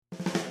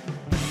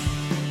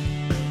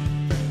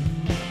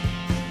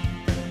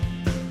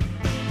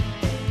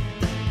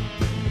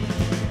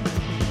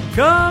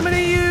Coming to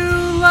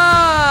you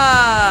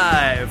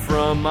live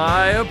from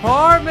my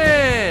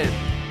apartment.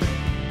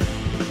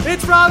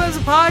 It's Rob as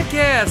a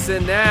podcast,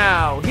 and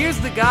now here's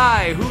the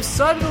guy who's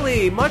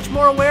suddenly much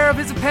more aware of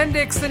his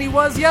appendix than he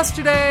was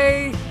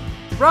yesterday.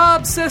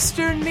 Rob's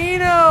sister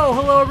Nino.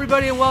 Hello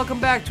everybody and welcome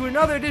back to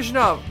another edition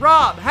of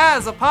Rob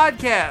Has a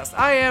Podcast.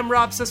 I am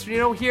Rob's sister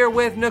Nino here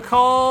with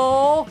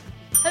Nicole.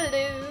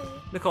 Hello.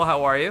 Nicole,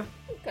 how are you?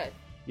 Good.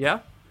 Yeah?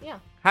 Yeah.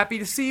 Happy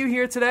to see you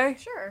here today.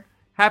 Sure.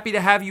 Happy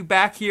to have you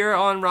back here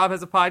on Rob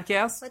Has a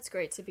Podcast. That's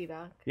great to be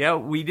back. Yeah,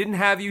 we didn't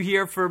have you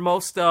here for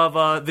most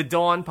of the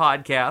Dawn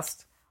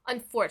podcast.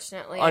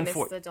 Unfortunately, I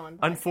missed the Dawn podcast.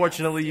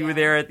 Unfortunately, you were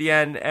there at the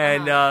end,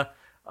 and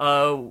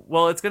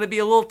well, it's going to be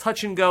a little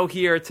touch and go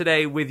here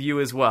today with you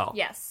as well.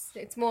 Yes,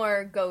 it's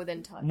more go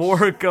than touch.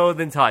 More go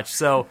than touch.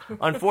 So,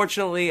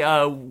 unfortunately,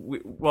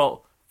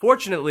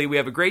 fortunately, we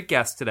have a great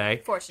guest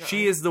today. Fortunately.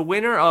 She is the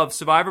winner of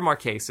Survivor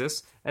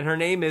Marquesas, and her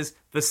name is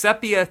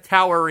Vecepia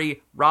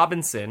Towery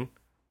Robinson.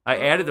 I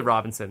added the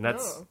Robinson.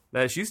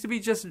 That used to be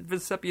just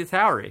Vecepia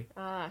Towery.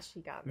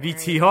 She got married.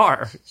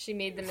 VTR. She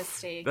made the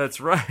mistake.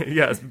 That's right.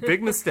 Yes,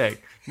 big mistake.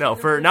 No,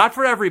 not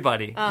for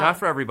everybody. Not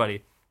for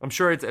everybody. I'm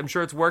sure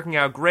it's working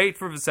out great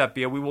for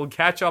Vecepia. We will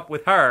catch up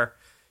with her.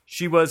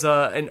 She was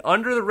an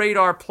under the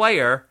radar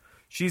player.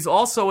 She's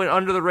also an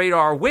under the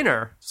radar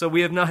winner. So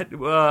we have not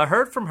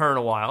heard from her in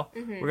a while.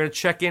 Mm-hmm. We're gonna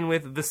check in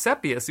with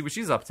Vecepia, see what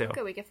she's up to.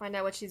 Good, we can find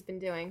out what she's been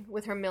doing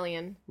with her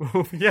million.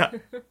 Yeah.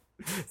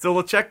 So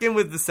we'll check in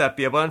with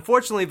Vecepia, but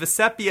unfortunately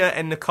Vecepia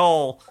and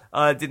Nicole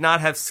did not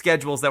have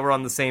schedules that were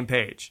on the same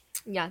page.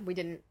 Yeah, we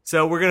didn't.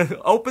 So we're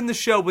gonna open the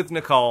show with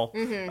Nicole.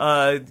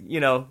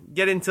 Mm-hmm.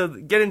 Get into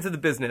the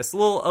business. A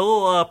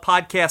little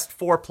podcast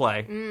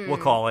foreplay. We'll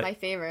call it. My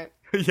favorite.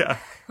 Yeah.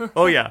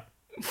 Oh yeah.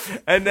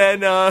 And then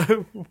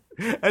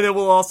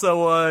we'll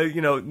also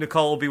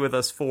Nicole will be with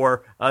us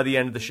for the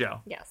end of the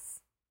show. Yes.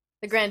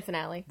 The grand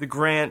finale. The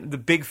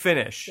big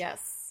finish.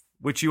 Yes.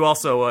 Which you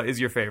also is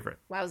your favorite.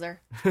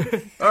 Wowzer.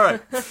 All right.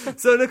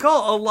 So,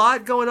 Nicole, a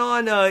lot going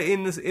on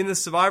in the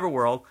Survivor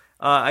world.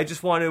 I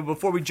just want to,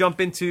 before we jump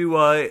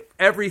into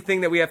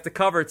everything that we have to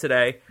cover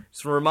today,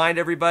 just want to remind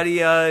everybody,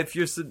 if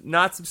you're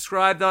not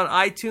subscribed on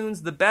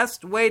iTunes, the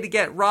best way to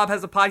get Rob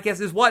Has a Podcast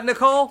is what,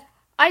 Nicole?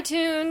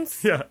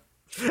 iTunes. Yeah.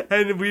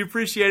 And we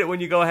appreciate it when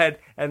you go ahead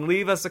and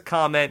leave us a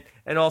comment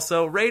and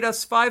also rate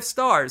us 5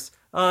 stars.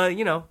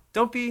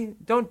 Don't be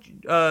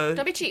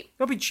cheap.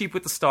 Don't be cheap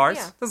with the stars.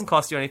 Yeah. Doesn't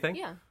cost you anything.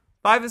 Yeah.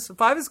 5 is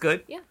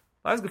good. Yeah.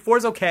 5 is good. 4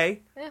 is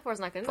okay. Yeah,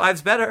 4's not good.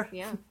 5's better.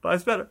 Yeah.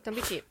 5's better. Don't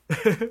be cheap.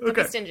 Okay. Don't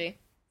be stingy.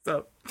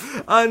 So,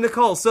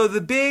 Nicole, so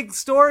the big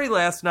story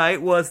last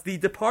night was the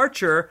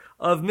departure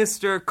of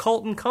Mr.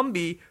 Colton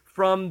Cumbie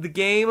from the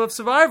game of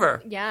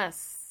Survivor.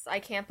 Yes. I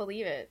can't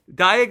believe it.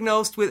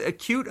 Diagnosed with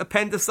acute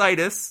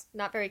appendicitis.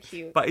 Not very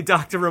cute. By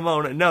Dr.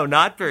 Ramona. No,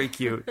 not very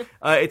cute.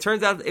 It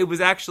turns out it was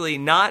actually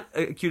not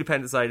acute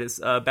appendicitis,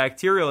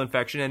 bacterial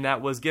infection, and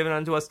that was given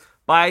unto us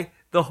by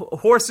the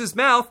horse's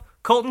mouth,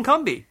 Colton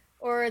Cumbie.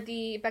 Or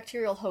the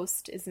bacterial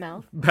host is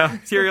mouth.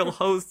 Bacterial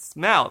host's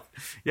mouth.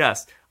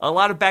 Yes. A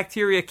lot of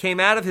bacteria came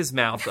out of his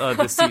mouth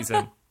this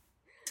season.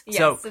 Yes,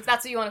 so, if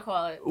that's what you want to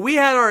call it. We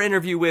had our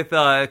interview with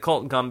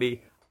Colton Cumbie.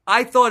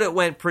 I thought it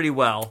went pretty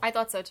well. I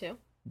thought so too. ...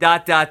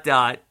 Not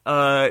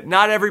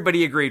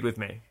everybody agreed with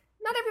me.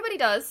 Not everybody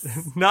does.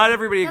 Not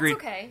everybody agreed.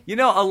 That's okay. You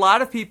know, a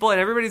lot of people,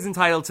 and everybody's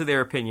entitled to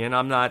their opinion.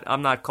 I'm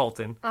not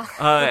Colton.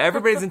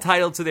 Everybody's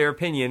entitled to their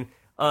opinion.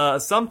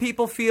 Some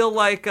people feel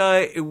like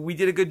we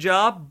did a good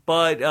job,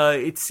 but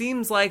it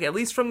seems like, at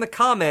least from the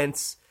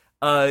comments,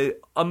 a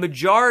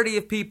majority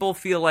of people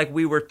feel like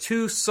we were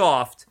too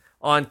soft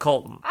on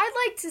Colton. I'd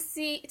like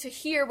to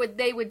hear what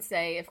they would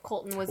say if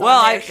Colton was on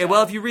their show.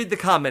 Well, if you read the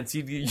comments,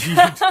 you'd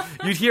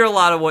hear a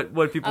lot of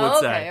what people would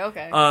say.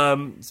 Okay.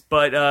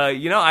 But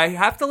I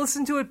have to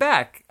listen to it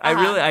back.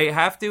 I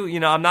have to.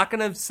 I'm not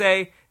going to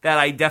say that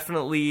I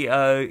definitely,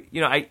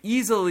 I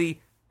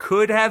easily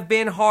could have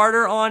been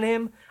harder on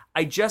him.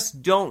 I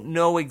just don't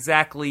know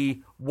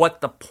exactly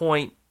what the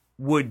point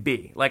would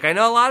be. Like, I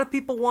know a lot of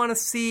people want to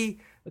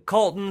see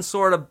Colton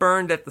sort of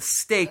burned at the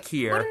stake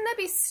here. Wouldn't that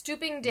be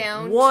stooping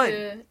down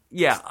to...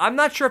 Yeah, I'm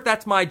not sure if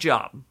that's my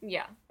job.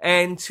 Yeah.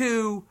 And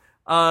 2,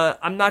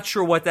 I'm not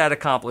sure what that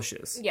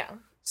accomplishes. Yeah.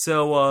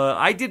 So,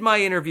 I did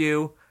my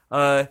interview.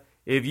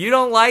 If you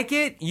don't like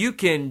it, you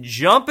can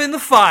jump in the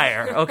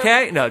fire,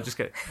 okay? No, just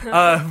kidding.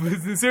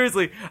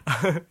 Seriously.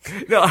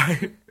 No,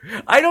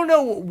 I don't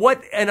know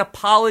what an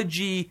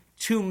apology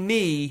to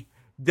me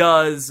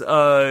does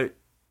for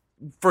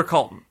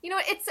Colton.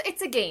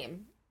 It's a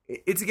game.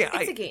 It's a game.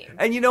 It's a game.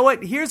 And you know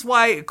what? Here's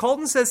why.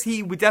 Colton says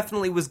he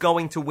definitely was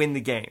going to win the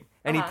game.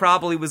 And he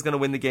probably was going to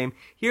win the game.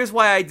 Here's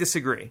why I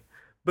disagree.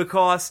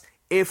 Because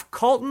if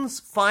Colton's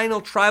final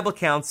Tribal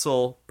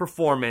Council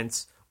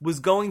performance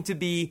was going to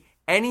be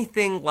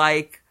anything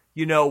like,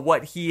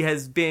 what he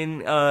has been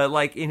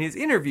like in his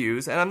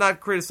interviews, and I'm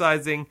not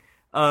criticizing,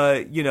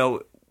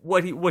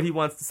 what he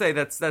wants to say.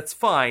 That's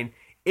fine.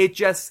 It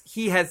just,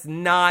 he has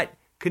not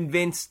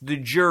convinced the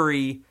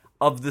jury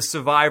of the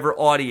Survivor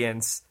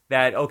audience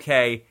that,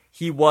 okay,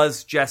 he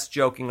was just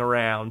joking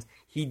around.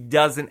 He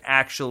doesn't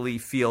actually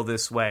feel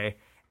this way.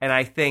 And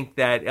I think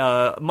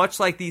that much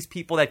like these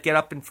people that get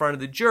up in front of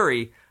the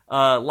jury,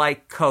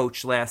 like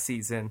Coach last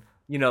season,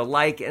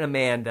 like an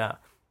Amanda,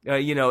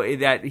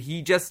 that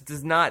he just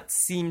does not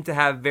seem to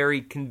have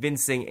very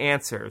convincing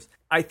answers.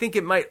 I think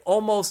it might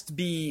almost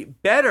be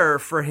better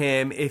for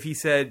him if he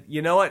said,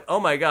 you know what? Oh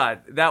my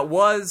God, that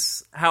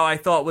was how I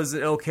thought was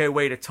an okay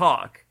way to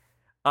talk.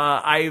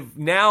 I've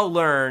now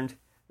learned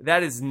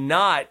that is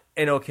not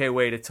an okay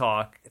way to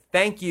talk.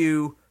 Thank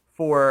you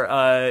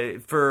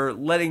for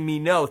letting me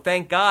know.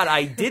 Thank God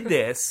I did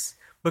this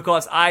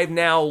because I've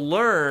now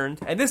learned,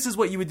 and this is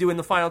what you would do in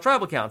the final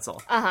tribal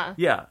council.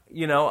 Yeah,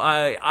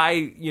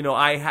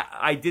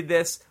 I did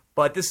this,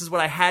 but this is what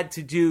I had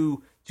to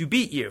do to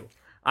beat you.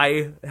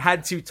 I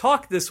had to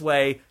talk this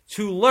way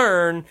to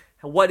learn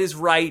what is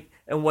right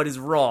and what is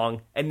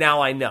wrong, and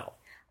now I know.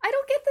 I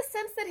don't get the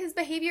sense that his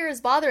behavior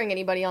is bothering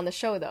anybody on the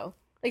show, though.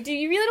 Like,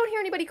 you really don't hear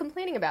anybody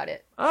complaining about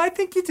it? I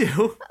think you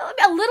do.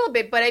 A little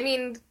bit, but I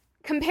mean,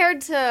 compared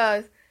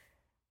to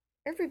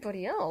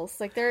everybody else,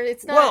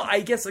 it's not... Well, I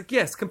guess,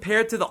 yes,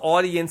 compared to the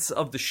audience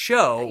of the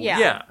show,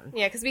 yeah.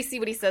 Yeah, because we see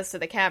what he says to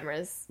the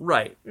cameras.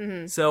 Right.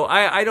 Mm-hmm. So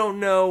I don't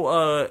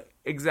know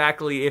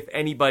exactly if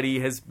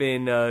anybody has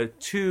been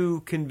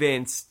too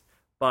convinced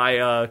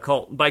by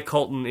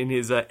Colton in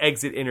his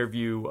exit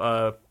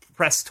interview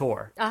press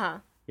tour.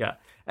 Yeah.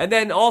 And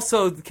then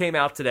also came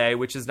out today,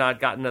 which has not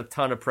gotten a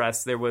ton of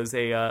press, there was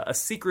a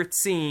secret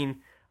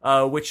scene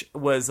which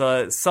was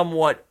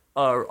somewhat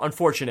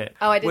unfortunate.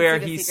 Oh, I didn't where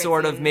see the he's secret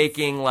sort scenes. of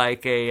making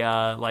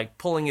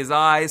pulling his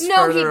eyes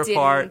further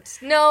apart.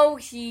 No,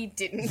 he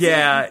didn't.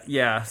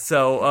 Yeah.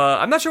 So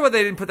I'm not sure why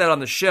they didn't put that on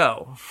the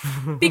show.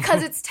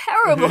 Because it's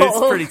terrible. It's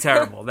pretty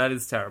terrible. That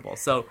is terrible.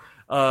 So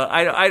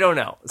I don't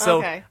know. So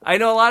okay. I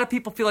know a lot of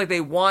people feel like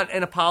they want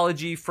an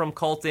apology from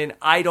Colton.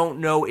 I don't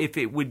know if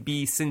it would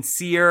be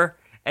sincere.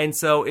 And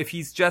so if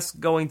he's just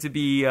going to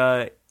be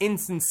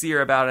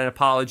insincere about an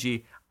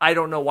apology, I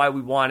don't know why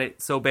we want it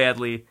so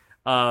badly.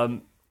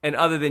 And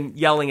other than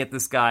yelling at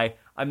this guy,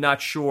 I'm not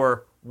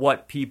sure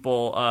what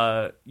people,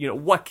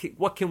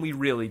 what can we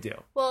really do?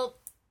 Well,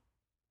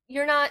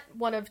 you're not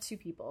one of two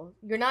people.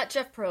 You're not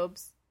Jeff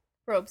Probst,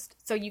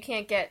 so you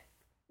can't get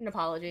an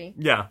apology.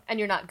 Yeah. And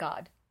you're not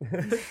God.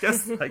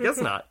 I guess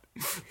not.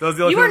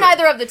 You were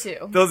neither of the two.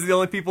 Those are the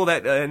only people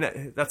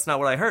that... that's not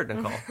what I heard,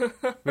 Nicole.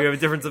 We have a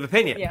difference of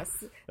opinion. Yes.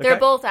 Okay? They're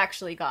both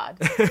actually God.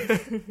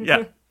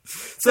 Yeah.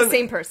 It's the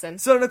same person.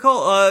 So,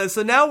 Nicole,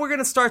 so now we're going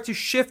to start to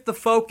shift the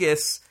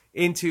focus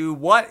into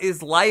what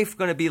is life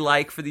going to be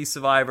like for these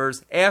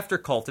survivors after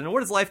Colton, and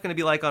what is life going to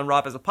be like on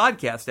Rob as a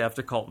podcast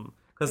after Colton?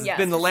 Because it's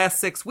been the last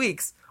 6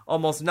 weeks,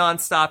 almost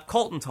nonstop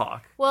Colton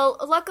talk. Well,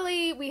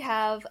 luckily we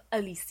have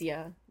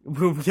Alicia.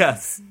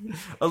 Yes.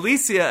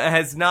 Alicia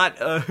has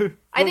not...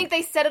 I think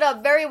they set it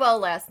up very well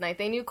last night.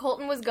 They knew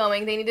Colton was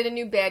going. They needed a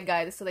new bad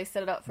guy, so they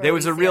set it up for There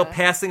Alicia. was a real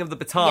passing of the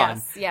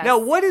baton. Yes. Now,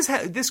 what is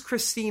this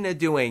Christina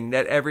doing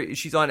that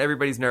she's on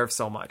everybody's nerves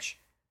so much?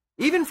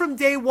 Even from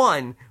day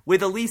one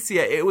with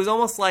Alicia, it was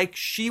almost like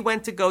she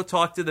went to go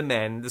talk to the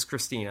men, this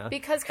Christina,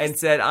 and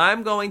said,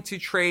 I'm going to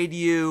trade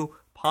you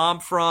palm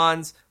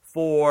fronds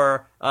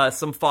for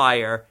some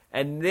fire.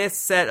 And this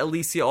set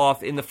Alicia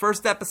off in the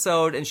first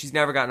episode, and she's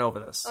never gotten over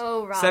this.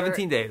 Oh, Robert.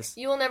 17 days.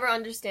 You will never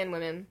understand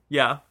women.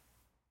 Yeah.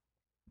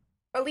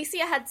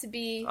 Alicia had to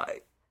be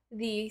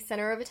the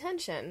center of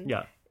attention.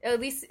 Yeah.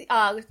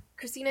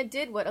 Christina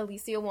did what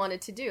Alicia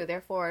wanted to do,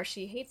 therefore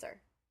she hates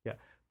her. Yeah.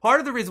 Part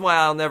of the reason why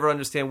I'll never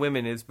understand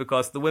women is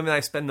because the women I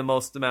spend the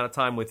most amount of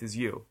time with is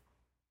you.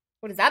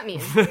 What does that mean?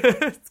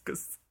 It's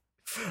because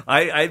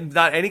I'm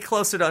not any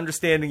closer to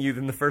understanding you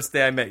than the first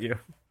day I met you.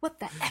 What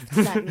the F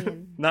does that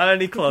mean? Not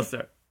any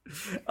closer.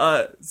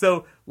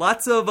 So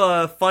lots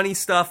of funny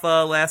stuff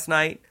last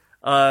night,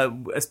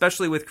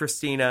 especially with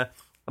Christina.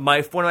 One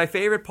of my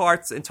favorite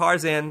parts in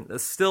Tarzan,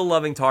 still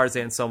loving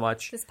Tarzan so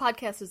much. This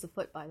podcast is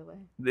afoot, by the way.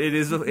 It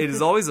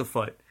is always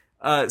afoot.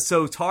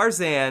 So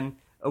Tarzan,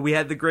 we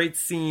had the great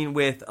scene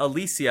with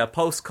Alicia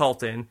post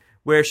Colton,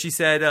 where she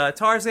said,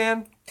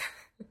 "Tarzan,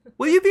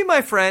 will you be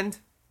my friend?"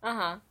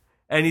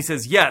 And he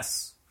says,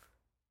 "Yes,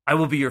 I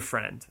will be your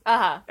friend."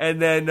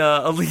 And then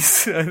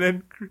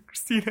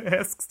Christina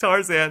asks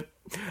Tarzan,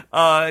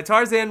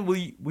 "Tarzan,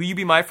 will you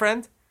be my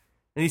friend?"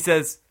 And he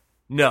says,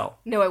 "No.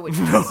 No, I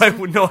wouldn't. I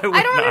would not.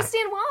 I don't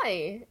understand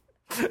why.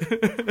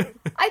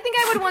 I think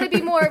I would want to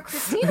be more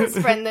Christina's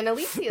friend than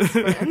Alicia's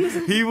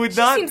friend. He would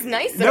not. She seems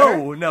nicer.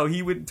 No,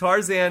 he would.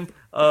 Tarzan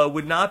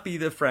would not be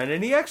the friend,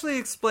 and he actually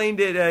explained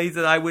it. He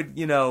said, "I would,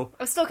 I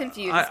was still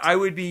confused. I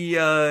would be,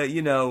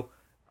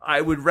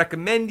 I would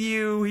recommend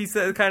you." He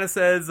kind of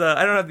says,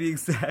 I don't have the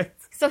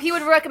exact. So he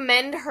would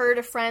recommend her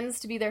to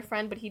friends to be their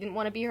friend, but he didn't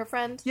want to be her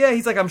friend? Yeah,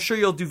 he's like, "I'm sure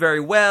you'll do very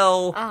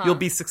well. You'll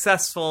be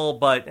successful,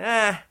 but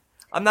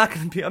I'm not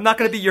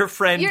gonna be your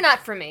friend. You're not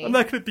for me. I'm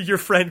not gonna be your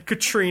friend,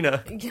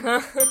 Katrina."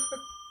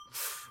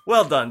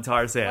 Well done,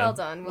 Tarzan.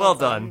 Well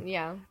done.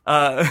 Yeah.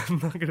 I'm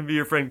not gonna be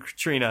your friend,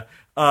 Katrina.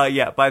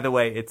 Yeah. By the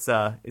way,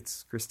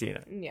 it's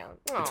Christina. Yeah.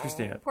 It's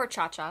Christina. Poor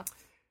Cha-Cha.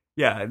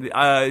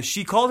 Yeah,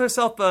 she called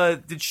herself.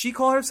 Did she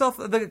call herself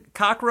the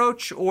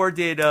cockroach, or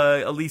did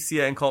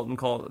Alicia and Colton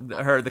call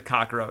her the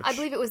cockroach? I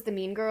believe it was the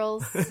Mean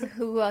Girls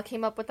who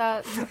came up with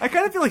that. I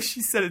kind of feel like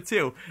she said it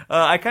too.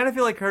 I kind of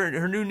feel like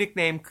her new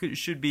nickname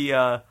should be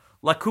La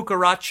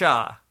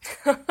Cucaracha.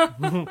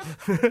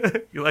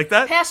 You like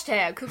that?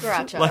 Hashtag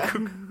Cucaracha.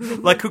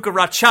 La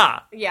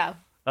Cucaracha. Yeah.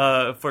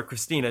 For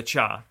Christina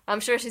Cha. I'm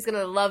sure she's going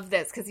to love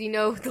this, because you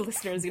know the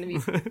listener is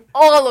going to be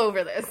all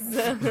over this.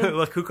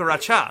 La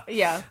Cucaracha.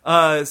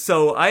 Yeah.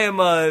 So I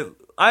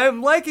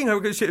am liking her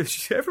because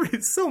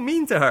everybody's so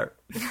mean to her.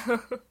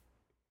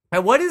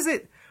 And what is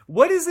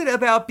it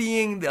about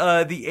being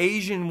the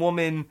Asian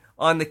woman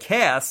on the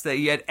cast?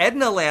 You had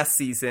Edna last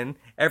season.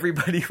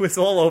 Everybody was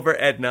all over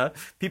Edna.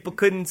 People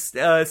couldn't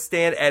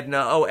stand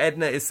Edna. Oh,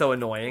 Edna is so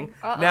annoying.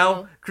 Uh-oh.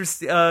 Now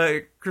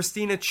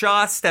Christina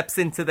Cha steps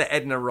into the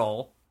Edna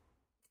role.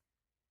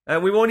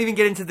 We won't even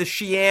get into the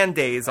Sheehan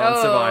days on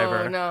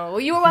Survivor. Oh, no.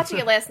 Well, you were watching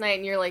it last night,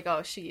 and you're like,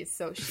 oh, she is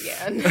so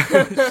Sheehan.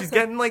 She's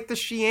getting, like, the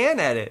Sheehan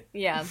at it.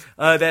 Yeah.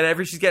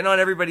 She's getting on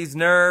everybody's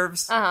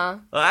nerves. Uh-huh.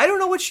 I don't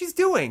know what she's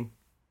doing.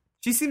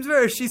 She seems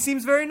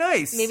very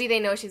nice. Maybe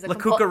they know she's a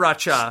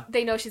Cucaracha.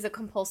 They know she's a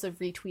compulsive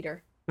retweeter.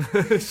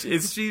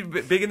 Is she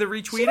big in the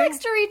retweeting? She likes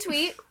to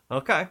retweet.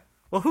 Okay.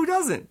 Well, who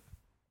doesn't?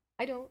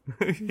 I don't.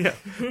 Yeah.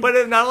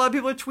 But not a lot of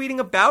people are tweeting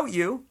about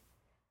you.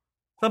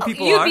 Some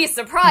people You'd are. be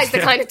surprised the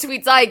kind of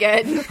tweets I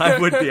get. I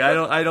would be. I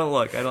don't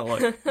look.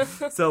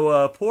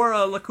 So poor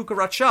La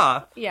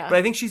Cucaracha. Yeah. But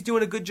I think she's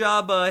doing a good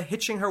job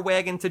hitching her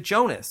wagon to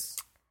Jonas.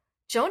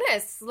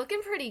 Jonas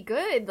looking pretty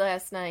good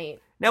last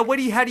night. Now, how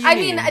do you mean? I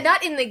mean,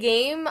 not in the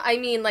game. I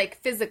mean, like,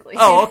 physically.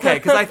 Oh, okay.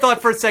 Because I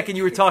thought for a second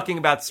you were talking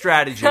about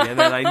strategy, and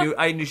then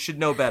I knew should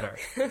know better.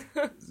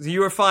 So you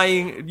were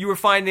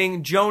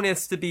finding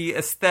Jonas to be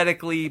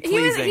aesthetically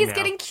pleasing. He's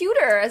getting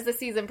cuter as the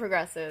season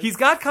progresses. He's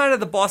got kind of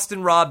the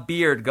Boston Rob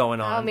beard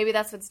going on. Oh, maybe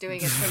that's what's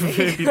doing it for me.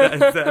 Maybe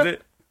is that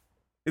it?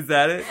 Is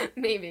that it?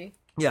 Maybe.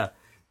 Yeah.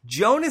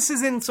 Jonas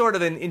is in sort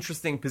of an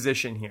interesting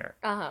position here.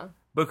 Uh-huh.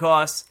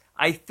 Because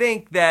I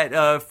think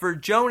that for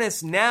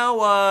Jonas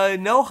now,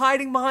 no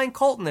hiding behind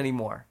Colton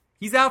anymore.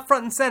 He's out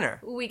front and center.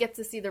 We get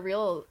to see the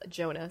real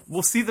Jonas.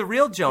 We'll see the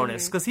real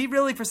Jonas, because he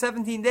really, for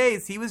 17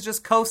 days, he was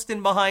just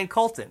coasting behind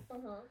Colton.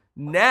 Uh-huh.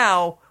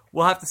 Now,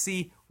 we'll have to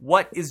see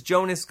what is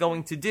Jonas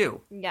going to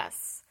do.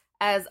 Yes.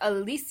 As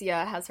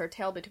Alicia has her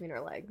tail between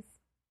her legs.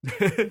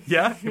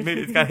 Yeah?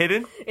 It got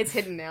hidden? It's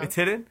hidden now. It's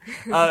hidden?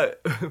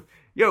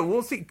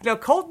 We'll see. Now,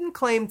 Colton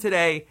claimed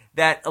today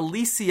that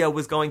Alicia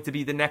was going to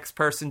be the next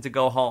person to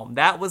go home.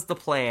 That was the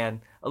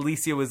plan.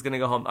 Alicia was going to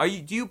go home.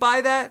 Do you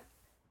buy that?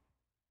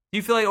 Do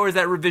you feel like, or is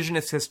that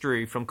revisionist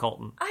history from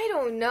Colton? I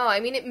don't know. I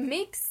mean, it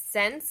makes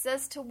sense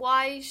as to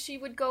why she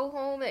would go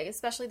home,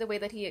 especially the way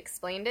that he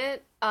explained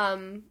it.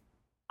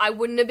 I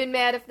wouldn't have been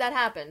mad if that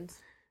happened.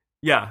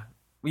 Yeah.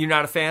 You're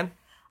not a fan?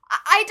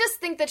 I just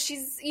think that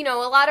she's, a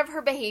lot of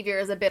her behavior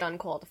is a bit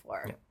uncalled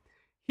for. Yeah.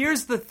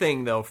 Here's the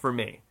thing, though, for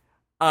me.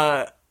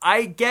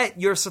 I get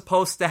you're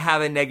supposed to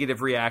have a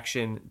negative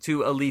reaction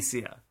to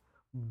Alicia,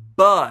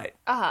 but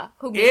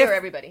who me or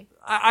everybody?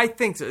 I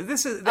think so.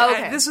 This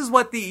is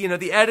what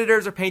the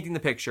editors are painting the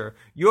picture.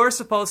 You're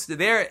supposed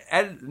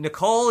to.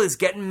 Nicole is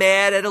getting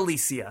mad at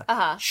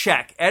Alicia.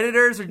 Check.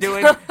 Editors are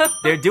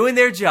they're doing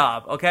their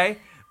job. Okay,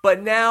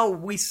 but now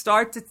we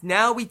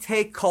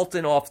take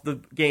Colton off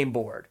the game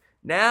board.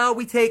 Now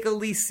we take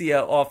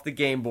Alicia off the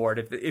game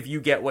board if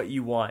you get what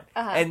you want,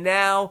 and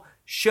now.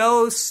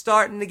 Show's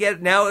starting to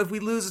get... Now, if we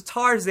lose a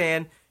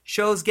Tarzan,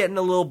 show's getting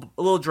a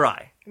little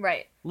dry.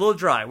 Right. A little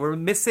dry. We're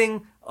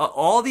missing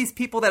all these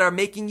people that are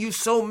making you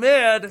so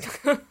mad.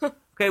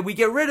 Okay, we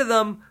get rid of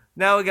them.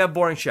 Now we got a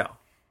boring show.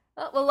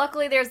 Well,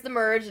 luckily there's the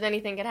merge and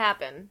anything could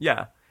happen.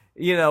 Yeah.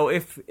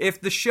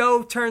 If the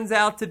show turns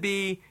out to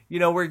be,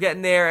 we're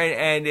getting there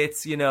and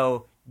it's,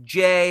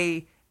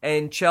 Jay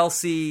and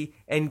Chelsea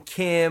and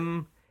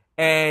Kim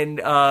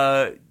and...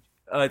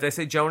 did I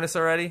say Jonas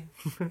already?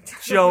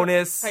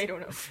 Jonas. I don't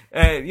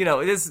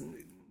know. There's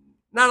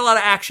not a lot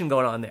of action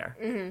going on there.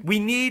 Mm-hmm. We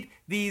need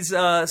these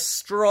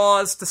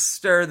straws to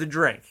stir the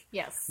drink.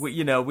 Yes. We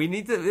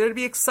need there to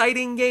be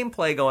exciting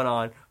gameplay going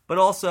on, but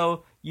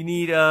also you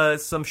need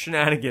some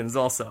shenanigans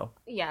also.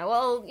 Yeah,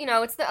 well,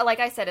 it's like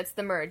I said, it's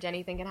the merge.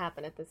 Anything can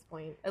happen at this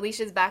point.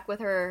 Alicia's back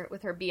with her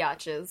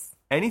biatches.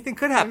 Anything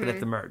could happen at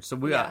the merge. So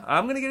we'll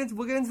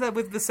get into that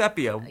with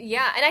Vecepia.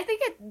 Yeah, and I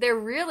think they're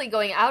really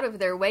going out of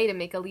their way to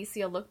make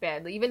Alicia look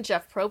bad. Even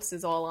Jeff Probst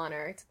is all on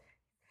her.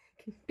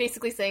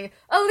 Basically saying,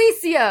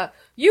 Alicia,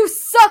 you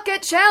suck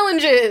at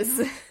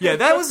challenges! Yeah,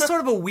 that was sort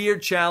of a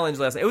weird challenge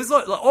last night. It was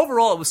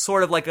overall, it was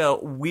sort of like a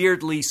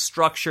weirdly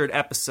structured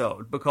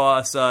episode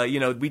because,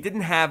 we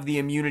didn't have the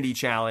immunity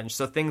challenge,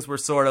 so things were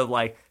sort of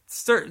like,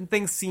 certain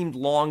things seemed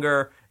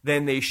longer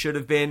than they should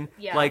have been.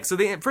 Yeah. Like, so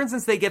for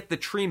instance, they get the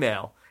tree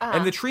mail.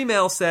 And the tree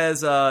mail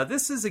says,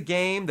 this is a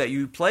game that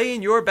you play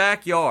in your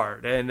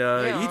backyard and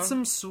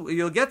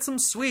you'll get some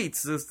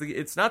sweets.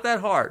 It's not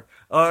that hard.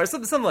 Or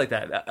something like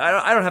that.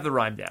 I don't have the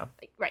rhyme down.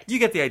 Right. You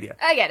get the idea.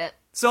 I get it.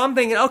 So I'm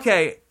thinking,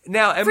 okay,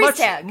 Now, and Freeze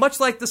tag. much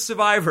like the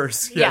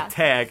Survivors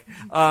tag,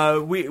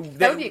 That would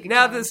be a good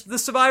now challenge. the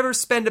Survivors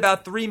spend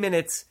about 3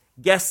 minutes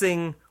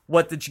guessing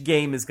what the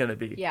game is going to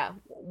be. Yeah.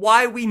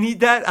 Why we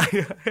need that,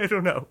 I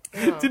don't know.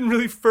 Yeah. Didn't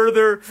really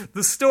further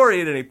the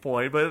story at any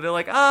point, but they're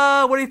like,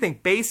 what do you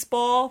think?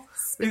 Baseball?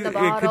 Spin the It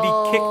could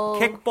bottle.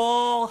 be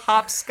kickball,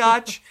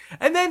 hopscotch.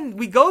 And then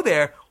we go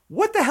there.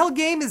 What the hell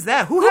game is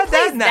that? Who had that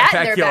plays in that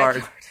in their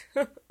backyard?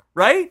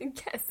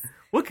 Right? Yes.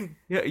 Look,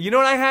 you know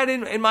what I had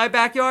in my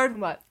backyard?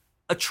 What?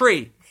 A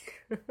tree.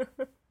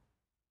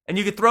 And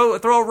you could throw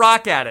a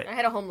rock at it. I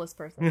had a homeless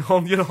person. You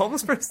had a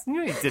homeless person?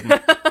 No, you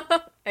didn't.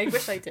 I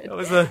wish I did.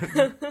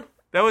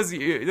 That was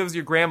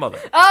your grandmother.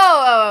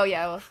 Oh,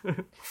 yeah.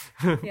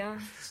 Well, yeah.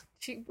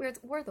 She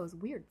wore those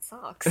weird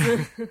socks.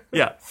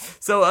 Yeah.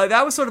 So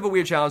that was sort of a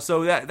weird challenge.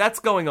 So that's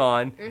going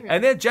on. Mm-hmm.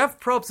 And then Jeff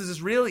Probst is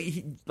just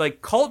really,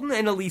 like, Colton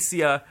and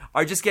Alicia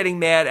are just getting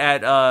mad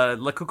at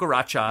La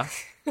Cucaracha.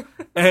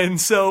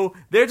 And so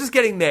they're just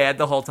getting mad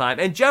the whole time.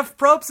 And Jeff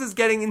Probst is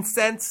getting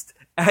incensed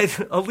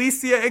at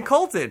Alicia and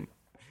Colton.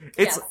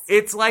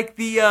 It's like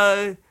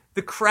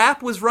the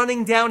crap was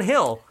running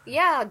downhill.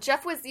 Yeah,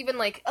 Jeff was even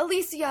like,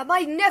 Alicia, my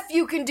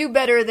nephew can do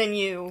better than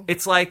you.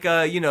 It's like,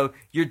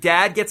 your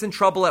dad gets in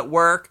trouble at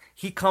work.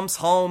 He comes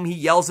home. He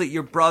yells at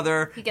your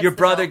brother. Your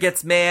brother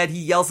gets mad. He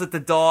yells at the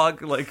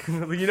dog. Like,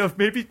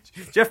 maybe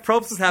Jeff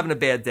Probst is having a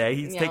bad day.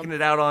 He's taking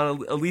it out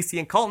on Alicia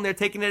and Colton. They're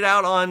taking it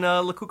out on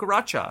La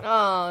Cucaracha.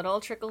 Oh, it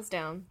all trickles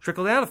down.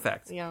 Trickle down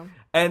effect. Yeah.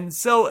 And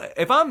so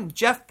if I'm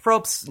Jeff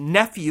Probst's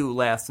nephew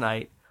last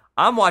night,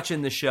 I'm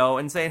watching the show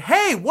and saying,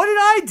 hey, what did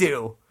I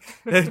do?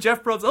 And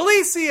Jeff Probst,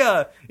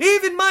 Alicia,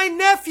 even my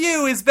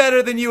nephew is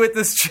better than you at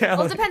this challenge.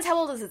 Well, it depends how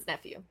old is his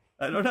nephew.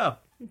 I don't know.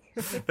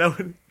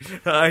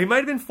 He might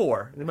have been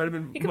 4.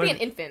 He could be an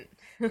infant.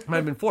 Might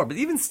have been 4, but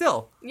even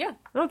still, Yeah.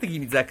 I don't think he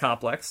needs that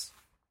complex.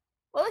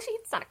 Well, actually,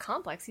 it's not a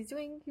complex. He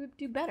would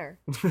do better.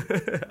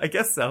 I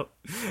guess so.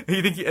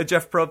 You think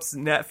Jeff Probst's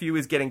nephew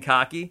is getting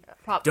cocky?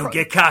 Don't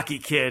get cocky,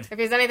 kid. If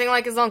he's anything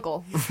like his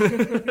uncle.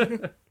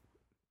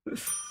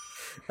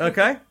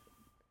 Okay.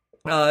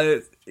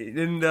 Some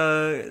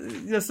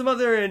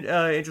other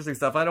interesting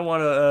stuff. I don't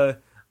want to.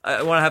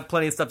 I want to have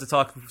plenty of stuff to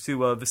talk to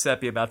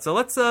Vecepia about. So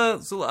let's.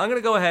 So I'm gonna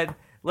go ahead.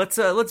 Let's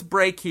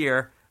break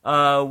here.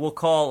 We'll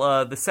call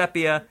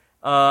Vecepia.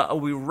 We'll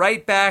be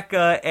right back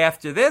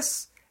after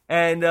this,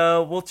 and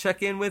we'll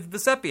check in with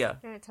Vecepia.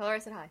 All right, tell her I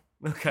said hi.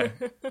 Okay.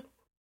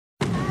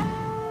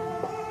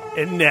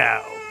 And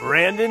now,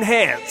 Brandon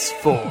Hance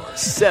for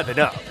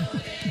 7-Up.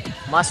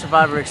 My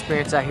Survivor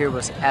experience out here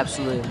was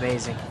absolutely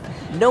amazing.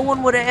 No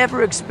one would have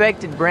ever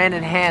expected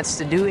Brandon Hance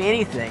to do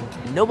anything.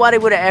 Nobody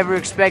would have ever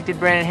expected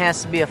Brandon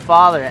Hance to be a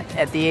father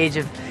at the age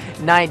of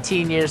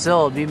 19 years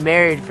old, be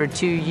married for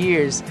 2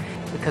 years,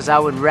 because I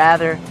would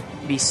rather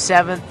be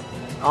 7th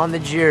on the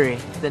jury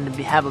than to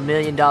have $1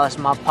 million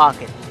in my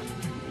pocket.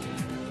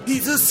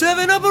 He's a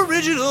 7-Up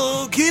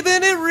original,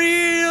 keeping it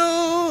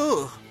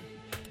real.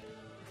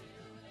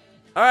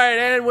 All right,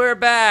 and we're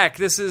back.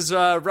 This is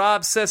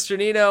Rob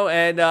Sesternino,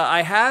 and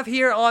I have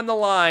here on the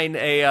line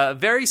a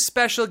very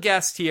special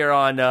guest here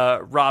on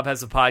Rob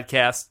Has a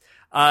Podcast.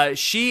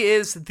 She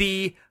is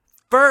the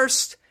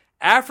first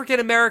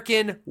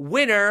African-American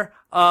winner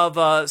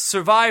of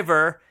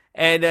Survivor,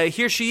 and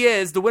here she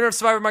is, the winner of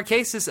Survivor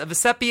Marquesas,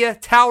 Vecepia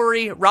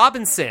Towery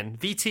Robinson,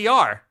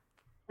 VTR.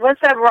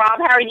 What's up, Rob?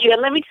 How are you?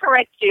 And let me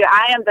correct you.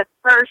 I am the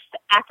first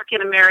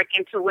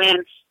African-American to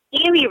win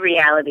any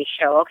reality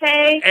show,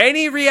 okay?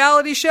 Any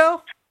reality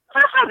show?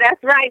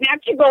 That's right. Now,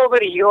 if you go over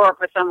to Europe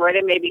or somewhere,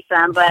 there may be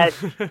some, but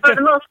for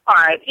the most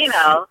part,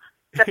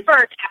 the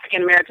first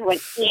African-American to win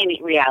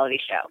any reality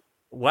show.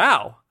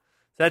 Wow.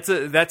 That's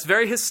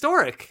very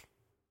historic.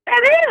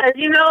 That is,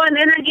 and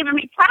then they're giving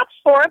me props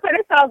for it, but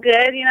it's all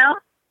good,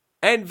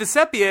 And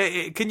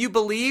Vecepia, can you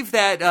believe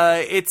that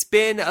it's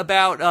been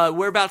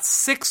we're about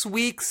 6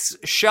 weeks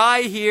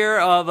shy here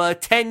of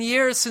 10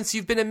 years since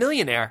you've been a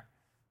millionaire?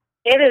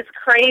 It is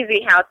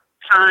crazy how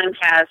time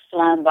has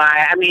flown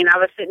by. I mean, I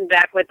was sitting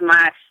back with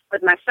my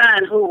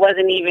son, who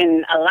wasn't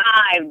even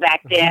alive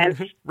back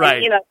then.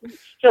 Right. And,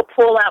 he'll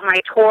pull out my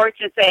torch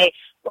and say,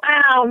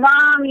 wow,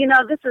 Mom,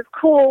 this is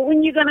cool. When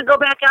are you going to go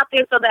back out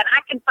there so that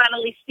I can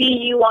finally see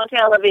you on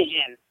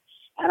television?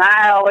 And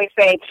I always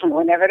say,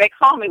 whenever they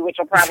call me, which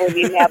will probably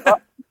be never.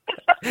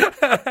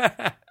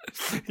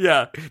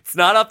 Yeah, it's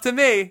not up to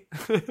me.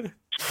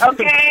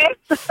 Okay.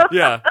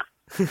 Yeah.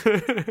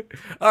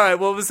 All right.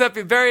 Well,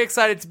 Vecepia, very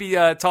excited to be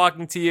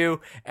talking to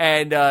you,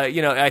 and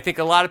I think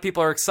a lot of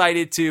people are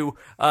excited to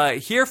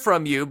hear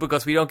from you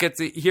because we don't get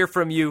to hear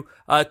from you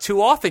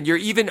too often. You're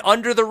even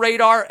under the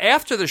radar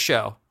after the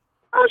show.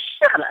 Oh,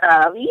 shut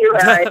up! You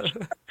are.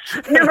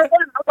 Number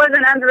one, I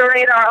wasn't under the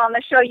radar on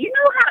the show. You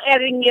know how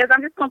editing is.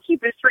 I'm just gonna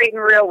keep it straight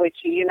and real with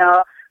you.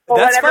 For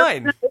that's whatever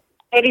fine.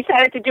 They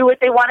decided to do what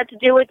they wanted to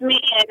do with me,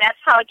 and that's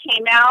how it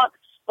came out.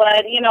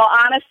 But,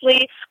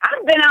 honestly,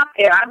 I've been out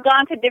there. I've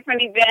gone to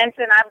different events,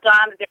 and I've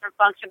gone to different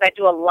functions. I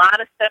do a lot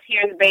of stuff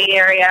here in the Bay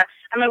Area.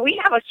 I mean, we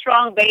have a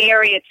strong Bay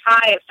Area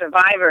tie of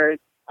survivors,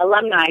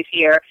 alumni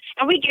here,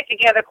 and we get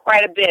together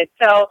quite a bit.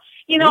 So,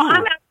 I'm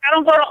out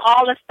don't go to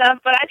all the stuff,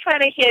 but I try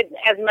to hit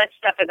as much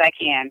stuff as I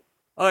can.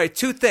 All right,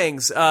 two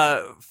things.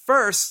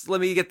 First,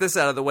 let me get this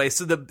out of the way.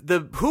 So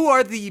the who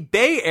are the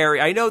Bay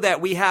Area? I know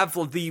that we have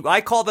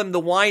I call them the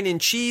wine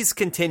and cheese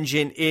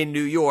contingent in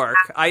New York.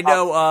 I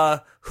know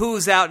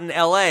who's out in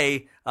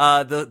L.A.,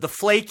 the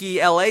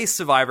flaky L.A.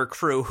 Survivor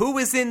crew. Who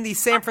is in the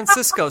San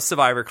Francisco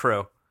Survivor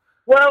crew?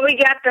 Well, we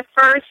got the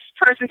first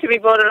person to be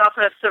voted off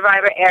of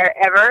Survivor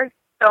ever,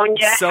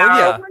 Sonia.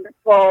 Our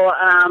wonderful,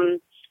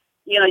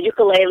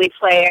 ukulele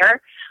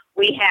player.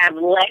 We have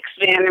Lex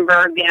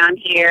Vandenberg down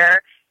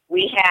here.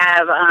 We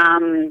have,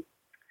 the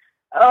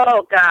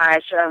guy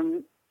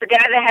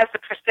that has the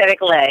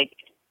prosthetic leg.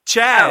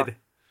 Chad.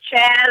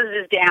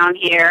 Chaz is down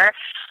here.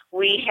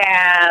 We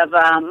have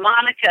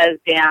Monica's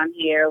down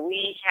here.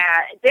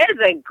 There's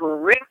a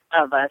grip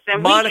of us.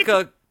 And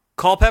Monica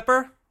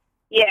Culpepper?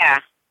 Yeah.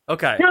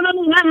 Okay. No,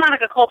 not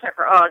Monica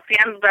Culpepper. Oh, see,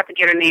 I'm about to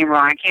get her name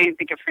wrong. I can't even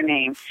think of her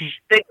name.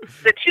 The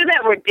two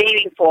that were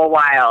dating for a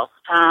while.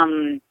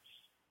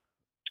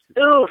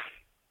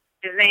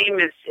 His name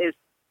is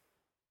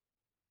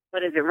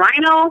what is it,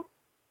 Rhino?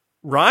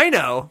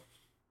 Rhino,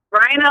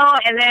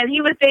 and then he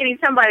was dating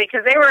somebody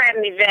because they were at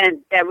an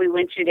event that we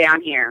went to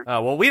down here.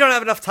 Oh, well, we don't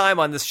have enough time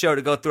on this show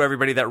to go through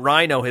everybody that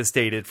Rhino has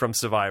dated from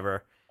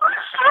Survivor.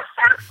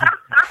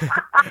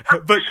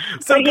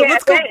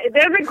 Let's go.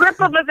 There's a grip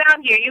of us out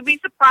here. You'd be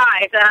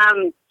surprised.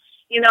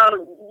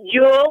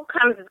 Yule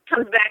comes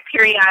back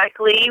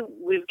periodically.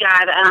 We've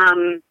got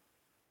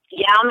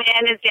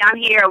Yowman is down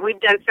here.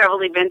 We've done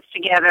several events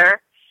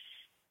together.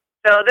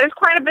 So there's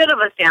quite a bit of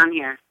us down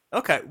here.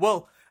 Okay,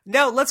 well,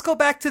 now let's go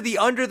back to the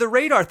under the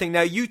radar thing.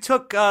 Now, you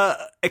took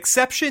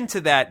exception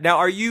to that. Now,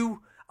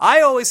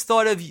 I always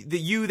thought of that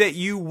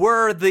you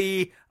were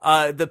the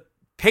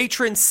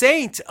patron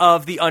saint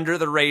of the under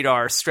the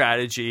radar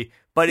strategy.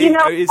 But am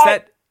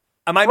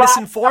I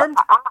misinformed?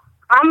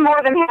 I'm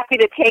more than happy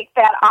to take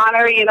that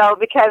honor,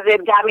 because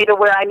it got me to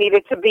where I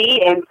needed to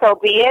be, and so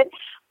be it.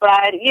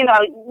 But,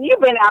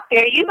 you've been out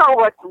there. You know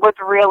what's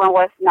real and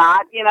what's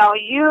not. You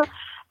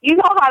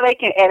know how they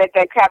can edit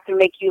that crap to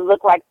make you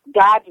look like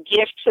God's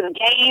gift to the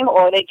game,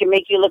 or they can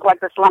make you look like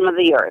the slum of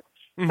the earth.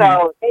 Mm-hmm.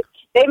 So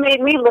they made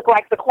me look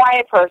like the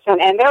quiet person,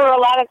 and there were a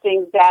lot of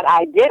things that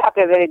I did out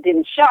there that it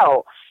didn't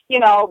show,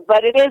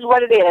 but it is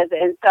what it is.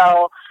 And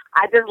so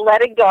I just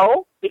let it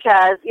go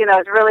because,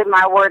 it's really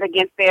my word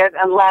against theirs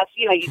unless,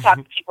 you talk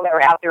to people that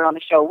were out there on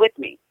the show with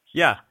me.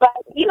 Yeah. But,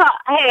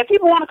 hey, if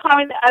people want to call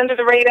me under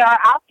the radar,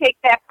 I'll take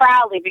that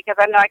proudly because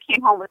I know I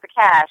came home with the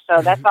cash,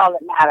 so that's all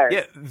that matters.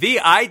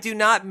 Yeah, I do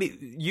not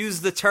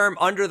use the term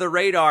under the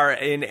radar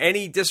in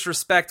any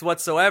disrespect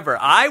whatsoever.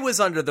 I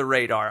was under the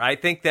radar. I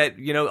think that,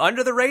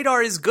 under the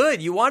radar is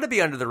good. You want to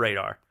be under the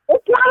radar.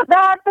 It's not a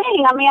bad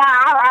thing. I mean,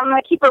 I'm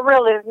going to keep it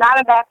real. It's not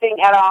a bad thing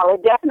at all.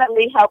 It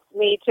definitely helps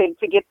me to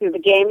get through the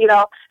game.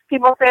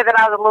 People say that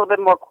I was a little bit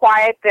more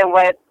quiet than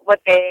what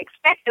they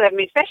expected of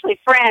me, especially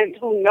friends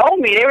who know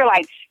me. They were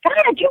like,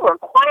 God, you were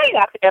quiet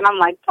out there. And I'm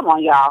like, come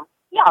on, y'all.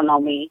 Y'all know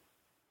me.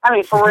 I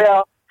mean, for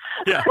real.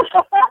 Yeah.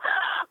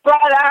 But,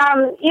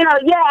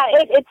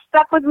 it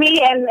stuck with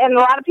me, and a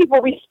lot of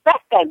people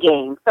respect that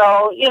game.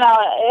 So,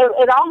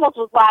 it almost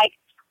was like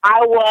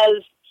I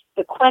was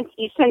the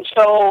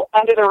quintessential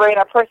under the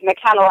radar person that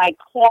kind of like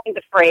coined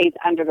the phrase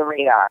under the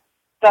radar.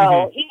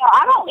 So,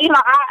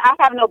 I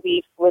have no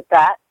beef with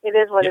that. It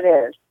is what it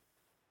is.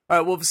 All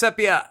right, well,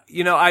 Vecepia,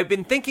 I've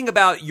been thinking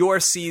about your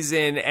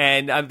season,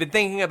 and I've been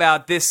thinking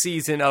about this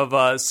season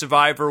of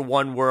Survivor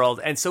One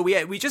World, and so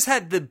we just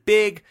had the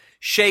big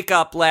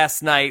shakeup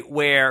last night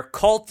where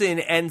Colton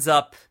ends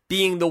up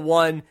being the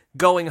one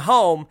going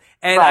home,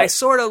 and right. I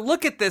sort of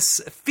look at this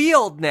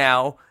field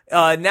now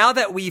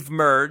that we've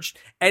merged,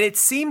 and it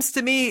seems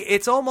to me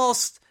it's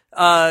almost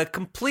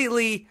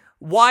completely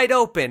wide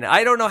open.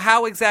 I don't know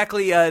how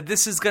exactly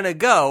this is going to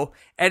go,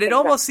 and it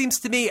almost seems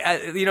to me,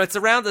 it's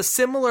around a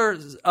similar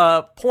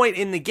point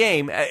in the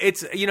game.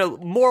 It's,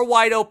 more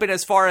wide open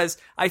as far as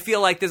I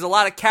feel like there's a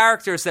lot of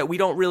characters that we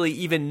don't really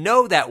even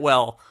know that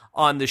well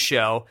on the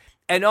show.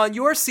 And on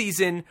your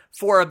season,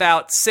 for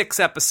about 6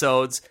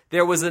 episodes,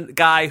 there was a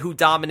guy who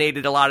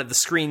dominated a lot of the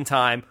screen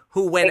time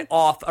who went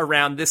off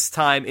around this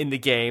time in the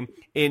game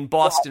in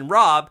Boston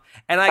Rob.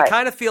 And I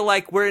kind of feel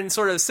like we're in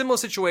sort of a similar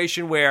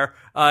situation where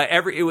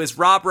it was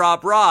Rob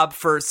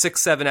for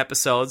 6-7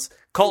 episodes,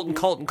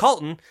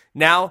 Colton.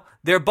 Now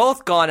they're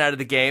both gone out of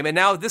the game, and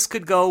now this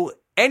could go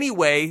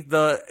anyway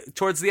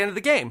towards the end of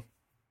the game.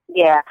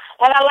 Yeah,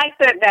 and I like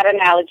that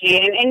analogy,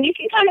 and you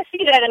can kind of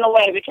see that in a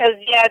way because,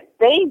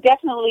 they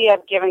definitely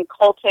have given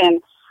Colton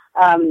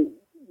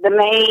the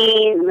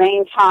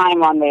main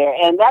time on there,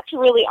 and that's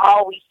really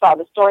all we saw.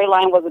 The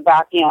storyline was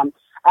about him.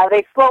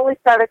 They slowly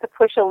started to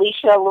push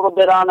Alicia a little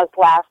bit on us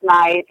last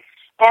night,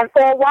 and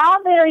for a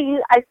while there,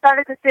 I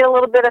started to see a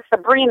little bit of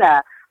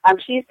Sabrina.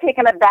 She's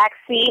taken a back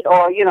seat,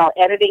 or,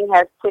 editing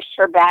has pushed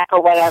her back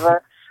or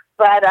whatever.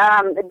 But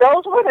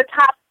those were the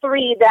top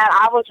 3 that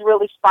I was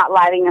really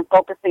spotlighting and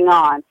focusing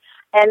on.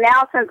 And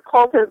now since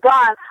Colton's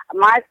gone,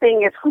 my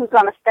thing is who's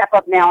going to step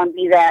up now and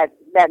be that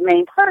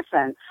main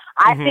person.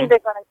 I think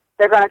they're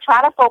they're going to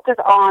try to focus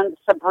on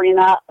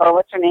Sabrina, or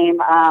what's her name,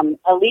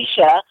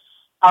 Alicia,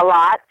 a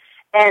lot.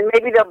 And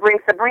maybe they'll bring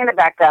Sabrina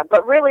back up.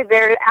 But really,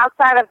 they're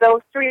outside of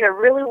those three, there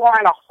really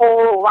weren't a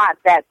whole lot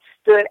that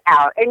stood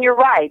out. And you're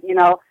right, you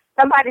know,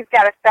 somebody's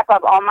got to step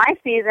up. On my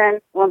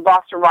season, when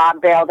Boston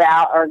Rob bailed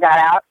out or got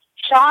out,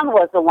 Sean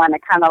was the one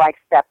that kind of like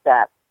stepped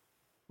up.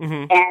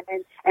 Mm-hmm.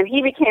 And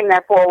he became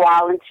there for a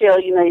while until,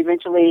 you know,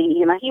 eventually,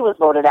 you know, he was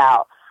voted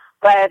out.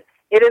 But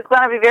it is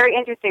going to be very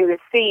interesting to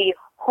see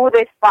who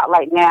they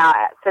spotlight now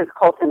since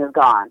Colton is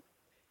gone.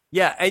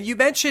 Yeah, and you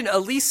mentioned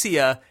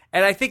Alicia,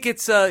 and I think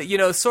it's, you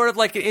know, sort of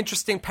like an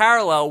interesting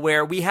parallel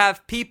where we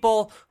have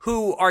people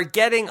who are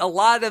getting a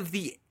lot of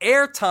the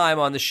airtime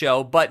on the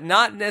show, but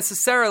not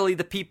necessarily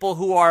the people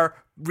who are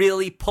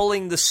really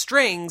pulling the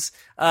strings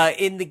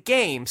in the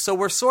game. So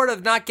we're sort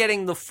of not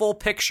getting the full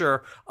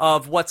picture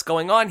of what's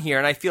going on here,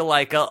 and I feel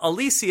like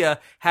Alicia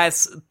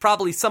has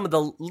probably some of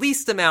the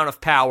least amount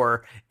of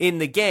power in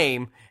the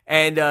game,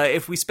 and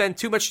if we spend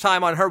too much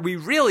time on her, we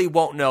really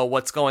won't know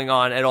what's going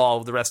on at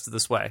all the rest of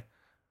this way.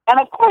 And,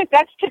 of course,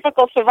 that's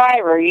typical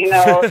Survivor, you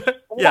know.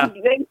 Yeah. I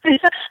mean,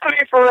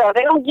 for real,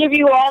 they don't give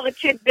you all the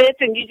tidbits,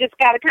 and you just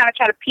got to kind of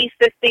try to piece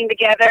this thing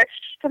together.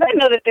 Because I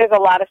know that there's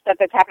a lot of stuff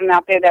that's happening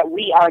out there that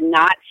we are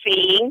not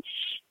seeing.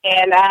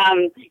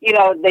 And, you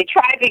know, they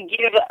tried to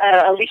give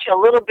Alicia a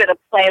little bit of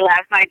play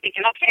last night,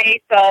 thinking,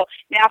 okay, so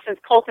now since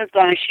Colton's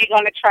gone, is she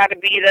going to try to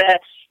be the,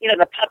 you know,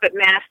 the puppet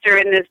master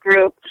in this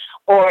group?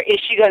 Or is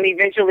she going to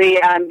eventually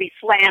be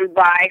slammed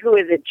by, who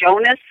is it,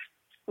 Jonas?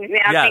 Who's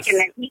now thinking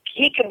that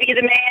he could be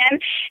the man.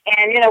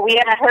 And, you know, we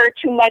haven't heard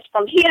too much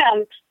from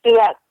him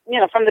throughout, you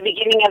know, from the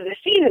beginning of the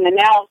season. And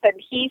now all of a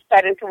sudden he's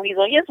starting to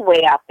weasel his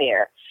way out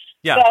there.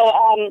 Yeah.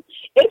 So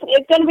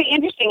it's going to be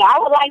interesting. I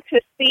would like to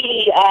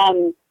see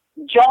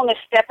Jonas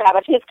step out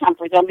of his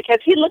comfort zone because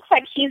he looks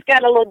like he's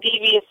got a little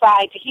devious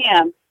side to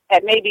him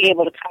that may be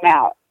able to come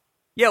out.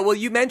 Yeah, well,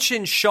 you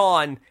mentioned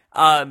Sean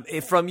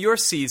from your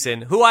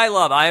season, who I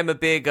love. I am a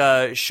big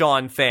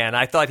Sean fan.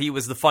 I thought he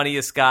was the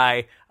funniest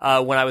guy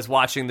when I was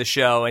watching the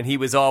show, and he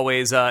was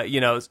always,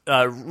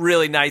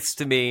 really nice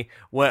to me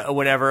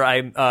whenever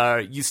I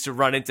used to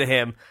run into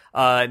him.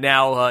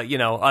 Now,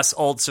 us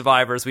old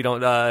survivors, we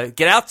don't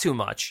get out too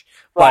much.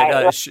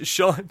 Right.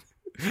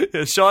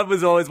 But Sean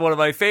was always one of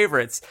my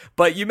favorites.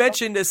 But you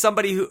mentioned as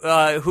somebody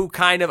who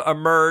kind of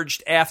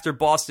emerged after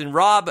Boston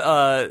Rob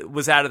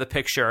was out of the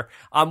picture.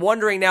 I'm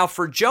wondering now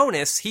for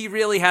Jonas, he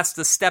really has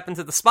to step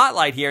into the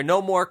spotlight here.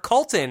 No more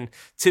Colton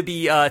to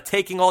be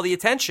taking all the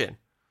attention.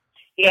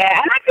 Yeah,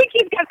 and I think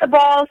he's got the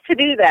balls to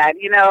do that,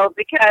 you know,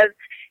 because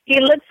he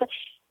looks,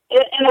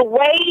 in a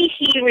way,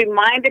 he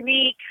reminded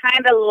me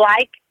kind of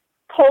like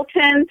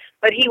Colton,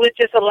 but he was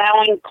just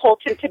allowing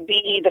Colton to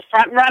be the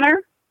front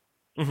runner.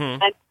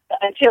 Mm-hmm.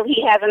 Until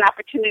he has an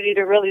opportunity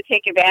to really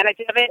take advantage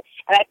of it.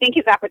 And I think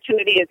his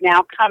opportunity is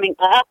now coming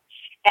up.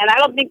 And I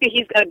don't think that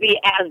he's going to be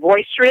as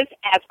boisterous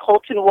as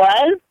Colton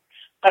was,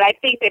 but I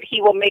think that he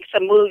will make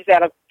some moves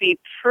that will be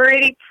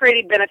pretty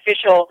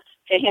beneficial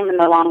to him in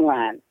the long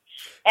run.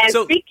 And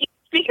so,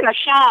 speaking of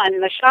Sean,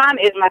 Sean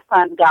is my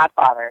son's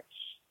godfather.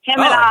 Him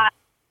and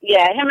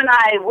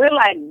I, we're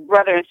like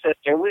brother and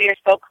sister. We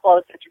are so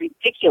close, it's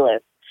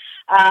ridiculous.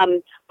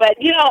 But,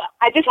 you know,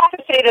 I just have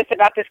to say this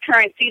about this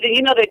current season.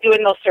 You know, they're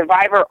doing those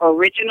Survivor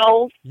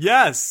Originals.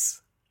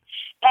 Yes.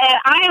 And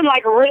I am,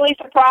 like, really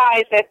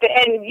surprised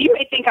and you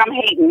may think I'm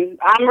hating.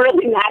 I'm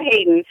really not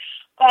hating.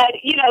 But,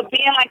 you know,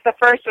 being, like, the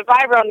first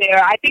Survivor on there,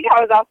 I think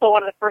I was also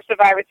one of the first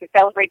Survivors to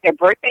celebrate their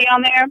birthday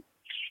on there.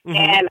 Mm-hmm.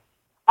 And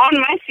on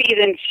my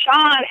season,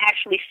 Sean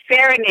actually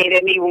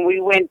serenaded me when we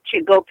went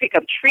to go pick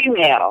up tree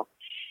mail.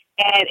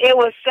 And it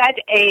was such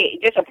a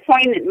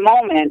disappointing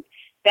moment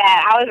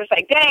that I was just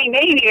like, dang, they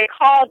didn't even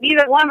call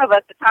neither one of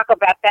us to talk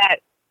about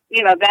that,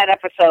 you know, that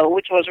episode,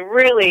 which was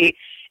really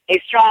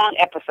a strong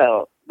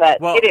episode. But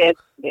it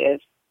is.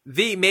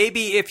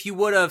 Maybe if you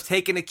would have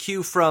taken a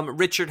cue from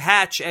Richard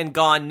Hatch and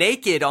gone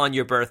naked on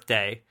your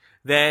birthday,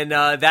 then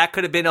that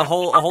could have been a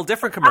whole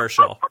different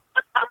commercial.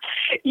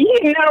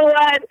 You know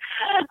what?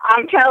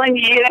 I'm telling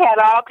you, they had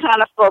all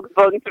kind of folks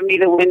voting for me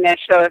to win that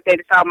show if they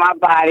saw my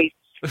body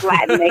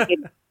flat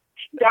naked.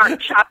 Dark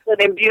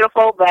chocolate and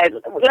beautiful, but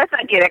let's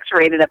not get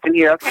X-rated up in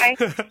here, okay?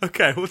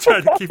 Okay, we'll try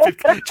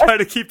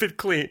to keep it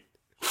clean.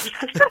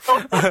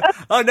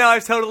 Now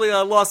I've totally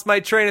lost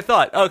my train of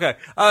thought. Okay,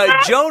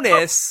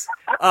 Jonas.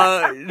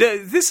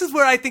 This is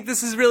where I think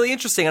this is really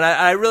interesting, and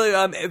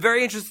I'm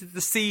very interested to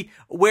see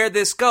where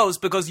this goes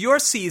because your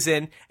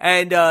season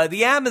and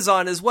the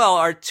Amazon as well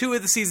are two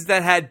of the seasons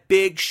that had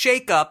big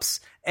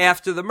shakeups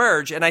after the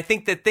merge, and I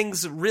think that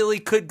things really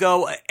could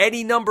go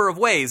any number of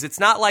ways.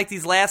 It's not like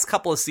these last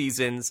couple of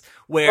seasons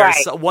where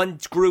one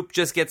group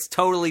just gets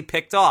totally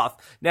picked off.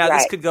 Now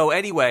this could go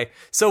anyway.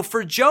 So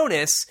for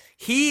Jonas,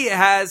 he's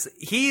got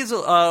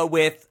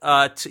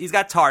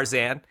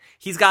Tarzan,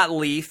 he's got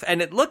Leaf,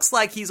 and it looks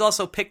like he's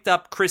also picked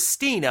up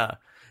Christina.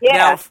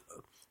 Yeah.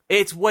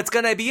 Now, what's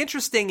going to be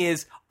interesting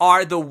is,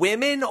 are the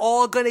women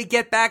all going to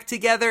get back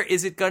together?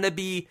 Is it going to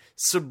be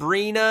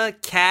Sabrina,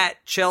 Kat,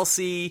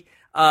 Chelsea,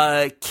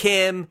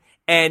 Kim,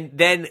 and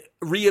then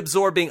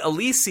reabsorbing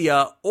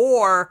Alicia,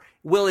 or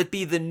will it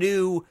be the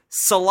new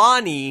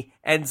Solani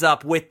ends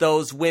up with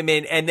those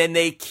women and then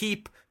they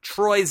keep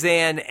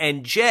Troyzan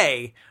and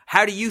Jay?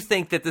 How do you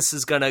think that this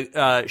is going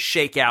to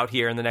shake out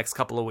here in the next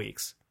couple of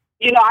weeks?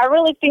 I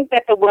really think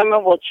that the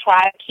women will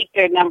try to keep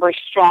their numbers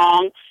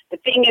strong. The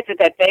thing is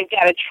that they've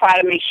got to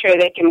try to make sure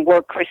they can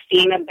work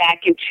Christina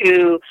back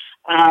into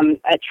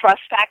a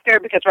trust factor,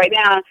 because right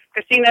now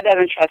Christina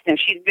doesn't trust him.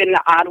 She's been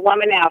the odd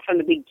woman out from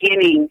the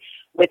beginning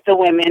with the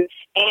women,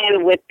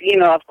 and with,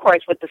 of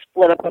course, with the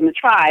split up on the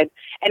tribe.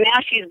 And now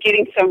she's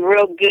getting some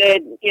real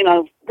good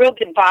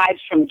vibes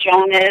from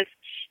Jonas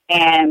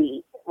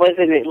and was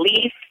it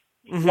Leaf?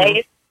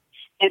 Lace?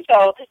 And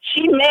so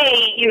she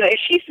may, if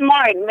she's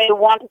smart, may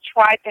want to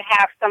try to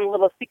have some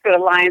little secret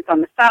alliance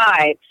on the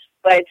side,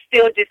 but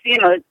still just, say,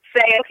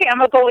 okay, I'm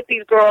going to go with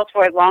these girls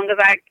for as long as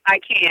I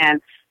can,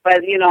 but,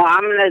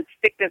 I'm going to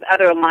stick this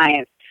other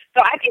alliance.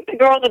 So I think the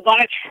girls are going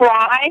to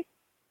try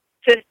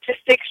to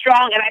stick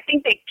strong, and I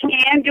think they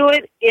can do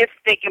it if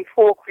they can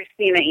pull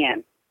Christina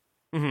in.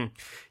 Mm-hmm.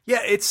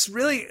 Yeah, it's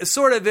really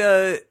sort of,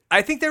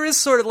 I think there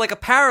is sort of like a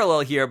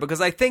parallel here,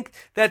 because I think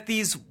that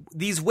these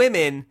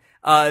women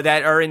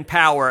that are in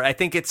power, I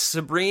think it's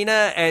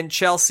Sabrina and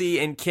Chelsea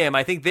and Kim.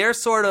 I think they're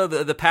sort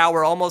of the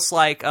power, almost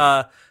like,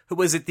 who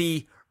was it,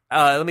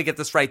 let me get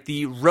this right,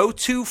 the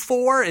Rotu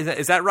 4?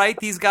 Is that right,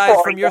 these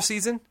guys from your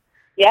season?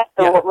 Yes,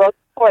 Rotu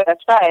 4,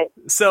 that's right.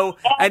 So,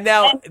 and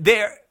now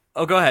they're,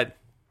 go ahead.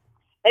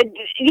 It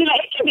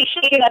can be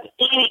shaken up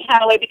any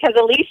kind of way, because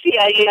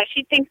Alicia,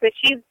 she thinks that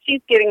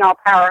she's getting all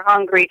power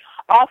hungry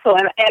also.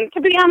 And to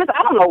be honest,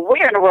 I don't know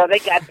where in the world they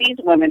got these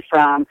women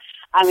from.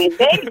 I mean,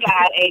 they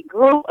got a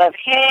group of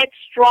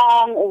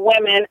headstrong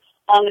women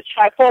on the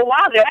tribe. For a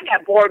while there, I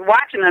got bored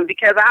watching them,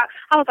 because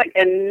I was like,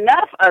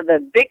 enough of the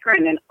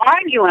bickering and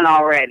arguing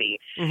already,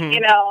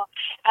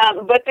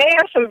 But they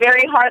are some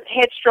very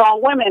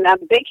headstrong women.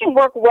 They can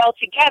work well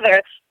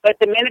together, but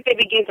the minute they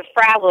begin to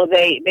frazzle,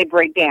 they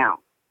break down.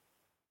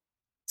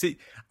 See,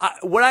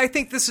 what I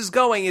think this is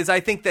going is,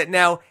 I think that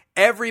now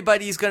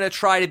everybody's going to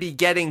try to be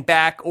getting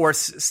back or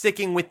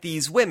sticking with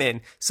these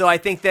women. So I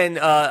think then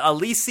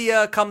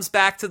Alicia comes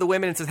back to the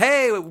women and says,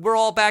 hey, we're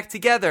all back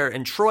together.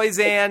 And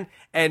Troyzan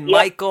and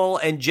Michael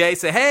and Jay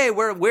say, hey,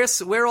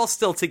 we're all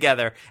still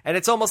together. And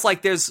it's almost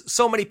like there's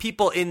so many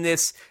people in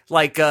this,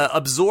 like,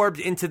 absorbed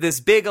into this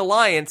big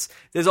alliance.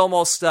 There's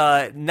almost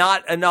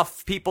not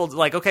enough people,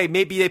 like, okay,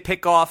 maybe if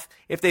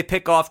they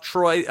pick off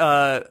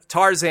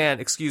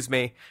Tarzan,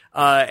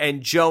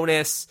 and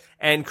Jonas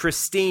and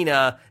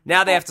Christina,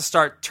 now they have to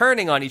start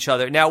turning on each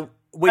other. Now,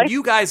 when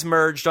you guys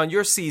merged on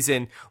your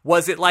season,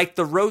 was it like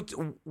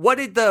what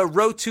did the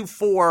Rotu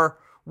 4,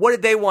 what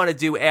did they want to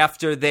do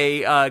after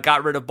they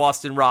got rid of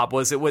Boston Rob?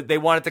 Was it they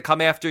wanted to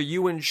come after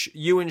you and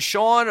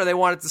Sean, or they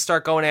wanted to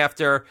start going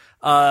after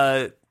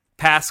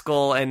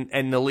Pascal and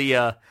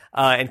Nalia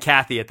and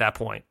Kathy at that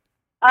point?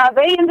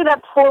 They ended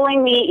up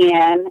pulling me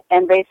in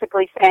and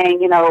basically saying,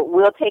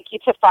 we'll take you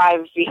to 5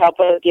 if you help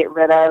us get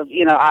rid of,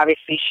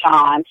 obviously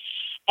Sean.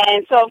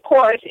 And so, of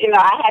course,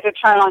 I had to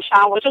turn on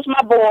Sean, which was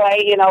my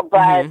boy,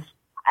 but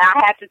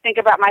I had to think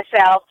about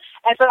myself.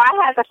 And so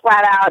I had to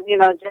flat out,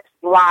 just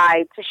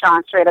lie to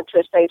Sean straight up to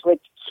his face,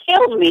 which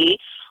killed me,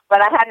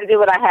 but I had to do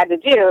what I had to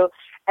do.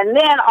 And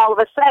then all of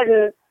a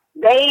sudden,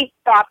 they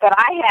thought that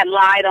I had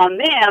lied on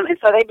them, and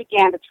so they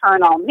began to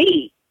turn on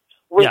me,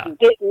 which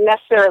didn't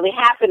necessarily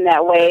happen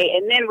that way.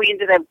 And then we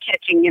ended up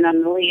catching,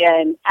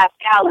 Nalia and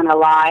Pascal in a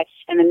lie,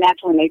 and then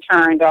that's when they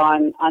turned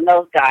on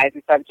those guys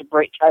and started to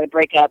try to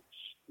break up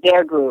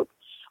their group.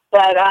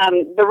 But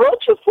the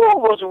Rotu 4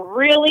 was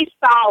really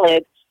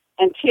solid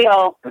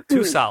until...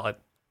 Too solid.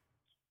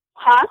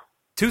 Huh?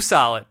 Too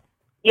solid.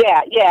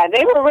 Yeah,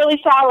 they were really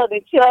solid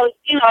until,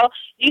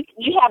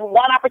 you have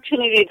one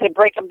opportunity to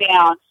break them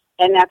down,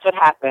 and that's what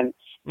happened.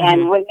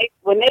 And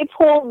when they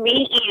pulled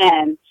me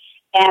in,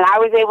 and I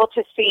was able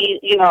to see,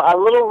 a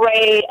little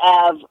ray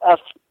of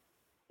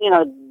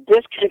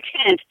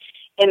discontent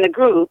in the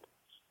group,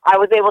 I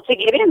was able to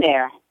get in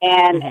there,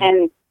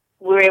 and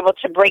we were able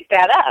to break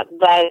that up.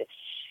 But,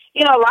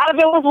 a lot of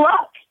it was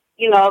luck.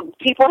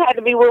 People had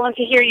to be willing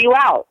to hear you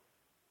out.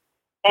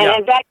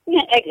 And back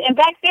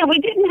then, we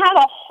didn't have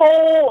a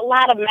whole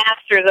lot of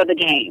masters of the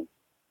game.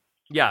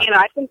 Yeah.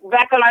 I think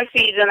back on our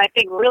season, I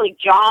think really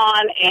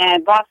John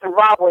and Boston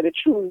Rob were the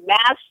true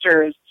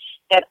masters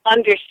that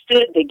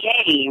understood the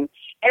game.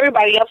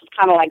 Everybody else was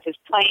kind of like just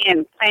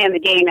playing the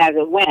game as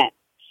it went.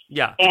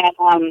 Yeah. And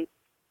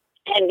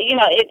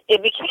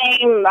it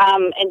became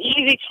an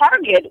easy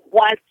target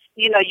once,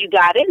 you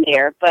got in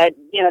there, but,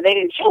 they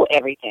didn't show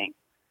everything.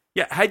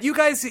 Yeah. Had you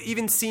guys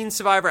even seen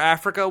Survivor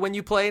Africa when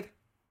you played?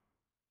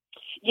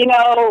 We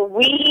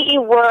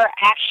were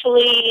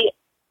actually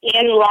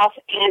in Los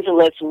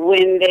Angeles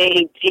when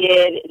they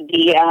did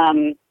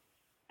the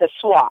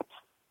swap.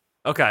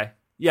 Okay.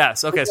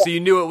 Yes. Okay. So you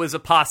knew it was a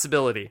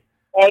possibility.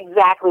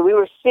 Exactly. We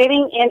were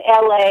sitting in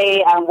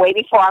L.A.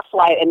 Waiting for our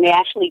flight, and they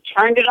actually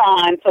turned it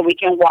on so we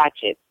can watch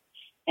it.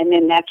 And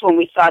then that's when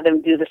we saw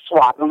them do the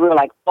swap, and we were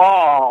like,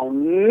 "Oh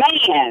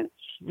man!"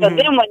 So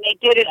then when they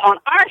did it on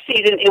our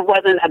season, it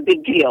wasn't a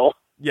big deal.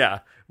 Yeah,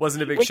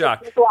 wasn't a big We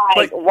shock. just was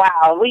like,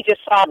 wow, we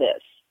just saw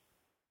this.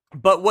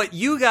 But what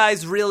you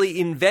guys really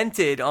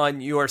invented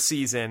on your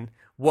season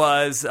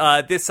was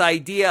this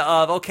idea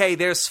of, okay,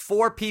 there's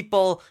 4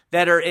 people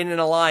that are in an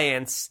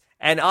alliance,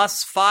 and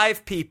us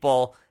 5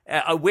 people,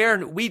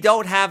 we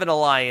don't have an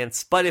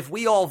alliance, but if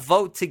we all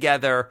vote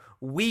together,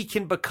 we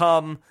can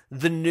become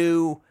the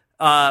new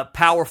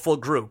powerful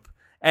group.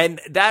 And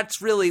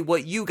that's really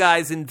what you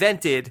guys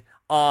invented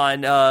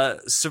on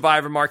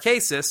Survivor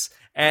Marquesas,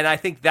 and I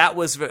think that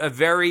was a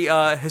very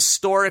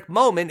historic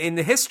moment in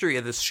the history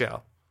of this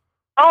show.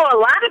 Oh, a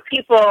lot of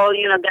people,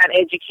 got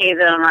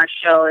educated on our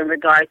show in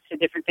regards to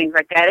different things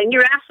like that. And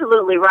you're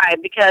absolutely right,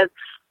 because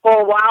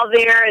for a while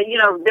there,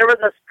 there was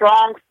a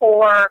strong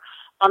 4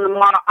 on the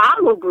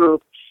Mar-a-Lago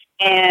group.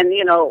 And,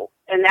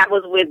 and that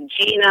was with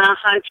Gina,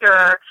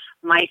 Hunter,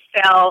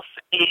 myself,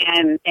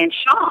 and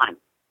Sean.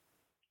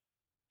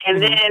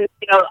 And then,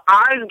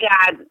 ours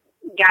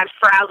got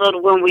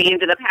frazzled when we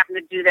ended up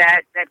having to do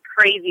that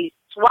crazy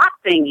swap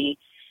thingy.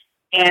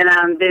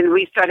 And then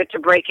we started to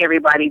break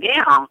everybody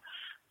down.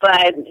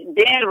 But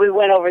then we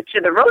went over to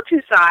the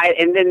Rotu side,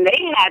 and then they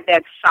had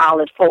that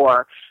solid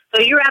 4.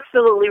 So you're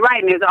absolutely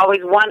right. And there's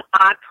always one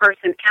odd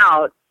person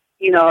out,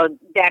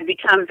 that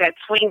becomes that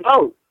swing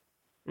vote.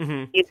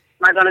 Mm-hmm.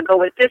 Am I going to go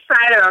with this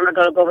side, or am I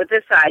going to go with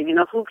this side?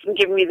 Who can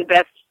give me the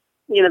best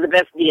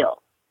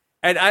deal?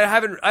 And I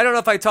don't know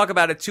if I talk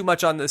about it too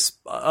much on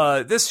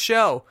this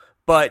show,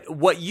 but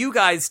what you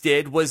guys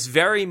did was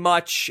very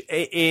much,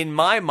 in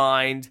my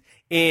mind,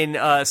 in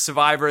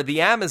Survivor the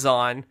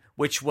Amazon,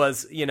 which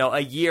was, a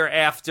year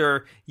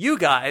after you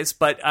guys.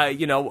 But,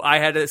 I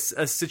had a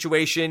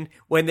situation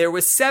when there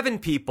was 7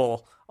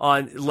 people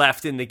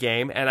left in the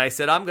game. And I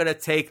said, I'm going to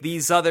take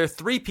these other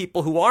 3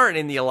 people who aren't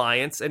in the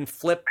alliance and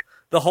flip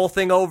the whole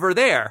thing over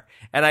there.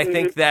 And I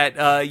think that,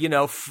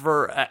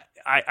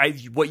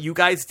 what you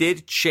guys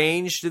did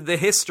changed the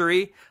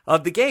history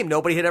of the game.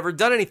 Nobody had ever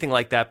done anything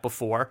like that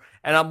before.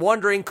 And I'm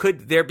wondering,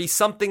 could there be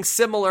something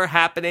similar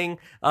happening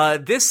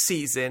this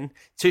season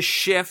to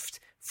shift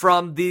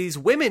from these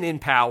women in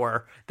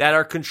power that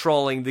are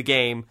controlling the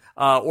game,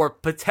 or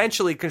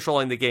potentially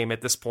controlling the game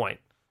at this point?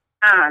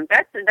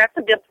 That's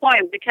a good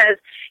point, because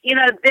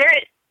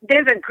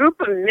there's a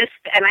group of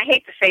misfits, and I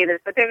hate to say this,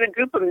 but there's a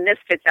group of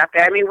misfits out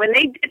there. I mean, when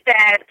they did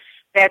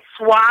that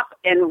swap,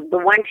 and the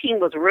one team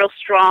was real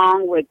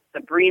strong with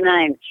Sabrina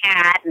and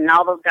Kat and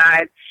all those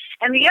guys,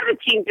 and the other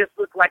team just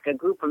looked like a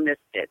group of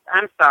misfits.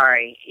 I'm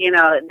sorry,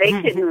 they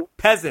couldn't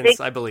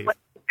peasants, I believe.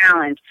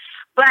 Challenge.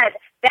 But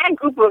that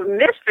group of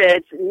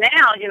misfits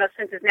now,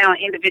 since it's now an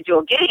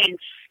individual game,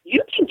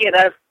 you can get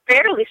a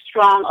fairly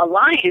strong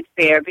alliance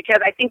there, because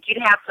I think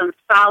you'd have some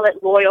solid,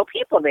 loyal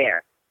people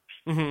there.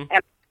 Mm-hmm.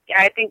 And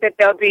I think that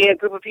there'll be a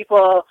group of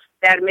people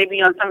that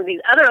maybe on some of these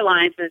other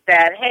alliances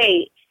that,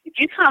 hey, if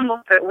you come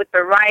with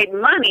the right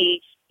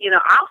money,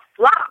 I'll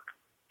flock.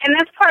 And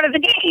that's part of the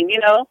game,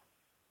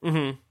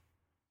 Mm-hmm.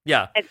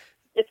 Yeah.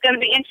 It's going to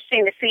be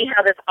interesting to see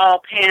how this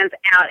all pans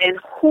out and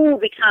who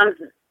becomes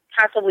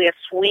possibly a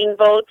swing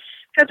vote.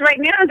 Because right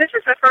now, this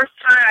is the first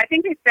time, I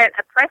think they set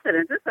a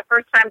precedent. This is the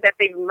first time that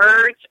they've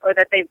merged, or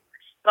that they've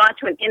gone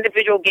to an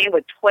individual game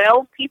with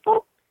 12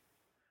 people.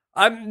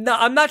 I'm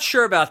not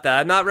sure about that.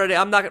 I'm not ready.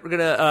 I'm not going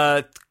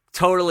to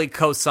totally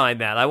co-sign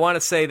that. I want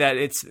to say that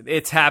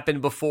it's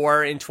happened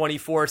before in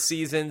 24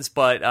 seasons,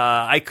 but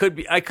I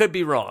could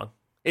be wrong.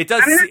 It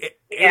does.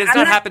 It has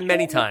not happened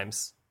many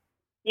times.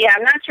 Yeah,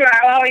 I'm not sure.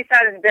 I always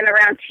thought it's been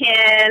around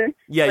 10.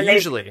 Yeah,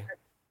 usually.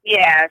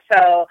 Yeah,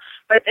 so,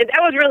 but that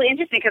was really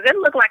interesting, because it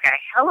looked like a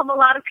hell of a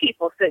lot of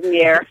people sitting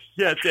there.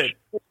 Yeah, it did.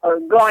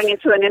 Going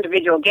into an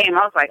individual game.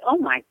 I was like, oh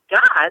my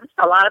God, it's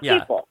a lot of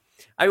people.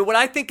 I mean, what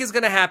I think is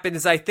going to happen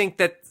is I think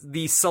that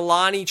the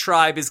Solani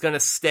tribe is going to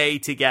stay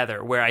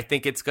together, where I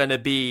think it's going to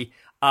be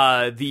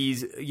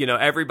these,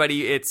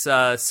 everybody. It's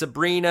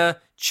Sabrina,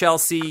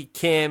 Chelsea,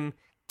 Kim,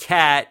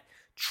 Kat,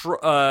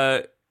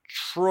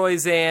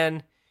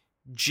 Troyzan,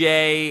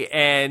 Jay,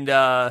 and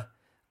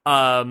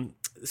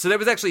so there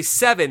was actually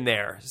 7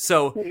 there.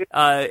 So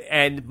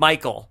and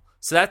Michael.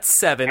 So that's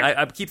 7.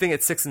 I keep thinking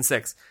it's 6 and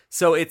 6.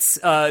 So it's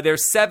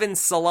there's 7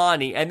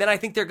 Solani, and then I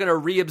think they're going to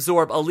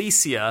reabsorb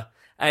Alicia,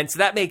 and so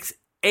that makes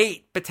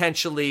 8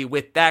 potentially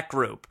with that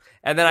group.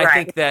 And then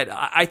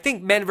I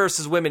think men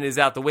versus women is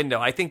out the window.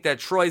 I think that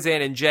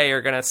Troyzan and Jay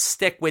are going to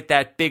stick with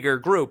that bigger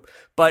group.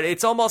 But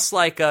it's almost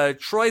like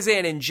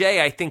Troyzan and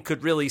Jay, I think,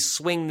 could really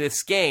swing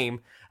this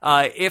game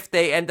if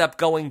they end up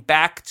going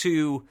back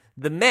to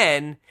the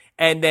men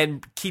and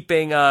then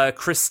keeping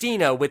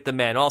Christina with the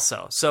men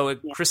also. So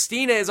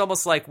Christina is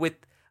almost like with,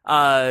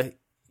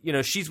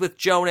 she's with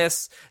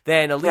Jonas.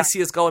 Then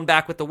Alicia's going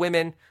back with the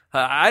women.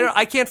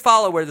 I can't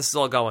follow where this is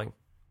all going.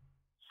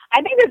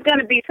 I think there's going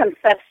to be some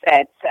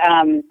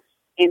subsets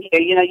in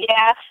here.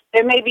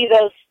 There may be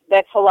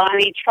that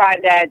Solani tribe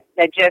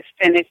that just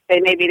finished. They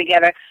may be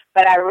together,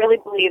 but I really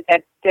believe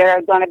that there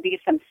are going to be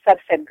some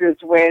subset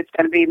groups where it's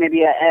going to be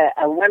maybe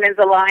a women's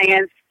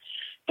alliance,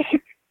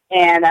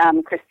 and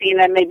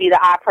Christina may be the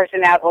odd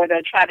person out, or they'll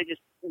try to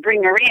just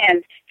bring her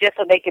in just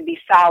so they could be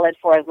solid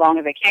for as long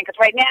as they can. Because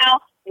right now,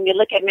 when you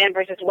look at men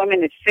versus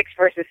women, it's 6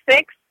 versus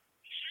 6.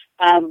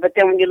 But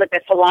then when you look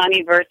at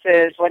Solani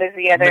versus, what is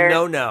the other?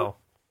 Manono.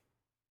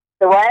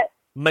 The what?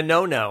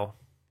 Manono.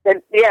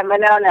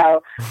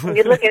 Manono. When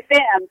you look at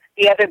them,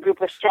 the other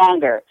group is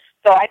stronger.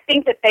 So I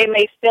think that they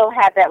may still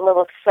have that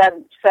little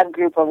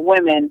subgroup of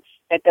women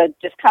that they'll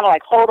just kind of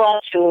like hold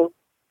on to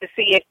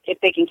see if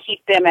they can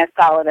keep them as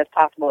solid as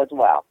possible as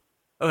well.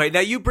 Okay,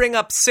 now you bring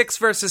up 6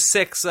 versus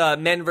 6,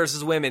 men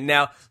versus women.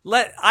 Now,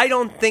 I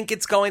don't think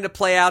it's going to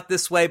play out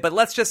this way, but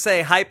let's just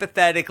say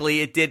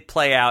hypothetically it did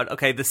play out.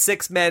 Okay, the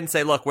 6 men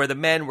say, look, we're the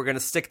men, we're going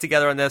to stick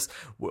together on this.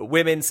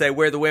 Women say,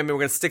 we're the women, we're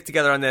going to stick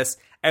together on this.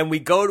 And we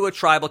go to a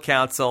tribal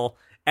council,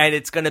 and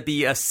it's going to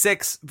be a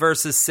 6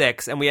 versus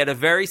 6. And we had a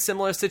very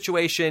similar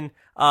situation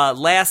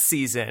last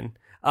season.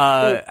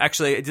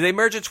 Actually, did they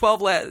merge at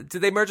 12?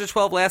 Did they merge at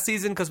 12 last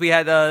season? Because we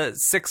had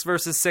 6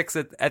 versus 6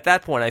 at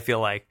that point, I feel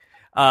like.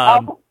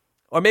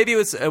 Or maybe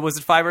was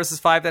it 5 versus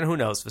 5 then? Who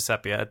knows,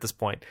 Vecepia at this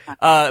point.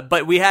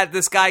 But we had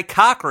this guy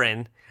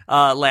Cochran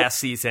last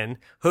season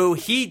who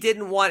he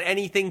didn't want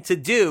anything to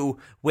do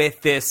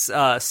with this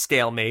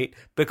stalemate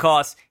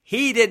because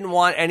he didn't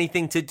want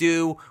anything to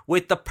do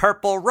with the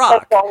Purple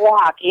Rock. Purple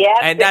Rock, yeah.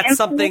 And that's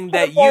something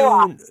that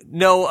you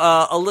know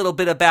a little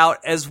bit about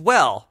as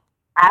well.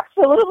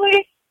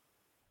 Absolutely.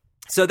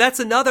 So that's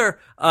another,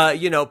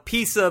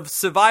 piece of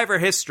Survivor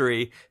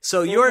history.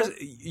 So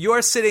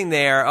you're sitting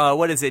there.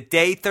 What is it?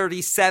 Day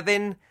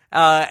 37,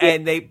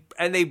 and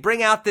they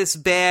bring out this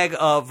bag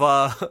of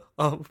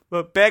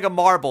a bag of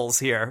marbles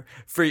here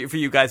for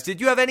you guys.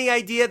 Did you have any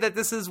idea that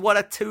this is what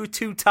a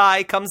 2-2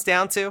 tie comes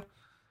down to?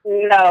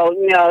 No,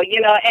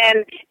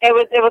 and it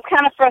was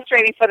kind of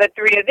frustrating for the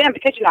three of them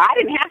because I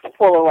didn't have to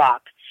pull a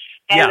rock,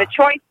 and the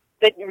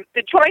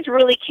choice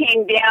really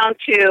came down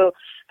to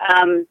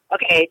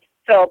okay.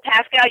 So,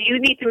 Pascal, you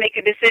need to make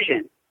a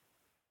decision.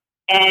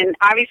 And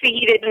obviously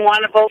he didn't want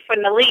to vote for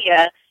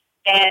Nalia.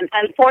 And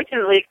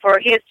unfortunately for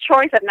his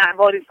choice of not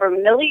voting for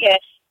Nalia,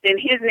 then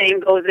his name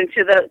goes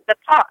into the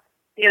pot,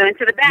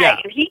 into the bag. Yeah.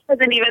 And he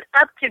wasn't even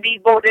up to be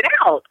voted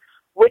out,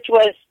 which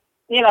was,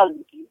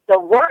 the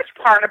worst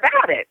part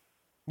about it.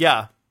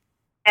 Yeah.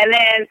 And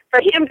then for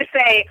him to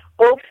say,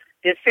 oops,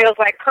 this feels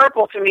like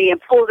purple to me,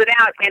 and pulls it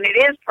out, and it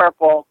is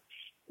purple,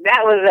 that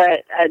was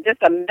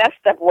just a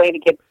messed up way to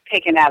get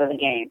taken out of the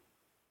game.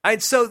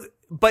 And so,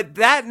 but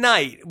that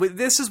night,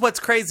 this is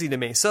what's crazy to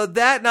me. So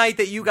that night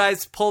that you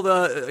guys pulled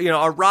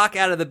a rock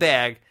out of the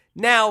bag,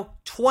 now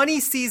 20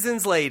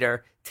 seasons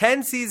later,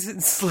 10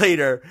 seasons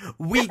later,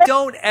 we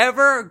don't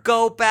ever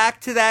go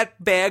back to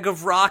that bag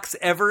of rocks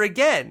ever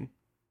again.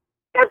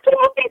 I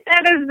think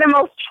that is the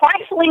most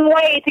trifling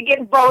way to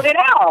get voted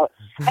out.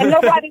 And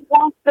nobody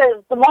wants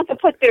to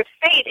put their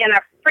fate in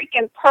a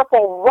freaking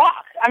purple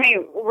rock. I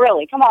mean,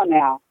 really, come on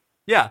now.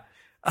 Yeah.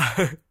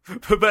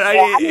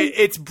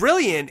 It's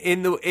brilliant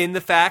in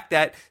the fact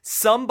that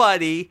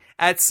somebody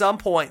at some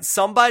point,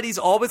 somebody's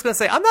always going to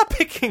say, I'm not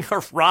picking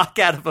a rock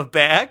out of a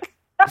bag.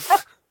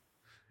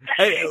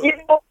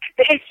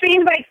 It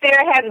seems like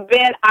there has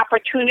been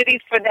opportunities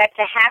for that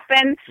to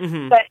happen,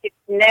 but it's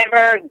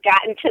never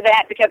gotten to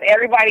that because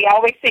everybody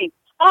always thinks,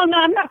 oh, no,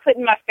 I'm not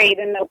putting my fate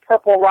in no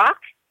purple rock.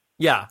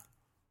 Yeah.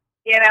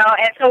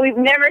 And so we've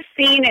never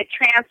seen it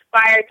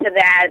transpire to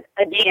that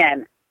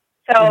again.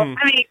 So,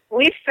 I mean,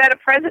 we've set a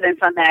precedence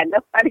on that.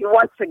 Nobody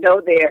wants to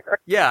go there.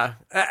 Yeah.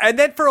 And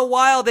then for a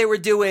while they were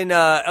doing,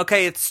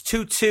 okay, it's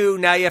 2-2,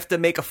 now you have to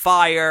make a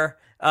fire.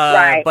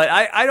 Right. But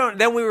I don't,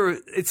 then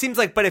it seems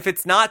like, but if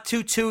it's not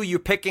 2-2, you're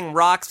picking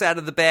rocks out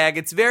of the bag.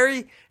 It's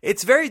very,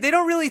 they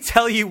don't really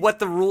tell you what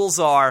the rules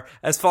are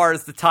as far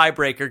as the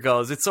tiebreaker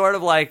goes. It's sort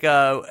of like,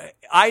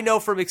 I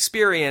know from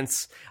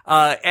experience,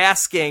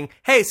 asking,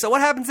 hey, so what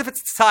happens if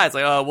it's a tie? It's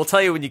like, oh, we'll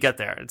tell you when you get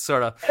there. It's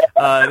sort of,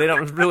 they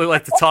don't really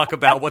like to talk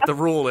about what the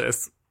rule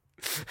is.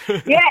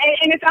 Yeah,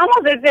 and it's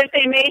almost as if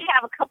they may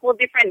have a couple of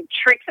different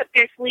tricks up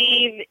their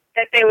sleeve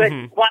that they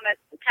would want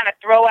to kind of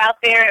throw out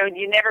there, and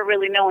you never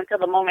really know until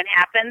the moment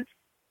happens.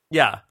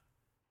 Yeah.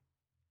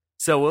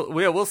 So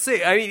we'll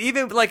see. I mean,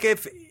 even like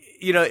if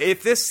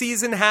this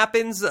season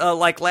happens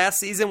like last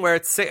season where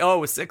it's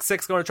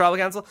 6-6 going to tribal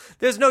council,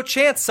 there's no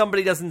chance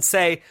somebody doesn't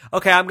say,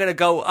 okay, I'm gonna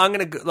go,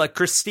 like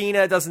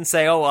Christina doesn't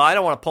say, oh, well, I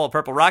don't want to pull a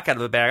purple rock out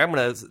of the bag, I'm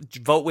gonna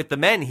vote with the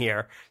men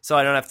here, so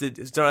I don't have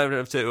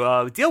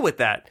to deal with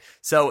that.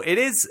 So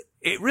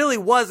it really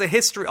was a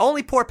history.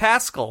 Only poor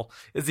Pascal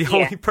is the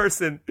only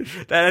person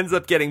that ends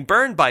up getting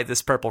burned by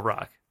this purple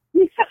rock.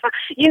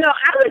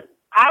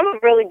 I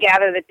would really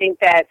gather to think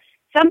that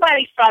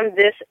somebody from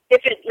this,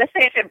 let's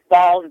say if it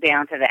boils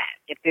down to that,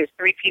 if there's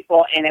 3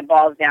 people and it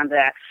boils down to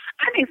that,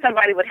 I think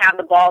somebody would have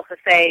the balls to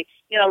say,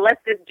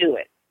 let's just do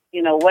it.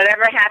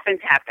 Whatever happens,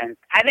 happens.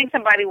 I think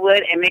somebody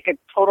would and make a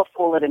total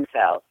fool of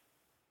themselves.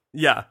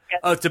 Yeah.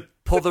 Oh, to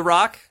pull the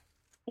rock?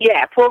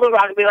 Yeah, pull the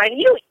rock and be like,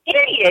 you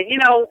idiot.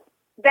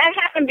 That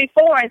happened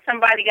before and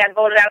somebody got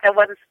voted out that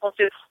wasn't supposed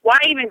to. Why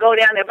even go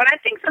down there? But I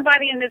think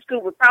somebody in this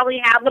group would probably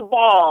have the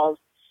balls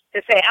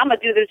to say, I'm going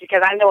to do this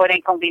because I know it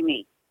ain't going to be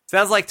me.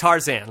 Sounds like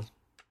Tarzan.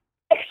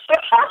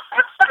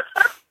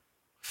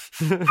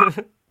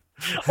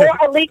 Or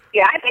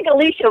Alicia. I think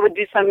Alicia would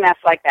do some mess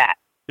like that.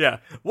 Yeah.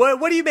 What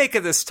do you make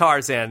of this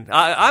Tarzan?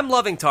 I'm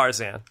loving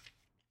Tarzan.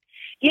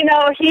 You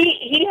know,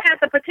 he has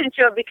the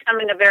potential of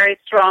becoming a very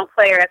strong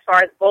player as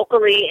far as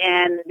vocally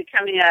and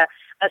becoming a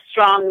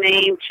strong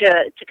name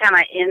to kind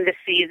of end the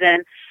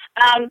season.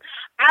 I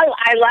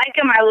like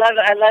him. I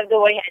love the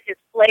way he has his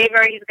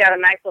flavor. He's got a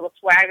nice little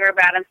swagger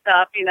about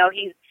himself. You know,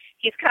 he's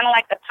kind of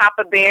like the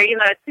Papa Bear. You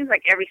know, it seems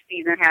like every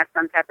season has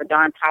some type of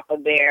darn Papa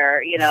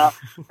Bear, you know.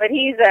 But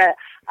he's a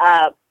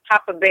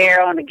Papa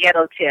Bear on the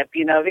ghetto tip,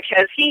 you know,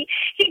 because he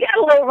got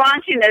a little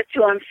raunchiness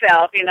to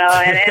himself, you know,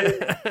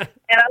 and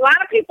a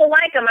lot of people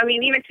like him. I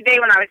mean, even today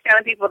when I was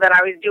telling people that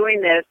I was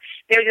doing this,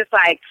 they were just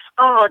like,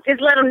 oh,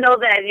 just let them know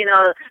that, you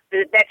know,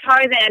 that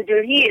Tarzan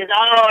dude, he is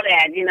all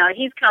that, you know,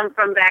 he's come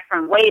from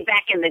way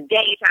back in the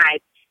day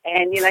type.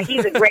 And, you know,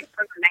 he's a great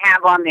person to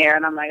have on there.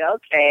 And I'm like,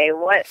 okay,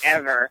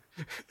 whatever.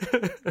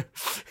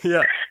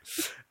 Yeah.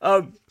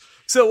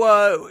 So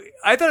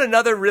I thought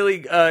another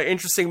really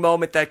interesting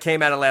moment that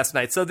came out of last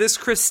night. So this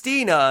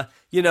Christina,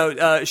 you know,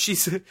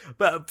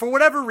 but for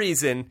whatever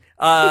reason,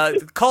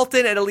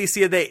 Colton and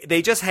Alicia,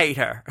 they just hate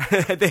her.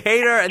 They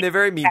hate her and they're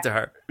very mean to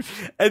her.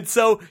 And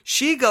so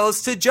she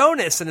goes to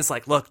Jonas and is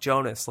like, look,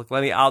 Jonas,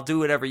 I'll do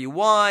whatever you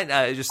want.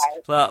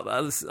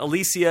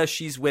 Alicia,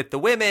 she's with the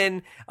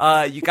women.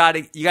 You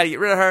gotta get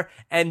rid of her.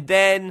 And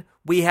then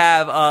we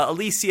have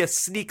Alicia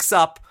sneaks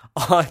up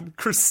on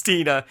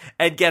Christina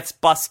and gets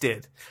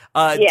busted.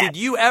 Did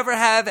you ever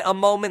have a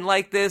moment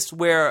like this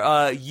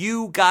where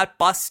you got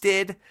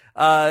busted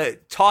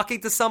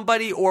talking to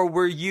somebody, or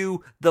were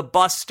you the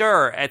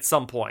buster at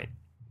some point?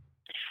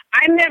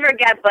 I never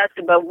got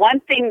busted, but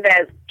one thing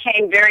that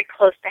came very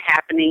close to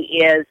happening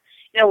is,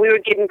 you know, we were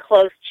getting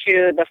close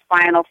to the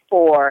Final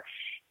Four,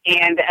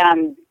 and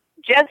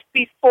just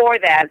before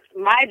that,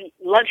 my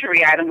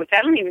luxury item, which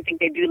I don't even think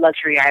they do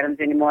luxury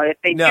items anymore. If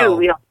they do,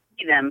 we don't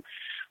see them.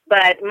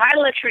 But my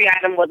luxury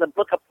item was a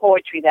book of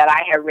poetry that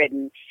I had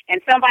written,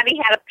 and somebody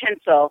had a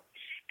pencil.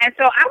 And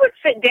so I would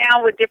sit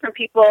down with different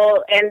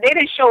people, and they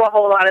didn't show a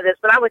whole lot of this,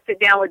 but I would sit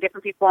down with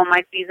different people on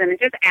my season and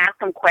just ask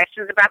them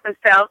questions about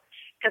themselves.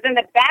 Because in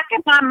the back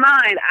of my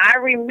mind, I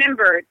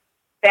remembered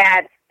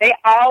that they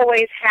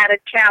always had a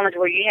challenge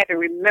where you had to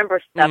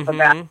remember stuff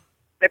about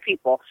the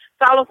people.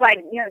 So I was like,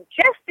 you know,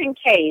 just in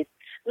case,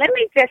 let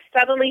me just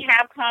subtly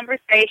have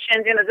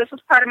conversations. You know, this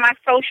was part of my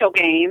social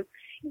game,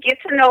 get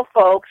to know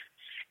folks,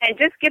 and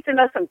just get to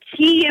know some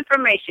key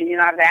information. You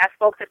know, I've asked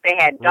folks if they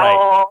had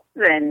dogs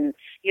and,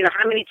 you know,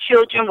 how many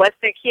children, what's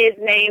their kids'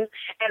 names.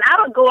 And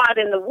I would go out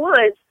in the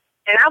woods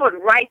and I would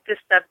write this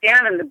stuff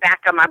down in the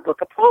back of my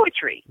book of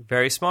poetry.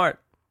 Very smart.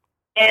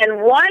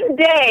 And one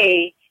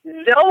day,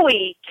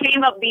 Zoe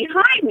came up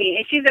behind me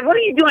and she said, what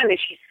are you doing? And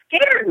she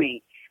scared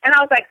me. And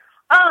I was like,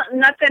 oh,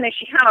 nothing. And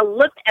she kind of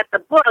looked at the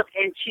book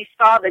and she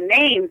saw the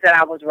names that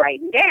I was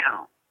writing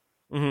down.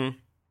 Mm-hmm.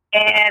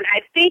 And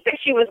I think that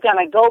she was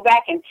going to go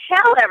back and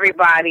tell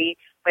everybody,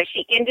 but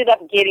she ended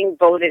up getting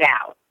voted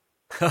out.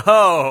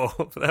 Oh,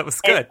 that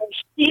was good. And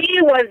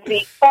she was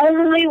the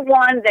only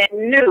one that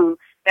knew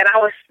that I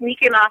was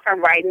sneaking off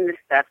and writing this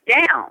stuff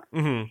down.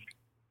 Mm-hmm.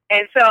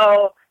 And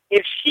so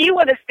if she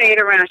would have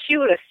stayed around, she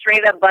would have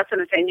straight up busted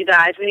and said, you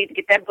guys, we need to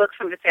get that book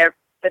from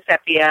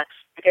Vecepia,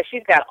 because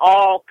she's got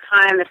all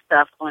kind of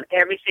stuff on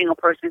every single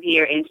person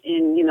here. And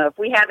you know, if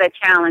we have that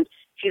challenge,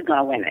 she's going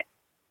to win it.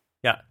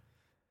 Yeah.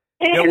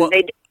 And yeah, well,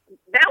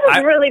 that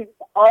was really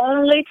the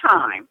only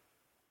time.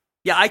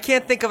 Yeah, I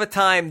can't think of a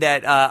time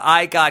that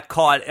I got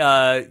caught,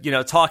 you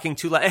know, talking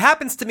too loud. It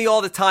happens to me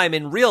all the time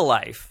in real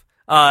life.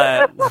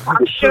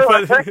 I'm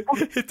sure.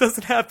 It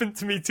doesn't happen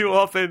to me too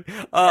often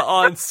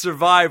on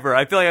Survivor.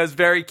 I feel like I was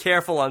very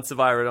careful on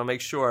Survivor to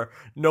make sure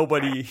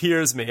nobody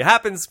hears me. It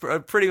happens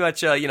pretty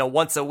much, you know,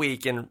 once a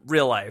week in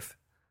real life.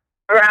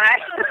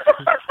 Right.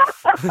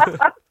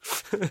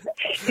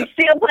 You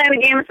still playing the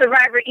game of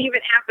Survivor even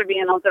after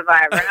being on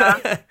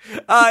Survivor,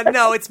 huh?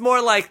 No, it's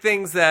more like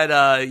things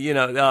that, you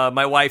know,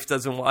 my wife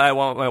doesn't want. I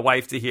want my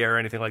wife to hear or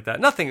anything like that.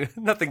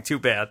 Nothing too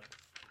bad.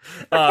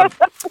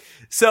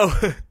 So,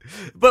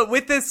 but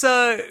with this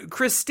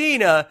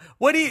Christina,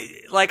 what do you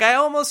like? I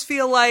almost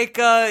feel like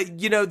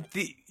you know,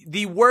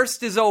 the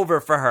worst is over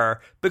for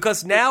her,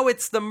 because now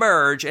it's the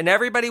merge and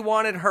everybody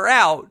wanted her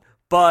out.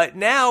 But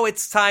now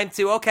it's time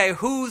to, okay,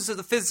 who's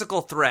the physical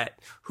threat?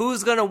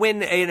 Who's going to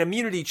win an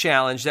immunity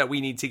challenge that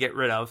we need to get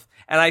rid of?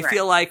 And I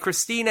feel like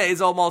Christina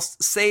is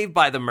almost saved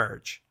by the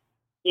merge.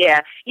 Yeah.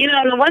 You know,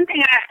 and the one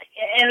thing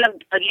and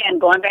again,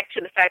 going back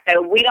to the fact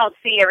that we don't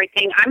see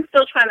everything, I'm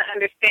still trying to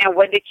understand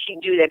what did she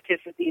do that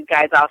pisses these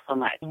guys off so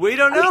much. We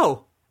don't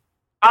know.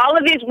 All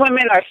of these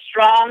women are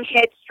strong,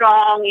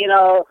 headstrong, you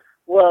know,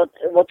 will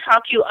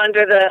talk you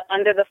under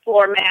the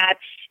floor mat.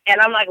 And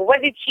I'm like,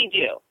 what did she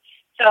do?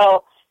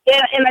 So,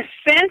 in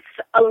a sense,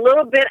 a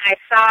little bit, I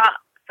saw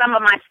some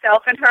of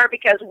myself in her,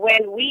 because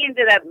when we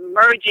ended up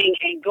merging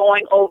and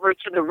going over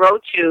to the road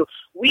to,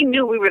 we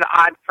knew we were the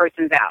odd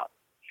persons out.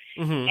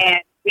 Mm-hmm. And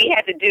we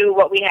had to do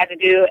what we had to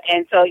do.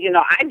 And so,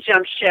 I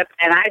jumped ship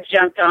and I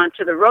jumped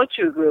onto the Road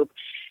True group.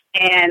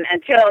 And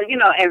until,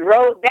 and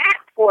rode that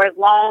for as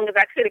long as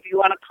I could. If you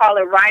want to call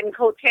it riding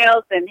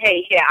coattails, then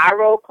hey, yeah, I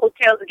rode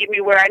coattails to get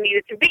me where I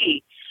needed to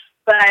be.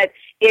 But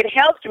it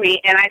helped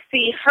me, and I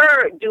see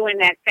her doing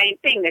that same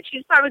thing, that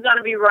she's probably going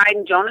to be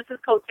riding Jonas's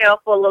coattail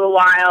for a little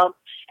while.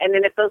 And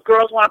then if those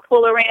girls want to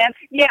pull her in,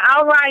 yeah,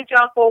 I'll ride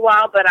y'all for a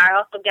while, but I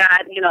also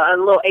got, a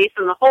little ace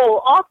in the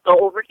hole also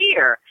over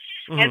here.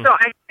 Mm-hmm. And so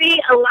I see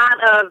a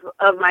lot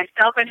of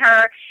myself in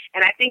her,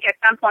 and I think at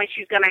some point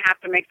she's going to have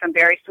to make some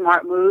very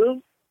smart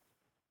moves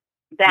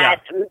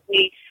that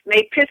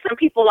may piss some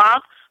people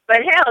off.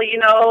 But hell,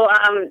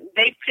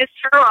 they pissed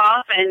her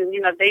off, and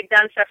they've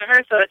done stuff to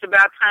her. So it's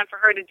about time for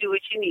her to do what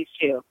she needs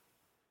to.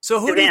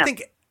 So who do you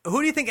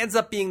think ends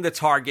up being the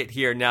target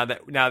here now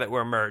that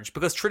we're merged?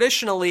 Because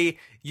traditionally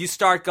you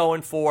start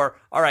going for,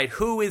 all right,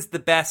 who is the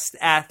best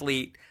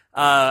athlete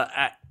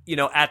at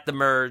the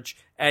merge?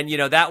 And,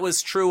 that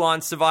was true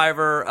on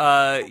Survivor,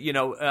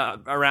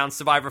 around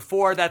Survivor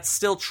 4. That's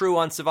still true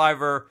on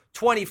Survivor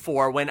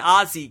 24 when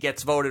Ozzy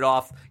gets voted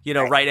off,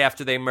 right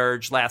after they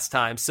merged last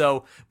time.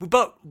 So,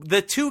 but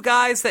the two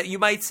guys that you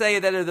might say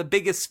that are the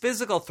biggest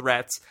physical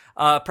threats,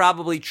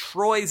 probably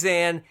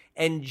Troyzan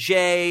and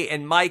Jay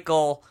and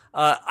Michael,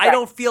 I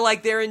don't feel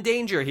like they're in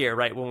danger here,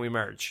 right, when we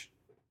merge.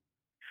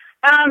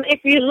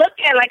 If you look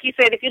at, like you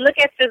said,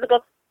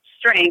 physical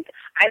strength,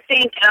 I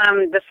think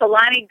the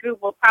Solani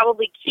group will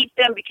probably keep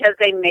them because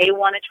they may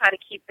want to try to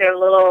keep their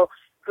little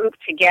group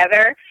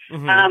together.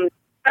 Mm-hmm.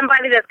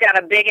 Somebody that's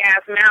got a big ass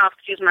mouth,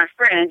 excuse my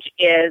French,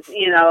 is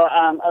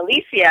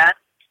Alicia,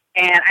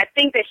 and I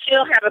think that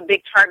she'll have a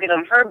big target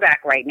on her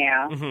back right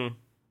now, mm-hmm.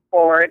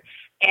 forward.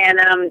 And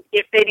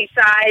if they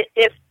decide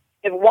if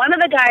one of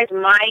the guys,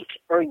 Mike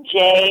or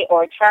Jay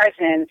or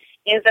Tarzan,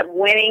 ends up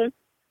winning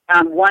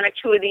one or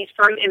two of these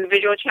first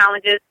individual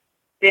challenges,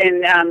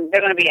 then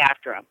they're going to be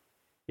after him.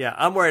 Yeah,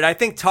 I'm worried. I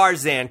think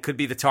Tarzan could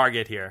be the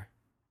target here.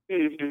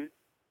 Mm-hmm.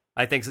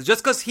 I think so.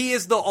 Just because he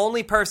is the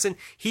only person,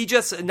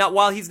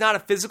 while he's not a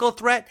physical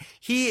threat,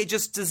 he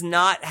just does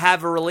not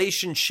have a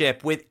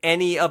relationship with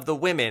any of the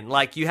women.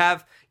 Like you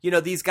have,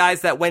 these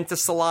guys that went to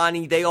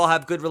Solani, they all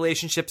have good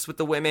relationships with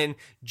the women.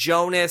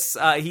 Jonas,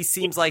 he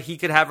seems like he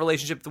could have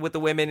relationships with the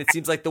women. It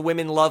seems like the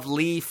women love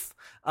Leaf.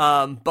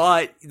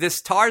 But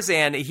this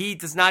Tarzan, he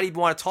does not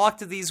even want to talk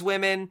to these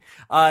women.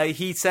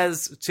 He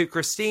says to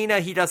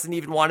Christina, he doesn't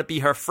even want to be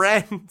her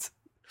friend.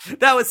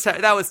 That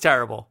was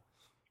terrible.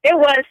 It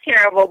was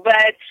terrible,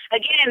 but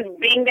again,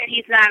 being that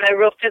he's not a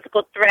real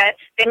physical threat,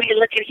 they may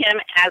look at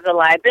him as a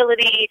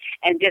liability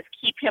and just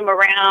keep him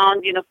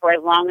around, for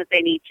as long as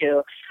they need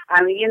to.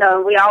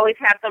 We always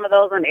have some of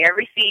those on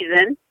every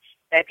season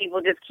that people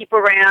just keep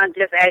around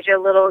just as your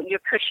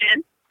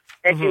cushion,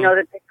 that mm-hmm.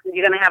 That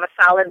you're going to have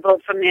a solid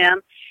vote from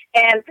them.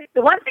 And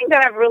the one thing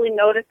that I've really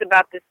noticed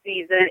about this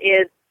season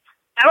is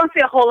I don't see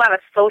a whole lot of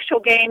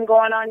social game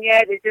going on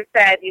yet. It's just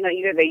that,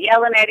 either they're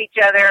yelling at each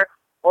other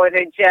or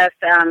they're just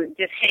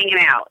hanging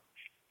out.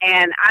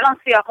 And I don't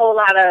see a whole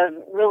lot of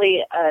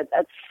really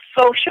a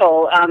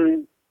social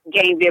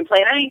game being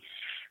played. I mean,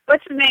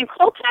 what's his name?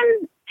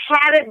 Colton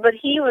had it, but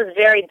he was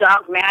very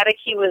dogmatic.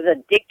 He was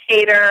a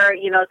dictator,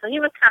 so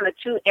he was kind of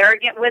too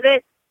arrogant with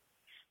it.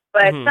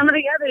 But mm-hmm. some of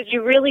the others,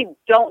 you really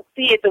don't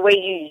see it the way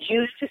you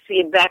used to see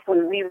it back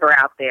when we were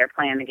out there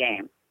playing the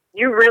game.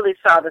 You really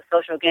saw the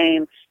social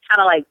game kind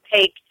of like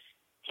take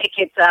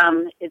its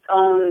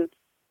own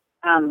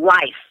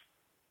life.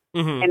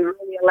 Mm-hmm. And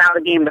really allow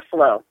the game to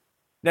flow.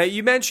 Now,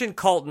 you mentioned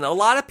Colton. A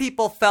lot of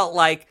people felt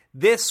like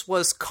this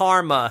was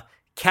karma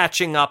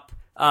catching up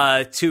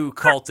to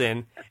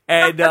Colton.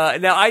 And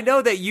now I know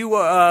that you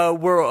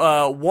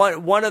were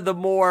one of the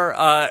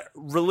more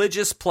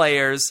religious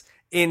players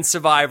in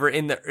Survivor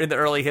in the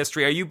early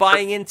history. Are you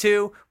buying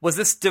into, was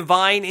this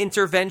divine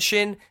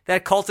intervention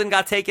that Colton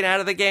got taken out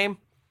of the game?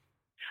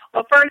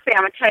 Well, firstly,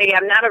 I'm going to tell you,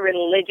 I'm not a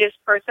religious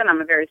person. I'm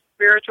a very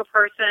spiritual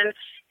person,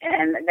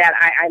 and that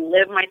I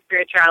live my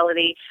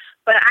spirituality.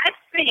 But I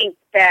think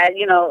that,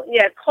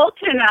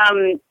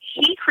 Colton,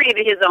 he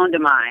created his own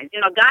demise.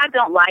 God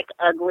don't like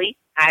ugly.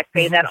 I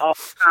say that all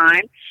the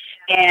time.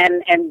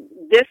 And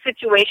this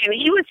situation,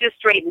 he was just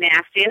straight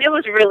nasty, and it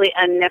was really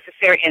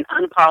unnecessary and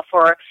uncalled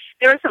for.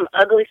 There was some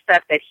ugly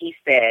stuff that he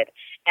said,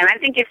 and I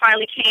think it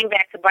finally came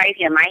back to bite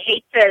him. I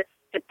hate to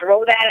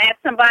throw that at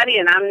somebody,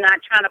 and I'm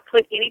not trying to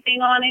put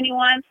anything on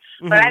anyone,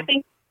 mm-hmm. but I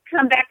think it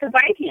come back to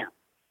bite him.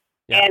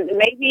 Yeah. And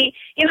maybe,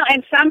 and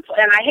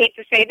I hate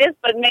to say this,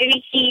 but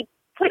maybe he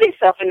put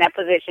himself in that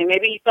position.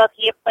 Maybe he felt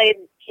he had played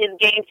his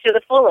game to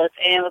the fullest,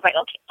 and was like,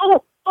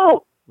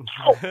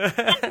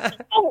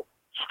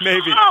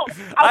 Maybe.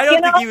 I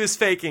don't think he was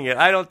faking it.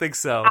 I don't think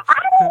so.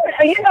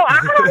 I don't know. I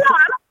don't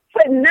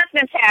put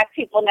nothing past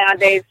people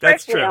nowadays,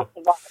 especially on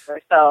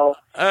Survivor. So,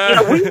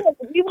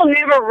 we will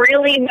never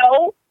really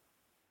know.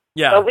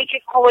 Yeah. But we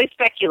can always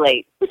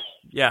speculate.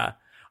 Yeah.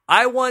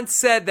 I once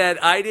said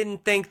that I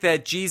didn't think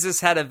that Jesus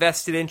had a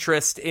vested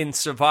interest in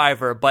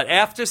Survivor, but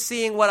after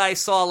seeing what I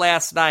saw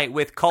last night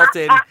with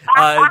Colton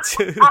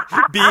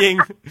being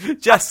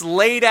just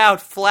laid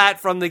out flat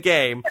from the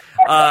game,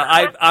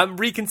 I'm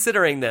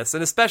reconsidering this,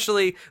 and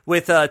especially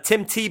with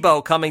Tim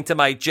Tebow coming to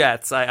my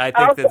Jets, I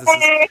think that this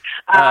is...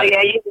 yeah,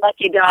 you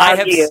lucky dog,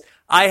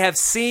 I have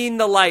seen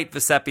the light,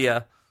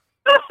 Vecepia.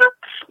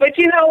 But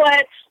you know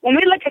what? When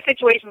we look at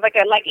situations like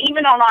that, like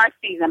even on our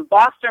season,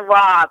 Boston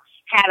Rob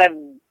had a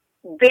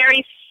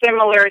very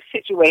similar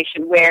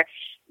situation where,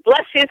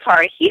 bless his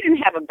heart, he didn't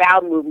have a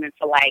bowel movement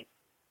for like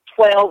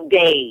 12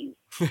 days.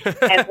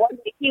 And one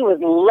day he was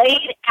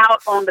laid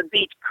out on the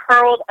beach,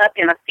 curled up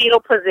in a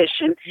fetal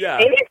position. Yeah.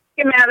 They didn't take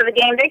him out of the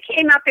game. They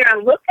came out there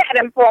and looked at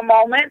him for a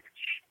moment,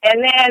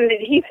 and then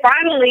he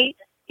finally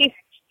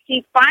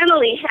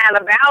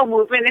had a bowel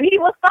movement, and he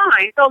was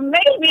fine. So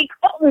maybe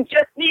Colton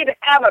just needed to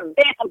have a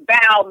damn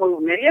bowel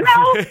movement, you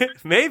know?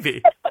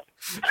 Maybe.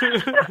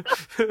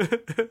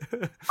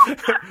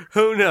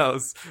 Who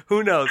knows?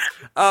 Who knows?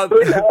 But,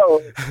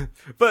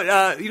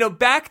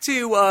 back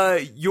to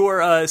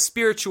your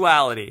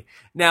spirituality.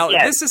 Now,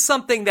 This is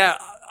something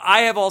that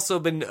I have also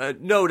been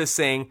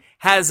noticing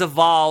has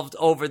evolved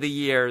over the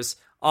years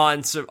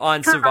on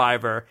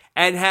Survivor,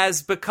 and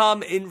has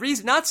become,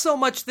 not so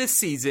much this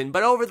season,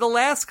 but over the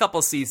last couple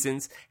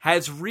seasons,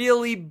 has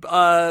really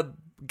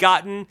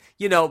gotten,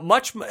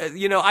 much,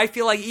 I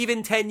feel like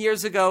even 10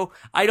 years ago,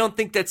 I don't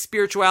think that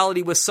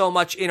spirituality was so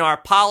much in our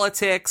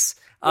politics.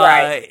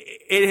 Right.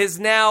 It has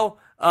now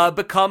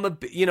become a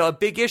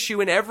big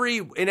issue in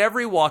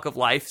every walk of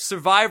life.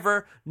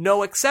 Survivor,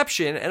 no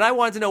exception. And I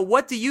wanted to know,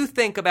 what do you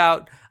think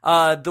about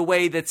the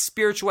way that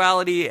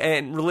spirituality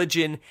and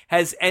religion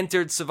has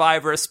entered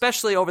Survivor,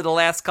 especially over the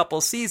last couple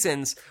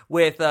seasons,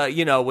 with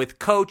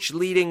Coach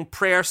leading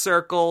prayer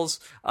circles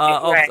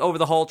over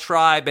the whole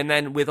tribe, and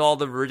then with all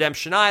the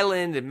Redemption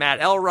Island and Matt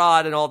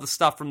Elrod and all the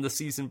stuff from the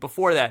season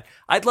before that.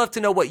 I'd love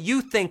to know what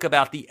you think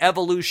about the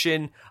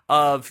evolution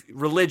of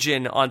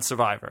religion on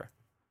Survivor.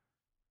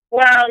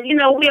 Well,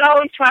 we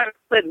always try to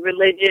put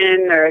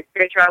religion or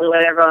spirituality,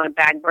 whatever, on the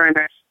back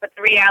burner. But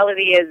the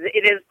reality is,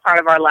 it is part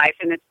of our life,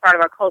 and it's part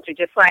of our culture,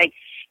 just like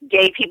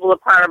gay people are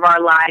part of our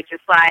life,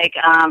 just like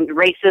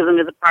racism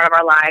is a part of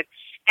our life.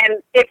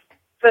 And if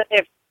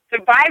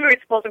Survivor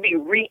is supposed to be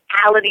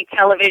reality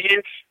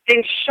television,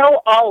 then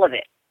show all of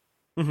it.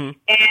 Mm-hmm.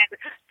 And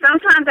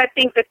sometimes I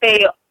think that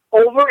they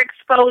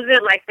overexpose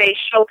it, like they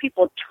show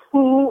people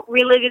too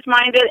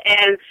religious-minded,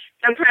 and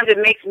sometimes it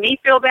makes me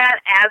feel bad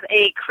as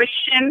a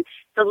Christian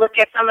to look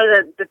at some of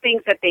the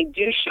things that they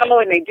do show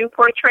and they do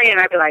portray,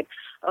 and I'd be like,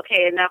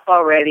 okay, enough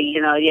already.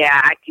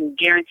 I can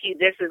guarantee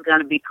this is going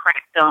to be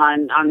cracked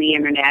on the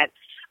internet.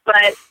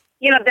 But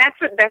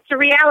that's the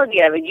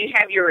reality of it. You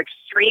have your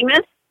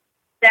extremists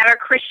that are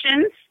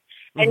Christians,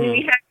 and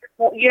you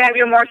have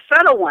your more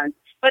subtle ones.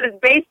 But it's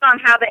based on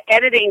how the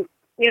editing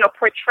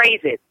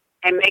portrays it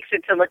and makes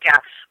it to look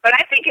out. But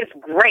I think it's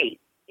great.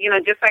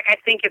 Just like I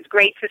think it's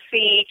great to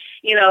see,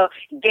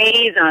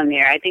 gays on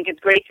there. I think it's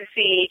great to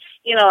see,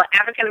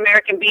 African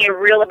American being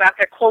real about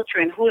their culture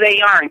and who they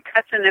are, and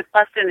cussing and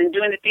fussing and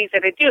doing the things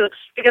that they do,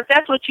 because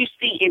that's what you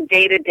see in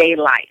day-to-day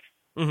life.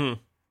 Mm-hmm.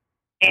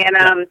 And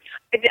I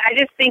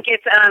just think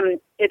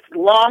it's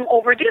long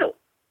overdue.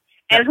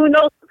 And who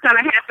knows what's going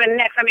to happen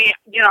next? I mean,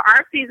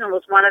 our season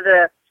was one of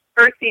the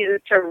first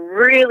seasons to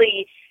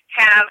really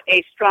have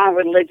a strong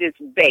religious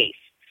base.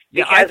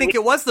 Yeah, I think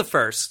it was the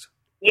first.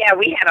 Yeah,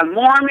 we had a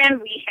Mormon,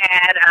 we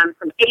had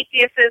some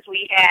atheists,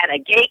 we had a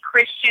gay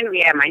Christian, we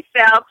had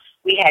myself,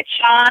 we had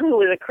Sean, who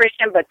was a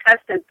Christian but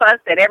cussed and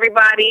fussed at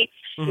everybody.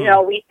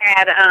 Mm-hmm. We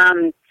had,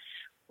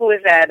 who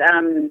was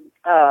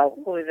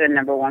the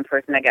number one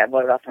person that got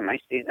voted off from my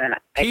season?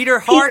 Peter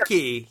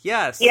Harkey,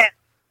 yes. Yeah,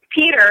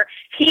 Peter,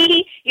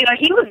 he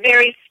was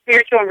very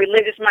spiritual and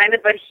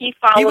religious-minded, but he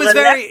followed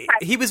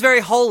he was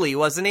very holy,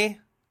 wasn't he?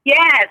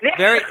 Yes.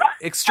 Very,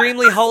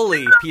 extremely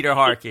holy, Peter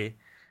Harkey.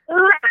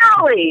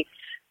 Really?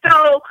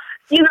 So,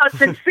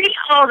 to see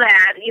all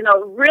that,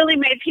 really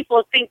made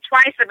people think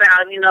twice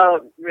about,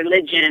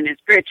 religion and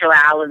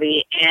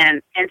spirituality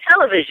and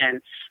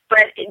television.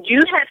 But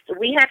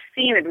we have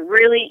seen it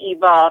really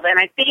evolve, and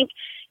I think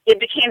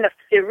it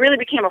really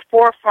became a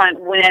forefront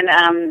when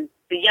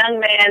the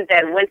young man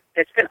that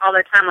spent all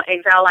their time on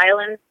Exile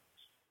Island,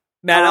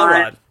 Matt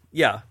Elrod,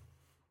 yeah.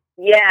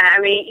 Yeah, I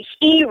mean,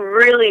 he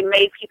really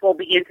made people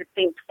begin to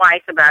think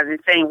twice about it and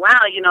saying,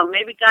 wow,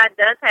 maybe God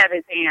does have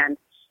his hand,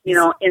 in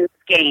this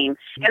game.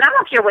 And I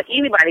don't care what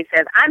anybody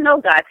says. I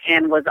know God's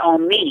hand was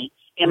on me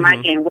in my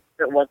game,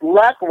 whether it was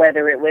luck,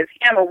 whether it was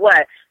him or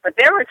what. But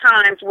there were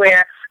times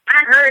where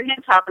I heard him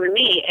talking to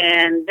me,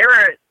 and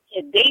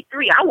at day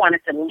 3, I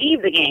wanted to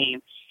leave the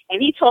game.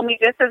 And he told me,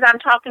 just as I'm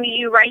talking to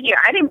you right here,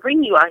 I didn't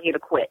bring you out here to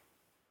quit.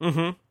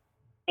 Mm-hmm.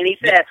 And he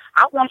said,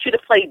 I want you to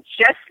play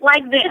just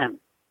like them.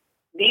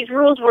 These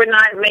rules were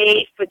not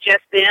made for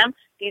just them.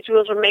 These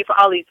rules were made for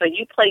all these, so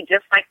you play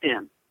just like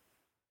them.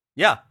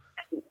 Yeah.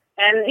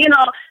 And,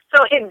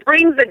 so it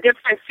brings a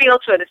different feel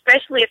to it,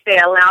 especially if they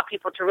allow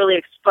people to really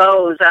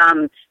expose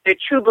their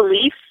true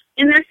beliefs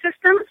in their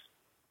systems,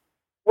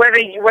 whether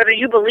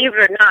you believe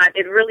it or not,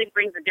 it really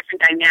brings a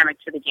different dynamic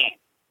to the game.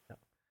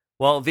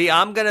 Well, V,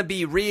 I'm going to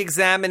be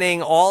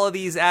re-examining all of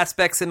these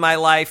aspects in my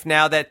life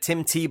now that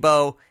Tim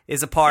Tebow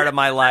is a part of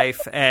my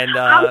life, and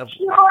I'm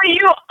sure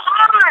you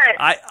are.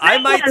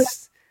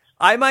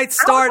 I might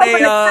start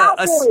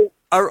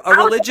a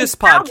religious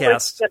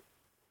podcast.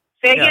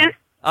 Say again? Yeah.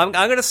 I'm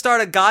going to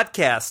start a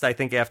Godcast, I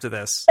think, after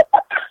this.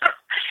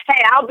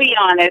 Hey, I'll be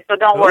on it, so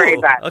don't worry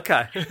about it.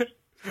 Okay.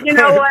 You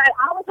know what?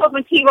 I was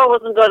hoping Tebow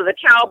wasn't going to the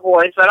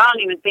Cowboys, but I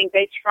don't even think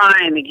they're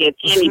trying to get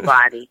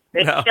anybody.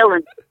 They're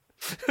chilling.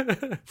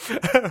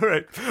 All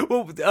right.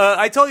 Well,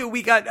 I told you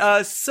we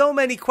got so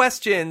many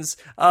questions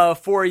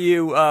for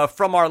you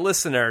from our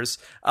listeners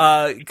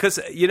because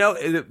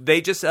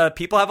they just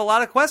people have a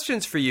lot of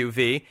questions for you,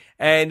 V,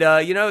 and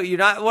you're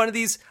not one of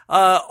these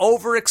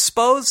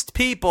overexposed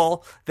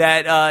people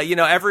that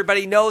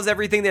everybody knows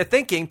everything they're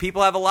thinking.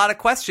 People have a lot of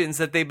questions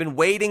that they've been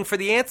waiting for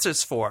the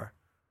answers for.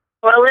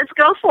 Well, let's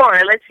go for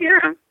it. Let's hear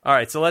them. All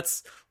right, so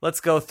let's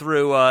go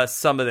through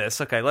some of this.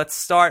 Okay, let's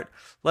start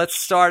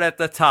at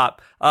the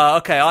top.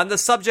 Okay, on the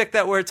subject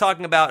that we're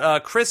talking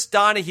about, Chris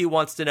Donahue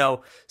wants to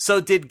know,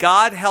 so did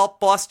God help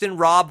Boston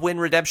Rob win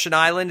Redemption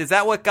Island? Is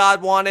that what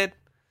God wanted?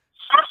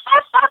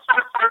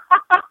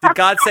 Did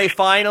God say,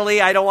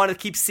 finally, I don't want to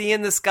keep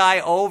seeing this guy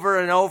over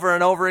and over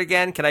and over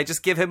again? Can I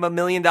just give him $1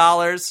 million?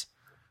 Oh,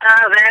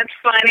 that's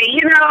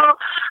funny.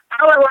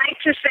 I would like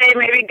to say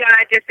maybe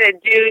God just said,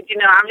 dude,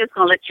 I'm just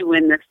going to let you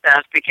win this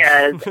stuff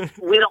because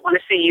we don't want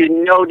to see you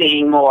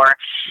noting more.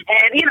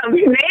 And,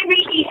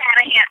 maybe he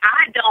had a hand.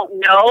 I don't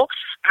know.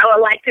 I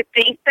would like to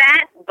think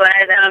that, but,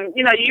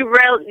 you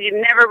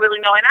never really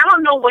know. And I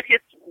don't know what his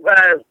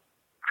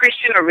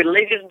Christian or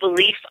religious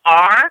beliefs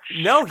are.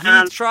 No, he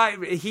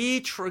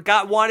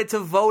wanted to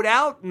vote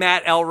out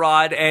Matt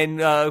Elrod and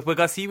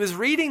because he was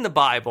reading the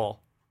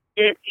Bible.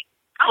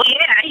 Oh,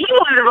 yeah, he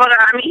wanted to vote.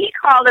 I mean,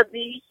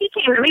 he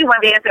came to me one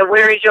day and said,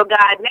 where is your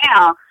God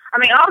now? I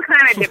mean, all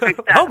kind of different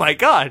stuff. Oh, my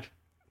God.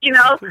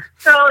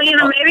 So,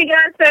 maybe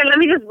God said, let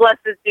me just bless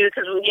this dude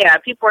because,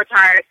 people are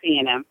tired of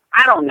seeing him.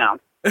 I don't know.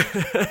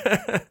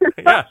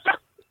 Yeah.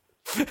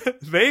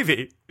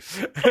 Maybe.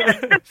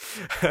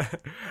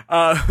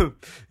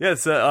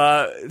 Yes.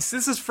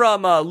 This is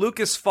from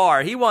Lucas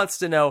Farr. He wants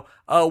to know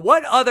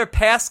what other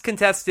past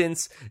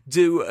contestants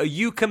do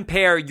you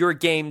compare your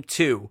game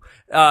to?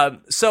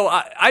 So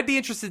I'd be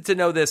interested to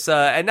know this,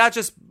 and not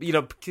just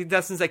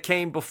contestants that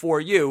came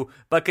before you,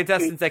 but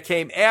contestants that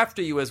came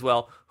after you as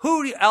well.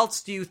 Who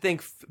else do you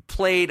think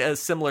played a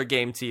similar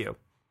game to you?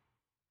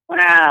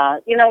 Wow.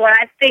 When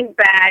I think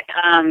back,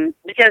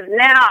 because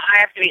now I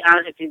have to be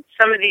honest with you,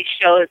 some of these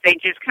shows, they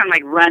just kind of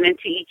like run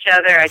into each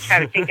other. I try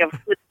to think of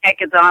who the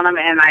heck is on them,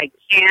 and I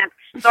can't.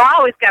 So I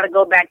always got to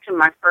go back to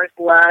my first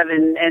love,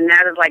 and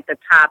that is like the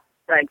top,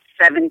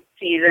 7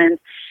 seasons.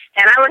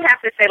 And I would have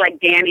to say,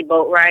 Danny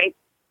Boatwright.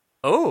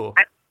 Oh.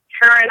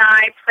 Her and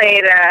I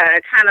played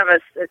a kind of a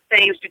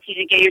same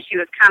strategic game. She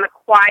was kind of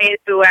quiet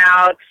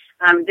throughout.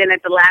 Then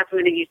at the last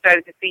minute, you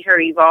started to see her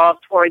evolve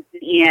towards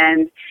the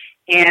end.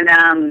 And,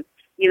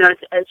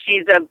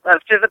 she's a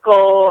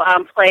physical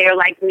player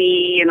like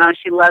me.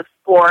 She loves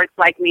sports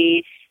like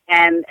me.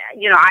 And,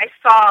 I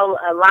saw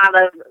a lot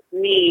of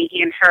me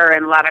in her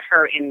and a lot of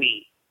her in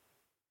me.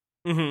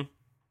 Mm-hmm.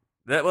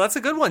 That's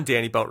a good one,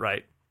 Danny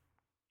Boatwright.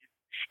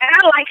 And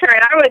I like her.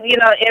 And I would,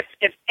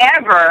 if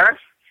ever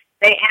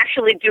they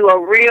actually do a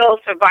real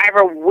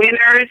Survivor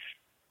winners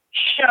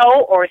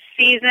show or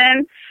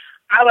season,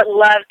 I would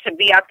love to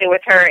be out there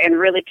with her and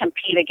really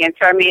compete against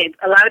her. I mean,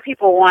 a lot of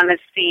people want to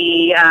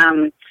see,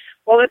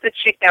 what was the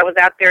chick that was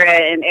out there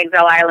in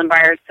Exile Island by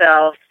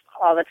herself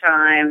all the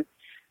time?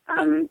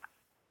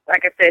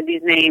 Like I said,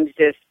 these names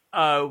just...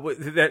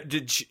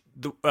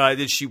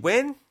 did she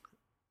win?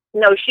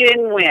 No, she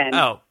didn't win.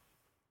 Oh.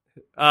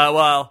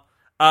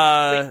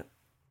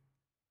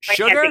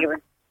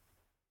 Sugar?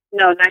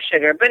 No, not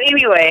Sugar. But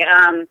anyway,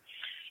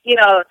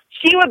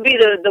 she would be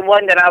the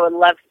one that I would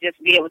love to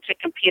just be able to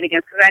compete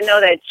against because I know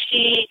that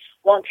she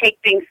won't take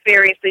things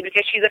seriously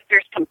because she's a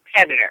fierce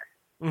competitor.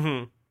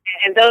 Mm-hmm.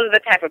 And those are the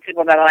type of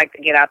people that I like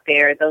to get out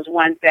there, those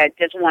ones that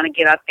just want to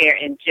get out there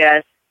and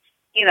just,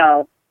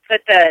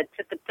 put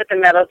the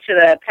metal to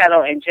the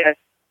pedal and just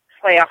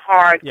play a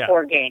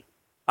hardcore game.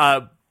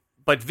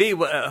 But V,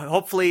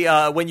 hopefully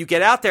when you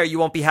get out there, you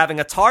won't be having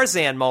a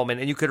Tarzan moment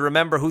and you could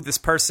remember who this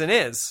person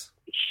is.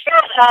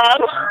 Shut up.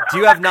 Do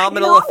you have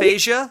nominal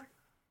aphasia?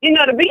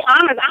 To be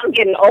honest, I'm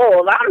getting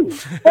old. I'm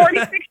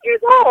 46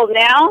 years old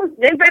now.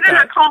 They better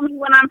not call me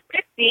when I'm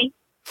 50.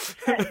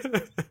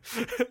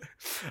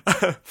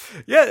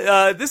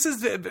 This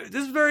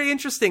is very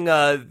interesting.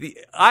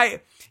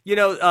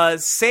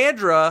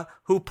 Sandra,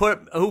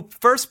 who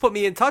first put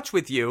me in touch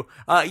with you,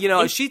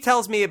 she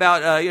tells me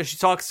about, she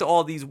talks to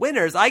all these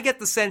winners. I get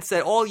the sense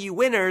that all you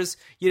winners,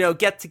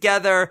 get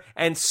together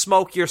and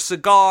smoke your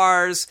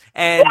cigars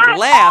and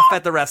laugh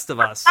at the rest of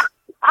us.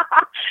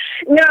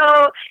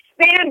 No,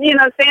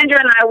 Sandra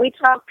and I, we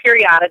talk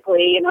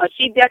periodically.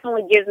 She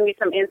definitely gives me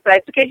some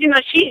insights because,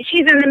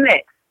 she's in the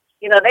mix.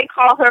 They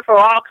call her for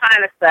all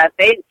kind of stuff.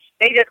 They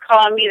just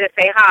call me to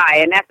say hi,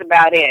 and that's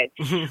about it.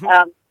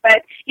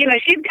 But,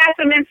 she's got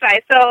some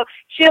insight. So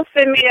she'll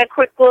send me a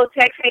quick little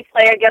text, hey,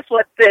 player, guess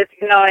what's this?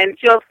 And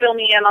she'll fill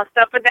me in on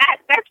stuff. But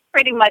that's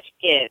pretty much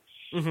it.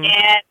 Mm-hmm.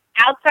 And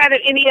outside of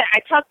India,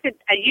 I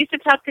used to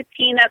talk to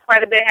Tina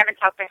quite a bit. I haven't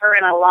talked to her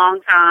in a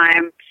long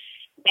time.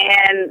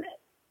 And,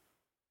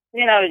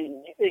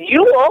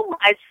 Yule,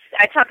 I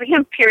talk to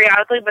him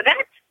periodically, but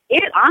that's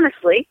it,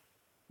 honestly.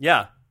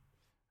 Yeah.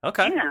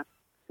 Okay. Yeah.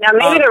 Now,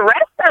 maybe the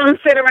rest of them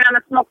sit around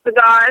and smoke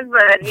cigars,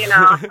 but,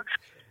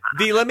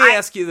 V, let me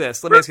ask you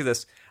this.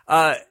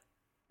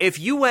 If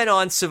you went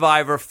on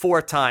Survivor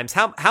 4 times,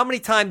 how many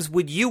times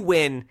would you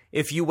win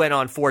if you went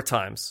on 4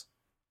 times?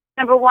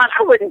 Number one,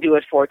 I wouldn't do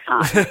it 4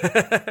 times.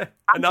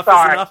 Enough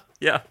sorry. is enough?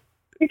 Yeah.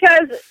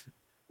 Because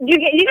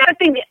you got to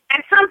think,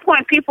 at some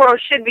point, people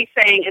should be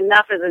saying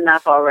enough is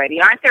enough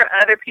already. Aren't there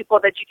other people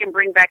that you can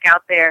bring back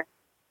out there?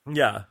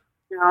 Yeah.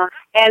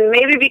 And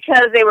maybe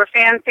because they were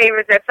fan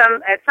favorites at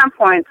some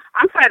point,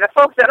 I'm sorry, the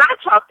folks that I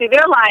talk to,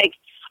 they're like,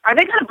 are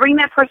they going to bring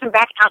that person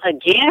back out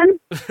again?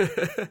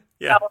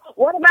 Yeah. So,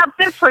 what about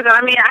this person?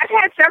 I mean, I've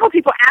had several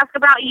people ask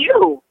about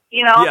you,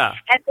 Yeah.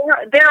 And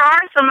there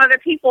are some other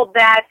people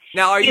that...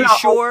 Now, are you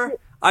sure?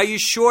 Are you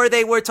sure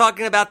they were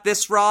talking about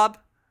this, Rob?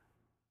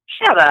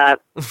 Shut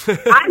up.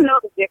 I know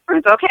the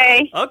difference,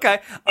 okay? Okay.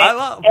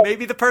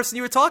 Maybe the person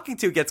you were talking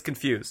to gets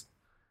confused.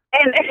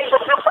 And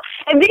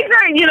and these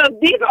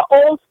are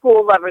old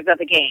school lovers of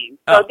the game.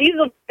 So these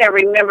are that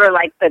remember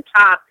like the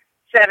top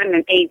 7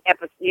 and 8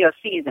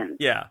 seasons.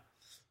 Yeah.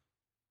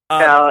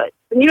 So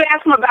when you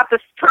ask them about the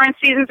current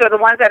seasons or the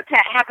ones that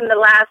happened the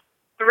last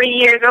 3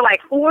 years, they're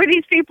like, who are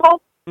these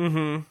people?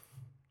 Mm-hmm.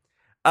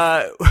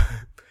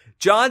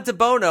 John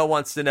DeBono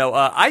wants to know,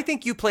 I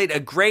think you played a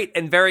great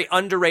and very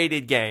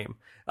underrated game.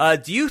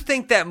 Do you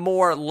think that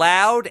more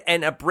loud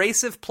and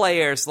abrasive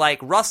players like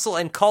Russell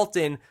and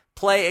Colton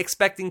play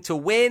expecting to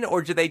win,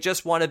 or do they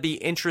just want to be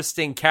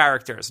interesting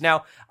characters?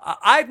 Now,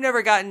 I've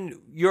never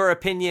gotten your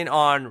opinion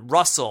on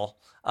Russell.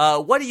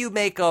 What do you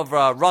make of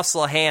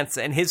Russell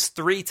Hantz and his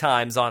 3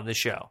 times on the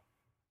show?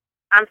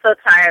 I'm so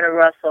tired of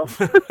Russell.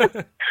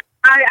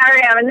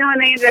 I am. And then when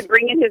they ended up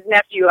bringing his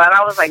nephew out,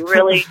 I was like,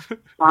 really?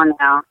 On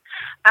now.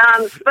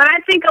 But I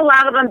think a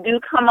lot of them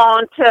do come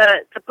on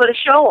to put a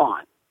show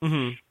on.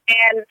 Mm-hmm.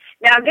 And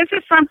now this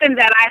is something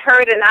that I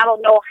heard, and I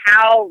don't know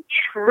how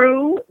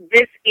true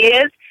this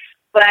is,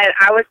 but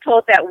I was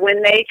told that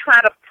when they try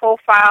to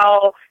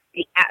profile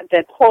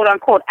the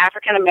quote-unquote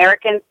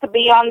African-Americans to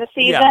be on the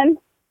season,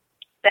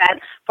 that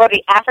for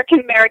the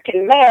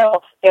African-American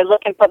male, they're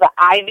looking for the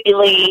Ivy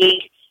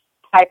League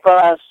type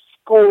of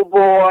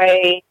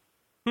schoolboy,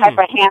 type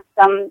of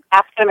handsome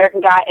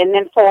African-American guy. And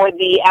then for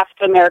the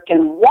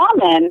African-American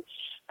woman,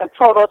 the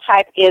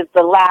prototype is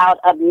the loud,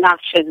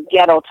 obnoxious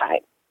ghetto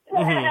type.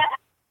 Mm-hmm.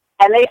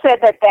 And they said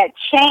that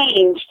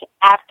changed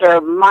after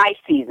my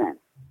season.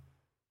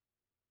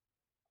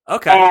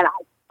 Okay. And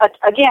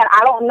again,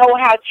 I don't know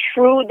how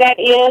true that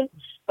is,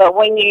 but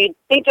when you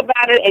think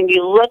about it and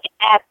you look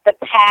at the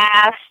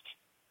past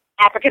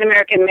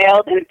African-American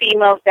males and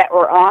females that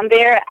were on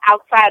there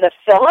outside of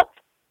Philip,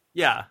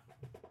 they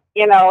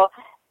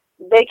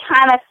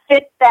kind of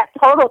fit that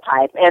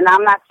prototype. And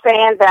I'm not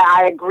saying that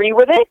I agree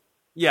with it.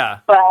 Yeah.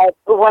 But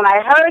when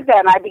I heard that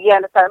and I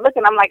began to start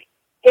looking, I'm like,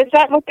 is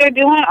that what they're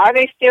doing? Are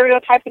they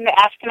stereotyping the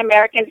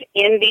African-Americans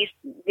in these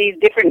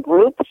different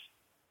groups?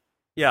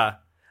 Yeah.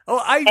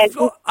 Oh,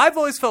 I've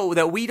always felt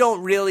that we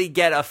don't really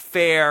get a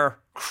fair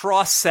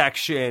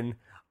cross-section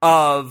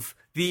of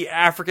the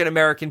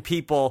African-American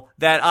people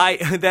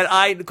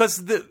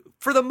because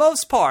for the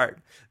most part,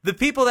 the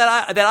people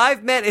that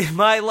I've met in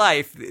my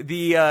life,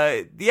 the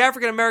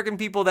African-American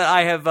people that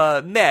I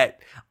have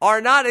met are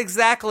not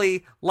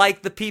exactly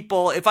like the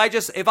people. If I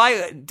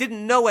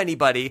didn't know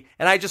anybody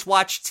and I just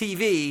watched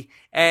TV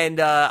and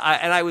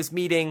I was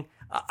meeting,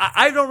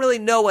 I don't really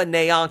know a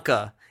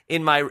Nyanka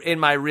in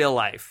my real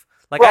life.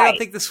 Like, right. I don't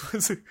think this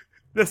was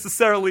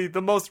necessarily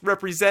the most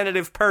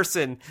representative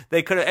person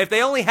they could have. If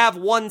they only have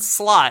one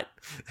slot,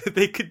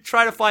 they could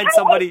try to find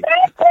somebody.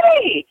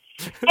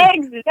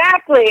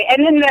 Exactly.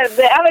 And then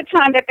the other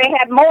time that they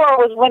had more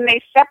was when they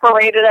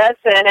separated us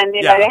and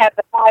they had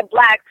the 5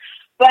 blacks.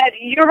 But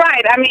you're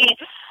right. I mean,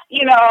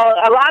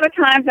 a lot of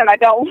times, and I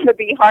don't want to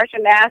be harsh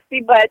and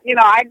nasty, but,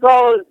 I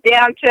go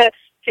down to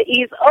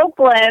East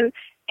Oakland,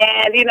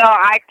 and,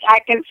 I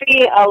can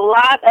see a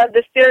lot of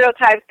the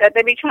stereotypes that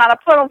they be trying to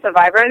put on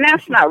Survivor, and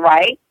that's not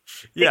right.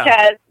 Yeah.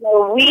 Because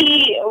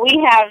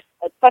we have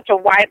such a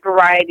wide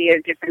variety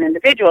of different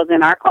individuals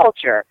in our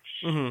culture.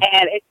 Mm-hmm.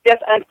 And it's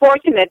just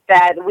unfortunate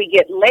that we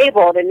get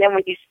labeled, and then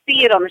when you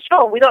see it on the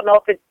show, we don't know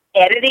if it's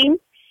editing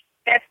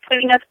that's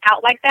putting us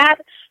out like that.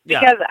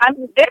 Because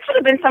there could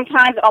have been some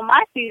times on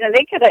my season,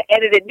 they could have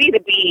edited me to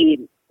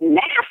be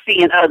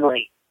nasty and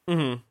ugly.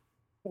 Mm-hmm.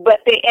 But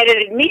they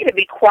edited me to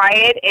be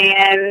quiet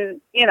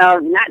and,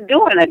 not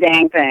doing a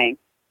dang thing.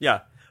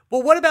 Yeah.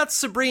 Well, what about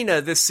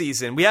Sabrina this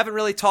season? We haven't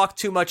really talked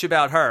too much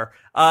about her.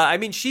 I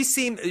mean, she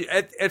seemed,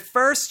 at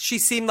first, she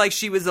seemed like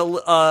she was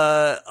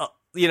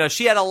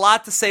she had a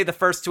lot to say the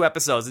first 2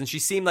 episodes, and she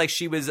seemed like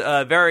she was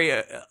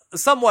very,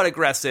 somewhat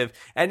aggressive,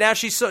 and now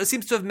she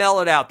seems to have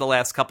mellowed out the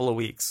last couple of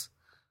weeks.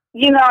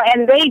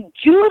 And they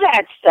do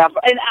that stuff,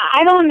 and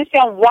I don't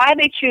understand why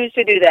they choose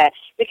to do that,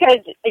 because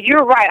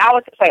you're right. I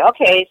was like,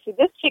 okay, so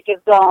this chick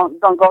is going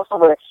to go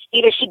somewhere.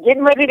 Either she's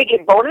getting ready to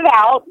get voted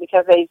out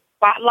because they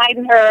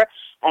spotlighting her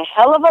a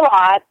hell of a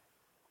lot,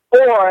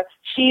 or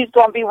she's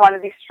going to be one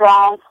of these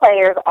strong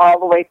players all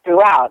the way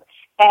throughout.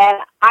 And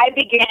I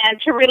began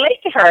to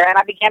relate to her, and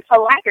I began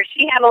to like her.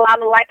 She had a lot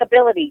of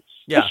likability.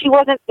 Yeah. She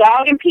wasn't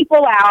dogging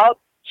people out.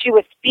 She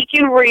was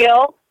speaking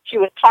real. She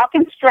was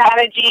talking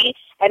strategy,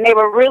 and they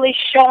were really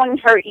showing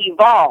her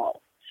evolve.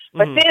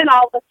 But then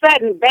all of a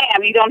sudden,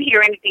 bam, you don't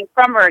hear anything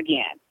from her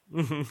again.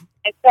 And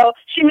so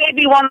she may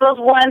be one of those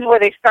ones where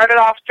they started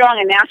off strong,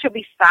 and now she'll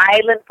be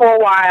silent for a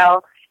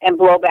while and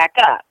blow back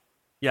up.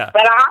 Yeah.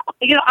 But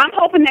I'm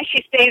hoping that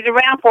she stays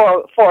around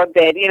for a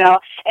bit,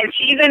 And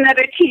she's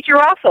another teacher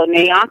also.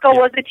 Nyanka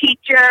was a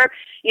teacher.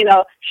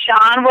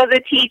 Sean was a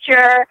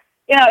teacher.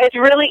 It's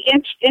really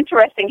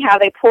interesting how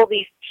they pull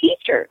these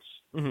teachers,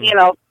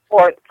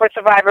 for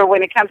Survivor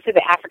when it comes to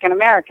the African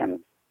Americans.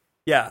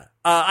 Yeah.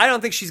 I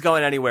don't think she's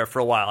going anywhere for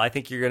a while. I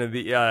think you're going to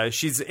be.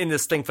 She's in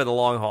this thing for the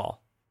long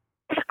haul.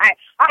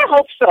 I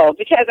hope so,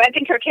 because I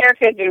think her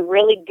character has been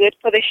really good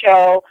for the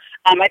show.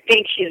 I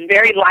think she's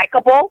very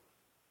likable.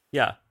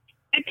 Yeah.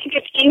 I think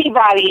if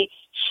anybody,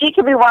 she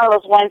could be one of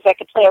those ones that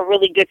could play a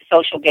really good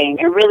social game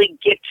and really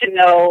get to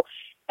know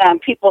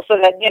people so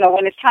that,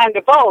 when it's time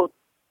to vote,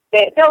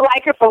 they'll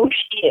like her for who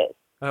she is.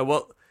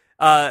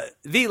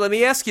 V, let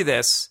me ask you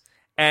this,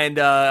 and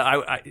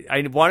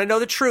I want to know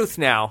the truth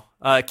now.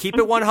 Keep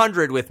it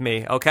 100 with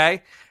me,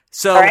 okay?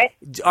 So right.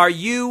 Are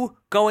you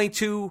going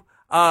to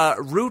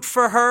root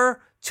for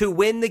her to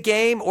win the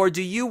game, or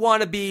do you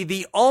want to be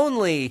the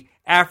only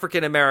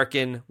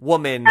African-American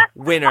woman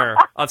winner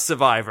of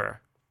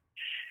Survivor?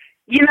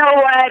 You know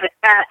what?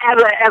 As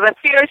a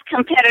fierce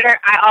competitor,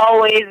 I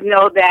always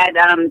know that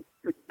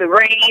the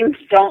reigns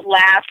don't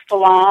last for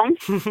long.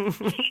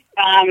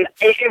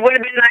 It would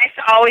have been nice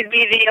to always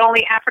be the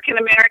only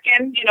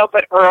African-American,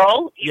 but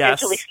Earl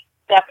eventually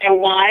stepped up and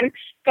won.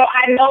 So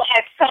I know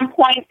at some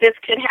point this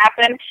could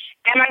happen.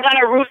 Am I going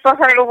to root for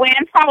her to win?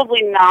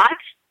 Probably not.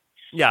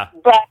 Yeah.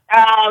 But,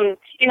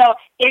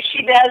 if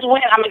she does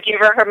win, I'm going to give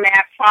her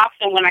mad props,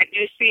 and when I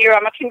do see her,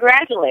 I'm going to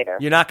congratulate her.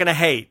 You're not going to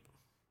hate?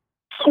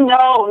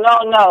 No.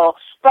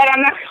 But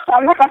I'm not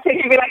going to sit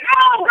here and be like,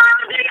 oh,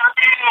 girl, do your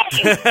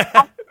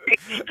thing.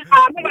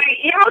 I'll be like,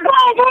 come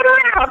on, vote her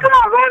out. Come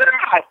on, vote her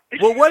out.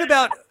 Well,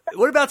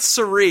 what about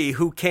Cirie,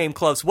 who came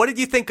close? What did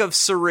you think of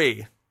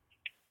Cirie?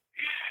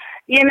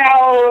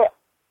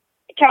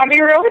 Can I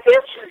be real with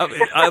you?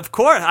 Of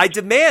course. I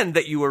demand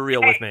that you were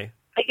real with me.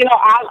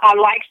 I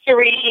like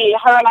Cirie.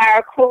 Her and I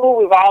are cool.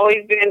 We've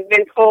always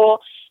been cool.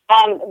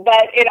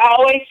 But it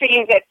always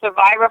seems that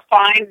Survivor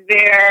finds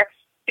their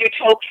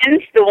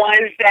tokens, the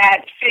ones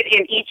that fit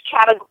in each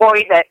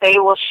category that they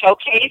will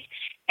showcase.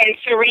 And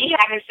Cirie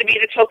happens to be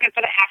the token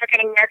for the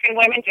African-American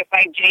women, just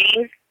like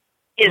James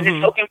is the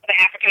token for the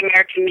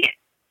African-American men.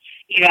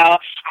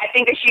 I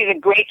think that she's a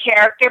great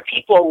character.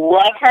 People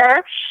love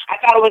her. I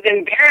thought it was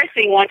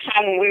embarrassing one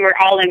time when we were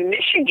all in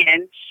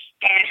Michigan,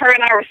 and her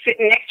and I were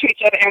sitting next to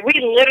each other, and we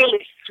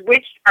literally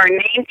switched our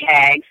name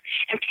tags,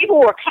 and people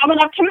were coming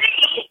up to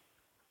me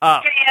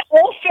saying,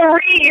 oh,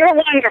 Cirie, you're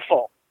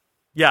wonderful.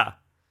 Yeah.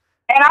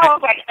 And I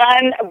was like,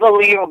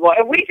 unbelievable.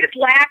 And we just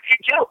laughed and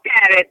joked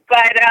at it.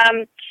 But,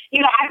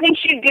 I think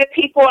she's good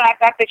people, and I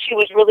thought that she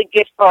was really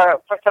good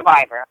for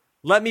Survivor.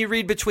 Let me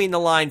read between the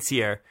lines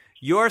here.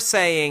 You're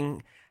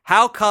saying,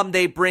 how come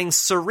they bring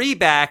Cirie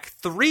back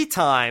 3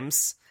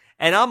 times,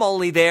 and I'm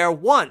only there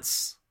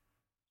once?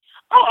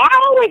 Oh, I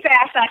always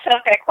ask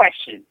myself that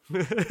question.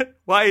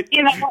 Why?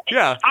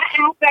 Yeah. I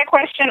ask that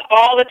question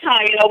all the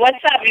time.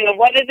 What's up?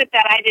 What is it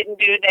that I didn't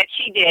do that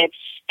she did?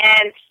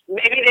 And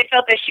maybe they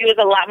felt that she was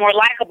a lot more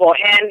likable.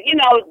 And,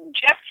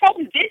 Jeff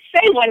Probst did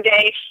say one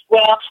day,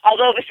 well,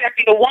 although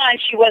Vecepia won,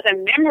 she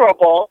wasn't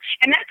memorable.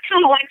 And that's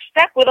kind of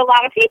stuck with a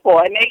lot of people.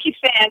 And they keep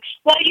saying,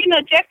 well,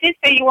 Jeff did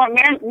say you weren't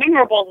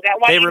memorable. Is that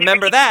why they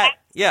remember that?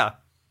 Yeah.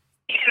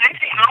 And I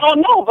say, I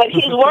don't know, but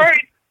his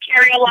words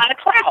carry a lot of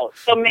clout.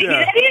 So maybe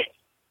that is.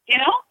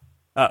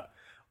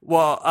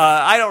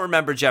 I don't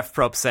remember Jeff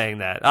Probst saying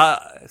that.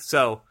 I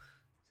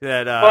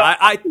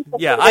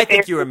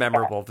think you were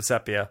memorable,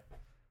 Vecepia.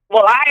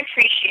 Well, I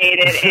appreciate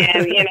it,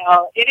 and,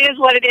 it is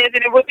what it is,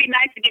 and it would be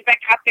nice to get back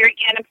out there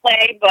again and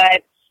play,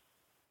 but,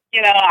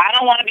 I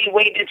don't want to be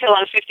waiting until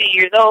I'm 50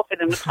 years old for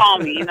them to call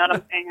me, you know what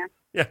I'm saying?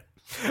 Yeah.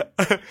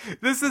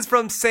 This is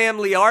from Sam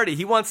Liardi.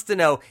 He wants to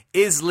know,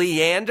 is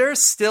Leander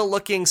still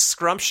looking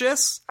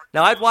scrumptious?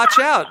 Now, I'd watch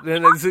out.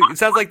 It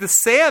sounds like the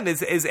Sam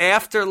is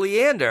after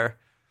Leander.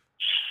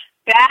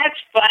 That's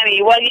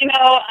funny. Well,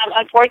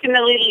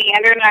 unfortunately,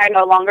 Leander and I are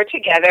no longer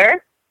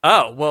together.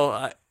 Oh,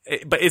 well,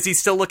 but is he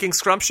still looking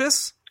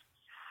scrumptious?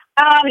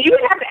 You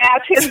would have to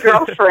ask his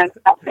girlfriend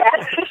about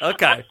that.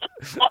 Okay.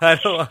 I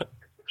don't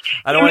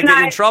want to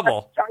get in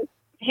trouble.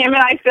 him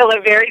and I feel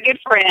a very good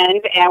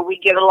friend, and we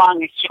get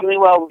along extremely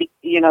well.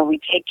 We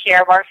take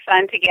care of our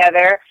son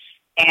together,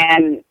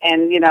 and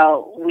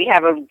we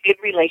have a good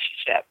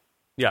relationship.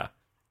 Yeah.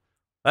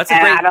 That's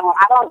and great. I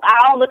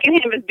don't look at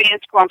him as being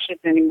scrumptious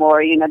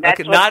anymore. That's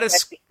okay, that's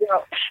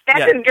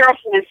his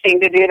girlfriend's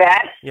thing to do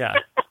that. Yeah,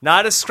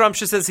 not as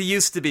scrumptious as he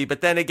used to be. But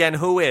then again,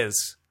 who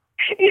is?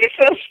 You're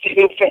so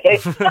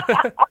stupid.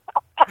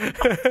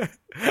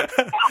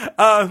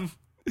 All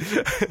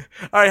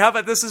right, how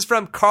about this is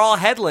from Carl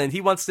Headland.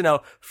 He wants to know,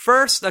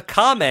 first, a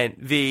comment,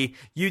 V.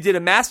 You did a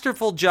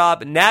masterful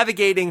job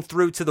navigating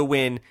through to the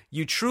win.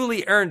 You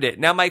truly earned it.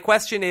 Now, my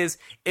question is,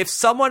 if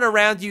someone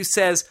around you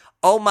says,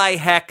 oh my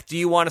heck, do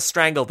you want to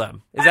strangle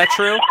them? Is that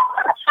true?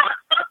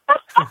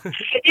 To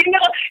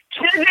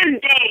this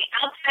day,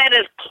 outside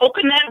of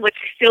coconut, which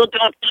I still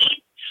don't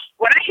eat,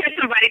 when I hear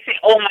somebody say,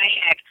 oh my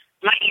heck,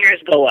 my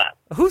ears go up.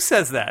 Who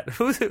says that?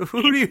 Who do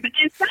you...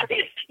 And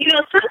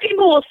some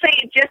people will say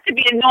it just to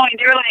be annoying.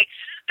 They're like,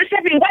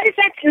 Vecepia, why is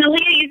that? And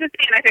Aaliyah used to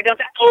say, and I said, don't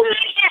say, oh my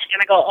heck.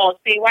 And I go, oh,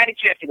 see, why did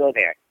you have to go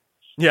there?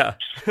 Yeah.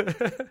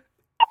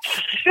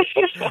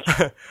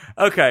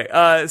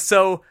 Okay,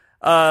 so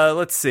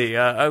let's see.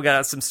 I've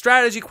got some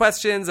strategy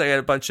questions. I got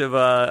a bunch of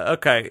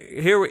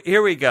okay.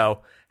 Here we go.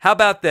 How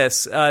about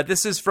this?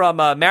 This is from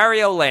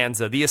Mario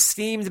Lanza, the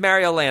esteemed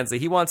Mario Lanza.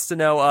 He wants to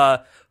know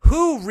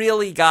who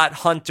really got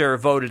Hunter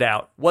voted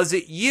out. Was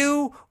it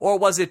you or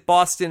was it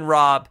Boston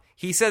Rob?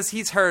 He says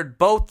he's heard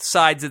both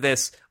sides of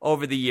this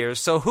over the years.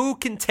 So who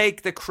can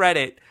take the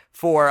credit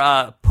for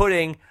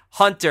putting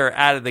Hunter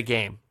out of the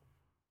game?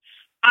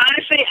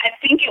 Honestly, I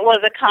think it was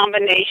a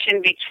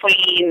combination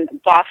between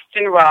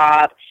Boston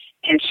Rob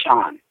and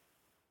Sean.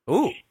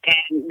 Ooh.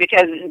 And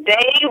because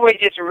they were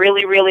just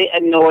really, really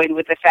annoyed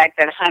with the fact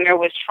that Hunter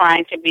was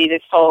trying to be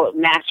this whole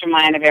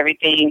mastermind of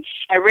everything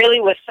and really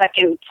was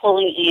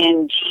pulling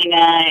in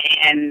Gina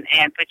and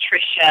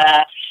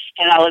Patricia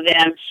and all of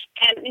them.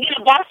 And,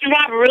 Boston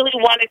Rob really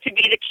wanted to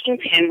be the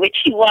kingpin, which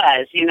he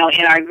was, in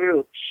our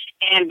group.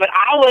 But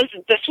I was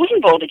the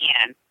swing vote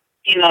again.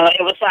 It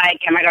was like,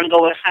 am I going to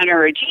go with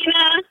Hunter or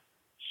Gina?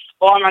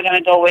 Or am I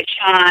going to go with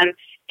Sean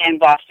and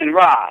Boston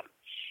Rob?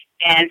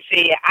 And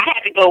see, I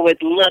had to go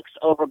with looks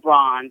over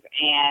bronze.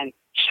 And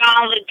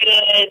Sean looked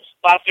good,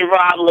 Boston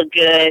Rob looked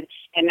good,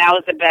 and that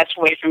was the best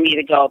way for me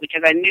to go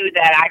because I knew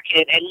that I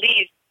could at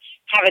least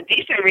have a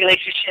decent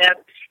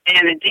relationship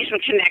and a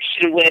decent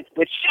connection with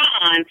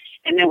Sean,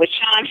 and then with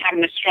Sean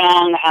having a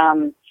strong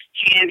hand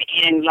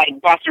in like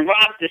Boston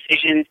Rob's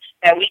decisions,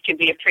 that we could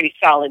be a pretty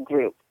solid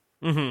group.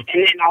 Mm-hmm.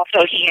 And then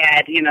also he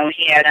had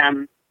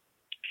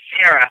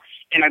Sarah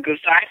in our group,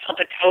 so I felt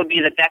that would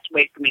be the best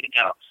way for me to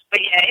go. But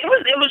yeah, it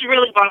was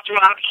really Boston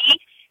Rob.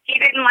 He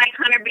didn't like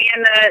Hunter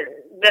being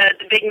the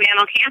big man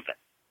on campus.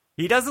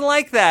 He doesn't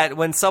like that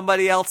when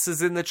somebody else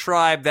is in the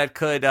tribe that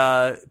could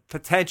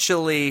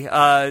potentially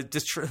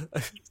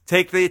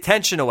take the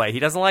attention away. He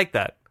doesn't like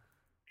that.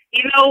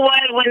 You know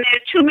what? When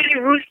there's too many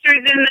roosters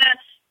in the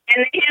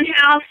hen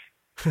house,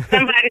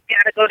 somebody's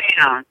got to go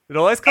down. It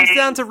always comes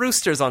down to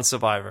roosters on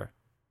Survivor.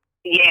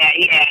 Yeah,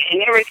 and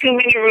there were too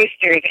many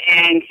roosters,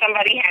 and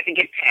somebody had to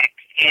get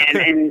picked,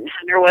 and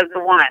Hunter was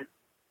the one.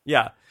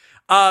 Yeah.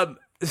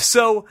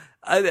 So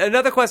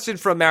another question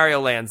from Mario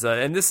Lanza,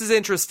 and this is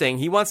interesting.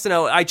 He wants to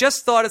know, I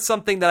just thought of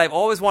something that I've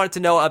always wanted to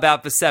know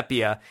about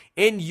Vecepia.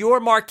 In your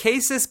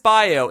Marquesas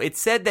bio, it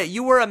said that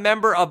you were a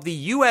member of the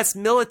U.S.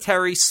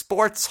 Military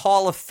Sports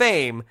Hall of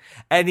Fame,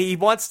 and he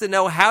wants to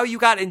know how you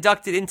got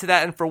inducted into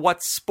that and for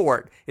what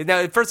sport.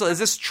 Now, first of all, is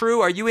this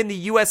true? Are you in the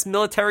U.S.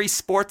 Military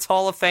Sports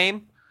Hall of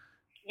Fame?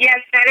 Yes,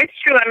 that is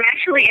true. I'm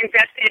actually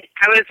inducted.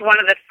 I was one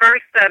of the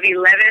first of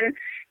 11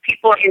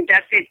 people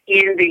inducted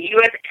in the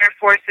U.S. Air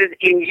Force's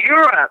in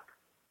Europe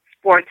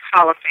Sports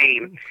Hall of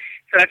Fame.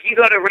 So if you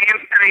go to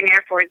Ramstein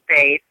Air Force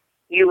Base,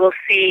 you will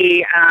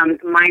see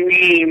my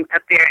name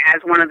up there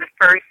as one of the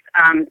first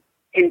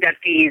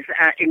inductees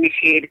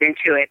initiated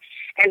into it.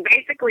 And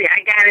basically,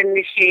 I got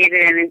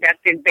initiated and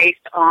inducted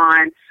based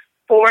on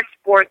 4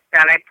 sports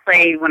that I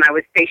played when I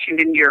was stationed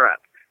in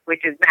Europe,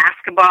 which is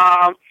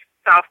basketball,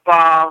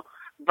 softball,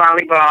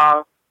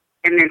 volleyball,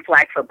 and then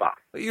flag football.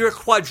 You're a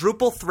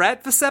quadruple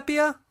threat,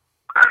 Vecepia?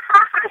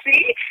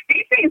 See,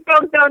 these things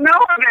folks don't know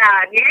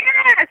about.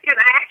 Yes, because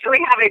I actually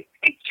have a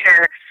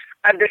picture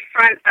of the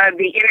front of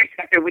the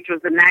Interceptor, which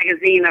was the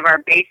magazine of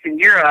our base in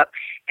Europe,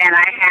 and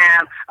I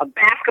have a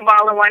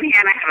basketball in one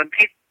hand, I have a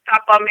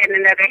softball in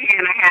another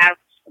hand, I have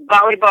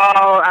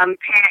volleyball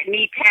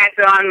knee pads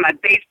on, my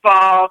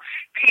baseball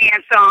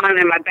pants on,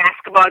 and my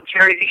basketball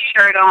jersey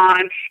shirt on,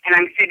 and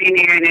I'm sitting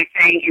there and they're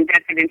saying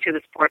inducted into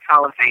the Sports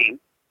Hall of Fame.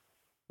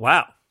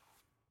 Wow.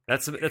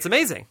 That's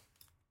amazing.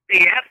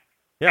 Yep.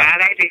 Yeah.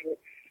 God, I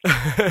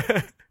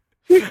did.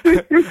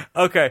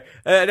 Okay.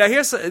 Now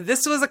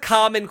this was a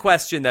common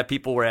question that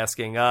people were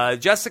asking.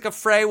 Jessica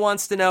Frey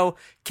wants to know,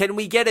 can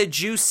we get a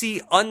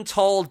juicy,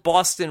 untold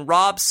Boston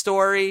Rob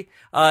story?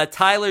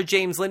 Tyler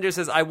James Linder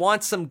says, I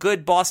want some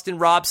good Boston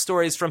Rob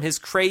stories from his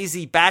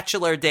crazy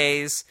bachelor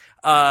days.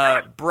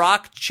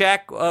 Brock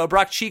Cheek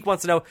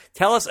wants to know,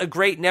 tell us a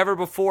great never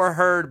before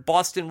heard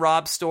Boston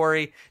Rob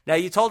story. Now,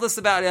 you told us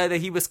about that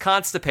he was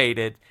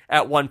constipated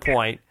at one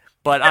point,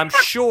 but I'm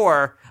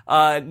sure,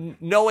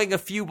 knowing a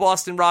few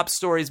Boston Rob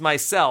stories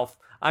myself,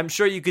 I'm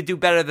sure you could do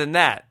better than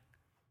that.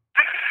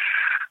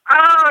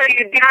 Oh,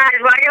 you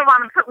guys, why you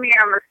want to put me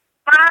on the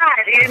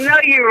spot? You know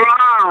you're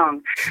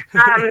wrong.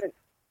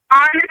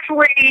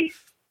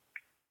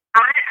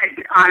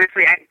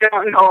 Honestly, I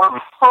don't know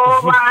a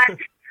whole lot.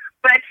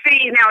 But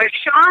see, now if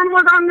Sean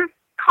was on this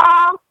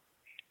call,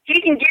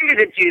 he can give you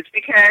the juice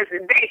because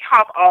they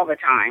talk all the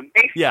time.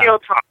 They still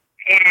talk.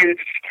 And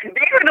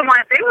they were the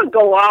ones, they would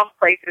go off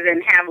places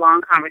and have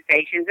long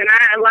conversations. And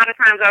a lot of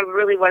times I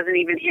really wasn't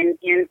even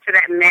into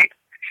that mix.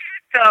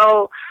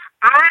 So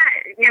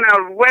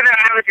whether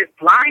I was just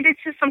blinded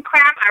to some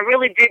crap, I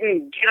really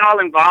didn't get all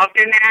involved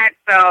in that.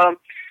 So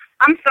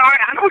I'm sorry,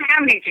 I don't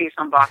have any juice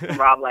on Boston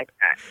Rob like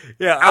that.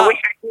 Yeah, I wish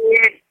I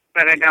did,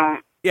 but I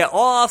don't. Yeah,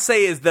 all I'll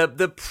say is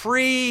the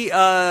pre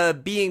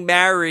being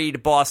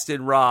married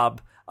Boston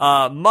Rob,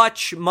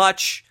 much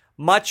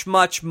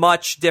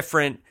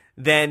different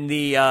than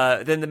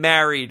the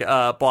married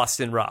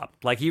Boston Rob.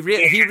 Like he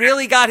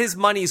really got his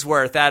money's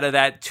worth out of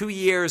that 2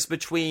 years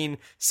between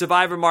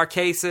Survivor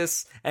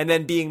Marquesas and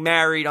then being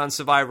married on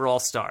Survivor All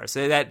Stars.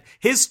 So that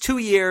his 2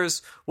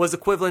 years was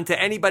equivalent to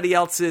anybody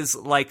else's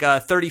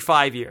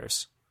 35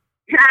 years.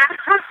 I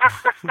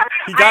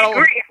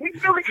agree.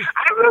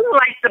 I really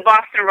like the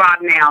Boston Rob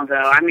now, though.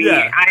 I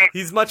mean,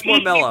 he's much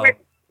more mellow.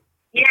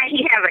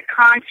 He has a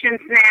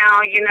conscience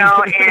now,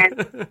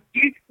 and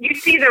you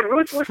see the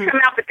ruthless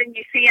come out, but then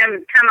you see him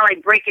kind of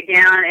like break it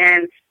down,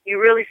 and you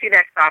really see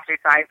that softer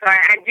side. So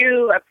I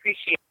do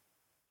appreciate it.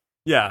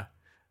 Yeah.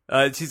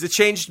 He's a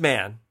changed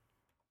man.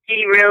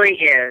 He really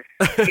is.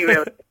 He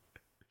really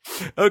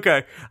is.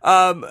 Okay.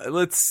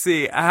 Let's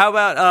see. How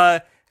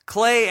about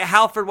Clay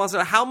Halford wants to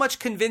know, how much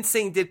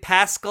convincing did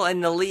Pascal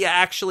and Nalia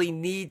actually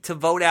need to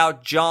vote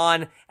out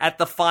John at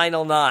the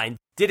final 9?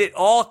 Did it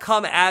all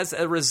come as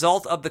a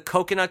result of the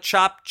coconut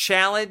chop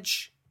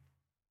challenge?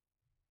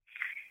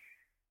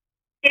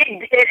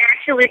 It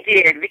actually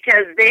did,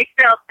 because they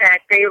felt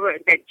that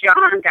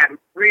John got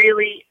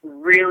really,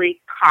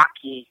 really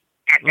cocky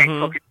at that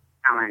coconut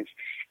challenge.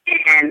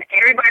 And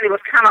everybody was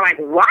kind of like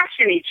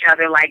watching each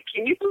other like,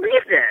 can you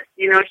believe this?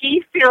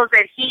 He feels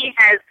that he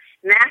has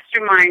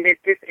masterminded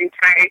this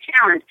entire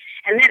challenge.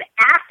 And then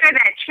after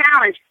that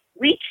challenge,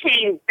 we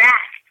came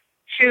back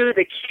to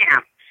the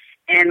camp.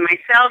 And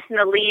myself,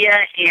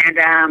 Nalia,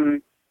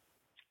 and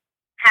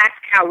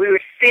Pascal, we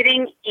were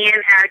sitting in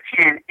our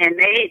tent, and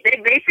they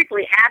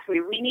basically asked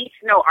me, we need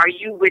to know, are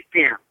you with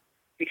them?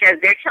 Because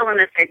they're telling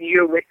us that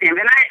you're with them.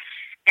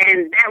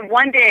 And that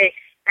one day,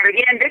 and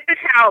again, this is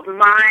how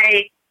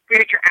my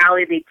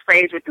spirituality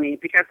plays with me,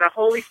 because the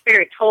Holy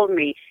Spirit told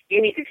me,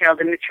 you need to tell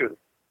them the truth.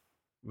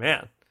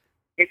 Man.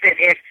 It said,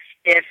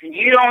 if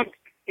you don't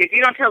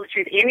tell the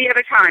truth any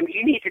other time,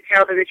 you need to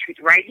tell them the truth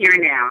right here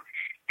and now.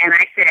 And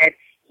I said,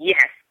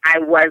 yes, I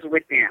was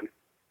with them.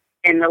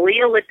 And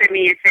Nalia looked at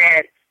me and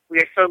said, we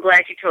are so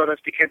glad you told us,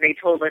 because they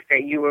told us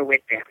that you were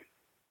with them.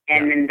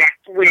 And then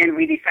that's when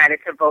we decided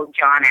to vote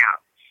John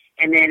out.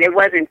 And then it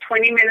wasn't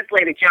 20 minutes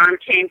later, John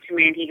came to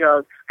me and he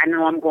goes, I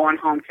know I'm going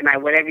home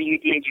tonight. Whatever you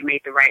did, you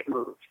made the right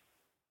move.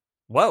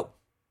 Whoa.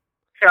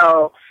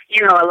 So,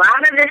 a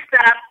lot of this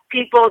stuff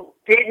people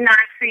did not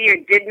see or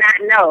did not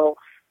know.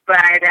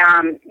 But,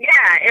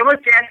 it was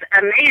just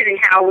amazing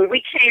how when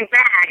we came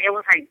back, it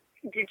was like,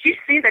 did you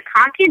see the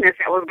cockiness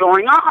that was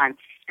going on?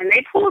 And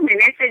they pulled me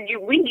and they said,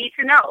 we need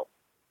to know.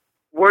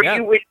 Were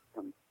you with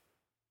them?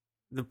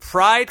 The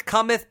pride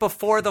cometh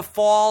before the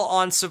fall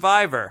on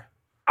Survivor.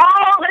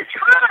 All the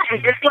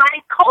time, just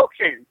like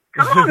Colton.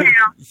 Come on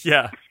now.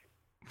 Yeah.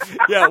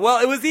 Yeah,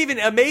 well, it was even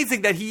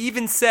amazing that he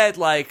even said,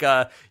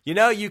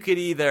 you could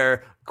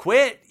either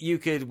quit, you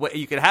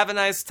could have a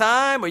nice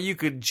time, or you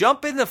could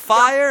jump in the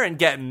fire and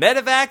get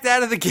medevaced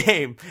out of the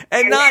game.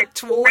 And not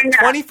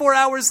 24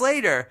 hours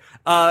later.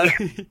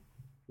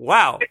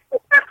 Wow.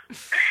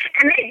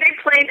 And they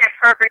played that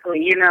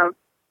perfectly,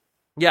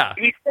 Yeah.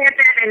 He said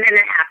that, and then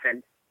it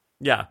happened.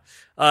 Yeah,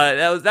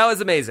 that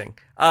was amazing.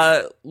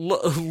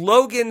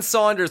 Logan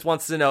Saunders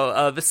wants to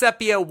know,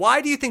 Vecepia,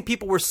 why do you think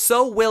people were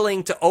so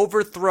willing to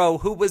overthrow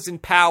who was in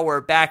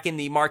power back in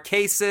the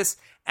Marquesas,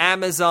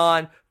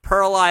 Amazon,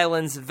 Pearl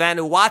Islands,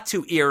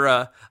 Vanuatu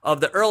era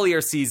of the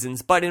earlier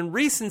seasons, but in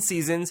recent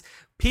seasons,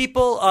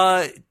 people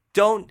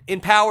don't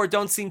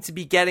seem to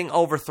be getting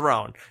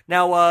overthrown?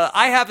 Now,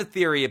 I have a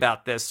theory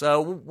about this.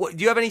 Do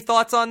you have any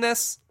thoughts on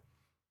this?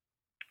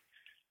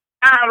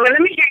 Well,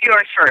 let me hear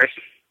yours first.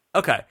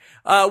 Okay.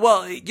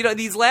 Well,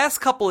 these last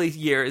couple of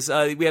years,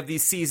 we have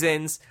these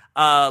seasons,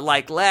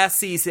 like last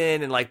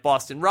season and like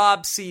Boston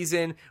Rob's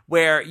season,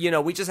 where,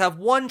 we just have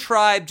one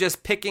tribe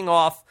just picking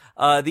off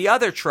the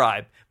other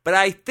tribe. But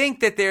I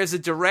think that there's a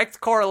direct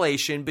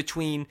correlation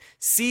between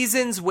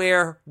seasons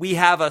where we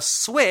have a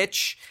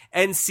switch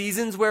and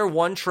seasons where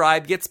one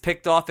tribe gets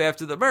picked off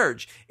after the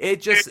merge.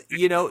 It just,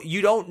 you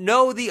don't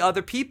know the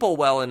other people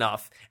well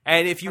enough.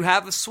 And if you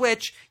have a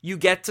switch, you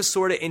get to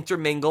sort of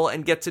intermingle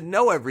and get to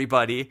know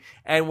everybody.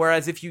 And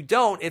whereas if you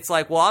don't, it's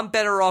like, well, I'm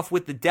better off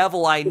with the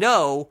devil I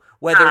know,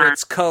 whether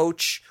it's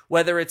Coach,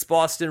 whether it's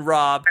Boston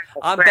Rob.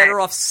 I'm better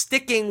off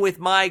sticking with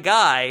my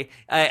guy,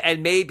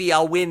 and maybe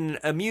I'll win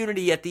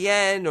immunity at the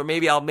end, or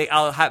maybe I'll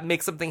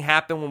make something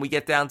happen when we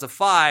get down to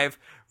 5,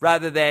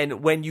 rather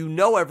than when you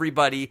know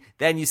everybody,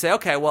 then you say,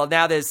 okay, well,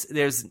 now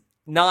there's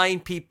 9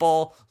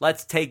 people.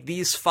 Let's take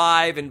these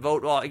 5 and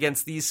vote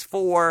against these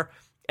 4.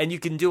 And you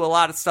can do a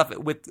lot of stuff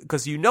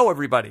because you know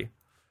everybody.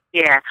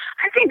 Yeah,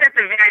 I think that's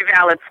a very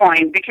valid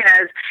point,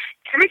 because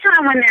every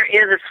time when there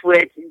is a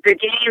switch, the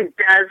game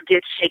does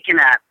get shaken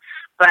up.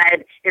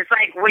 But it's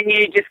like when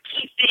you just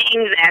keep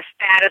things as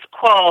status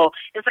quo,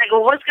 it's like,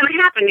 well, what's going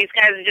to happen? These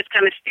guys are just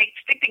going to stick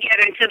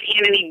together until the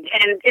end,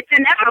 and it's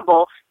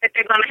inevitable that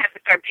they're going to have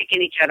to start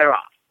picking each other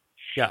off.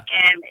 Yeah.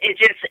 And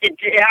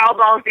it all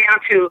boils down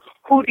to,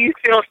 who do you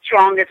feel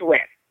strongest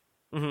with?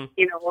 Mm-hmm.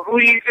 You know, who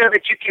do you feel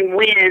that you can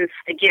win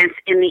against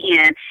in the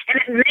end?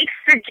 And it makes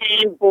the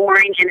game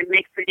boring, and it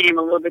makes the game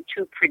a little bit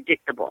too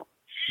predictable.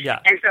 Yeah.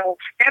 And so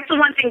that's the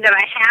one thing that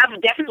I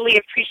have definitely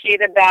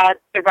appreciated about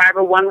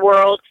Survivor One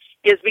World,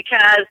 is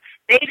because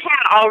they've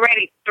had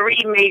already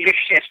 3 major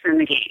shifts in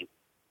the game.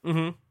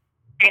 Mm-hmm.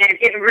 And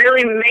it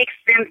really makes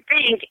them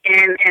think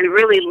and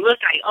really look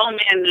like, oh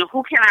man,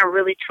 who can I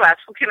really trust?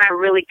 Who can I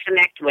really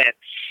connect with?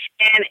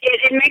 And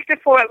it makes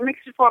it for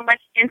a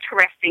much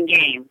interesting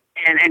game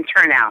and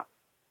turnout.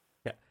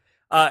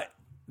 Yeah.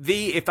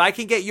 If I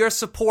can get your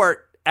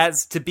support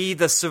as to be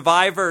the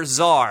Survivor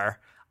Czar,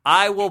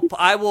 I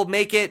will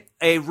make it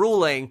a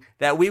ruling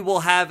that we will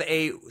have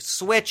a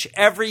switch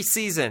every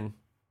season.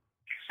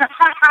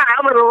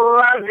 I would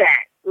love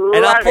that.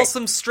 And I'll pull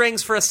some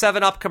strings for a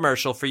 7-Up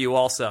commercial for you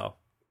also.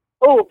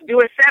 Oh, do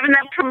a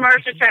 7-Up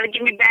commercial, try to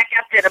get me back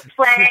out there to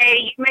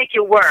play. You make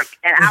it work,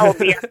 and I will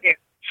be up there.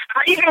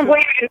 I'll even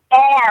wear an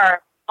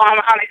R on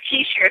a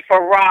T-shirt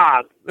for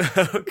Rob.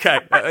 Okay,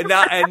 and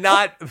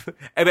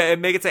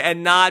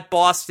not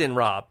Boston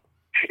Rob.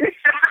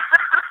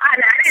 I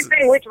didn't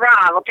say which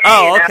Rob. Okay.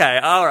 Oh, okay,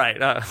 all right.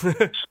 Well,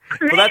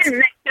 that's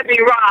next to be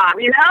Rob,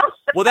 you know.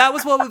 Well, that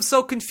was what was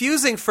so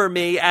confusing for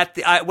me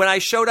when I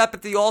showed up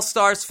at the All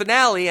Stars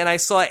finale, and I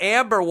saw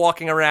Amber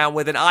walking around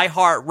with an I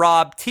Heart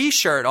Rob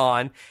T-shirt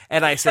on,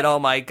 and I said, "Oh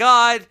my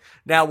God!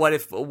 Now what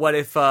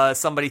if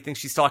somebody thinks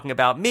she's talking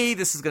about me?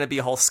 This is going to be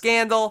a whole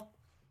scandal."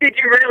 Did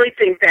you really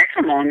think that?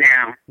 Come on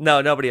now.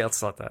 No, nobody else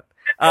thought that.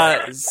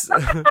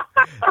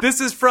 This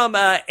is from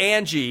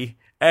Angie.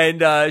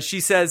 And she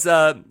says,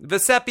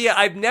 Vecepia,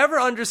 I've never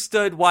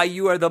understood why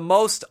you are the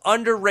most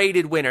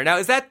underrated winner. Now,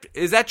 is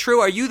that true?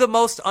 Are you the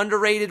most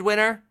underrated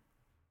winner?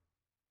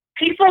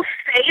 People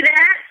say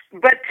that,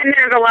 but then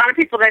there's a lot of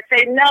people that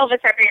say, no,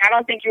 Vecepia, I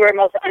don't think you are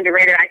most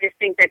underrated. I just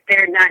think that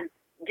they're not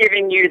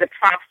giving you the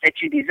props that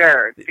you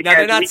deserve. Now,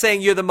 they're not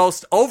saying you're the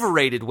most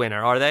overrated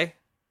winner, are they?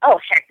 Oh,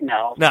 heck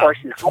no. Of course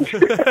not.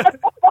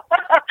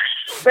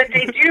 But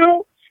they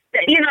do.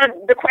 You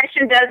know, the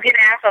question does get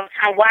asked all the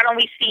time, why don't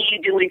we see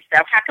you doing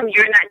stuff? How come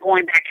you're not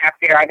going back out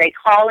there? Are they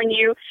calling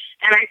you?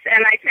 And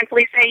I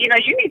simply say, you know,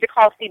 you need to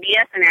call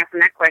CBS and ask them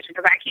that question,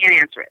 because I can't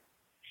answer it.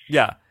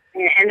 Yeah.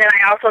 And then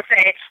I also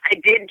say, I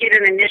did get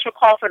an initial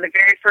call for the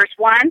very first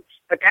one,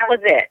 but that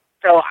was it.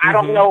 So I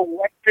don't know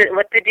what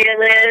the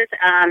deal is.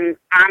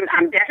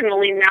 I'm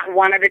definitely not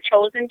one of the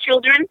chosen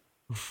children.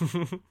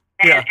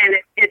 Yeah. And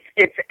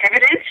it's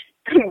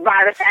evident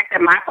by the fact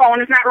that my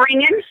phone is not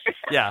ringing.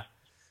 Yeah.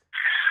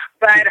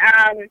 But,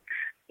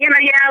 you know,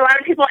 yeah, a lot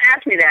of people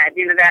ask me that,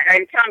 you know,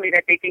 and tell me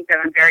that they think that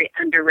I'm very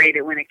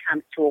underrated when it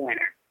comes to a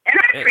winner. And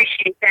I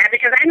appreciate that,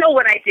 because I know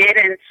what I did,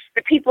 and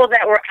the people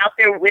that were out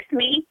there with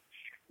me,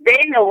 they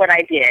know what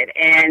I did,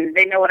 and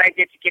they know what I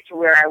did to get to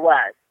where I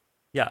was.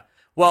 Yeah.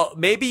 Well,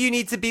 maybe you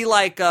need to be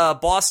like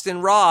Boston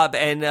Rob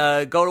and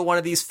go to one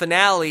of these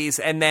finales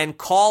and then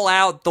call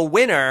out the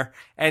winner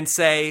and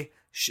say,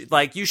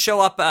 like, you show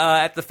up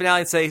at the finale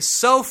and say,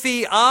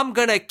 Sophie, I'm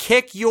going to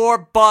kick your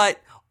butt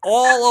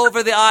all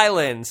over the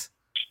island.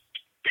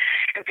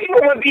 People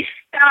would be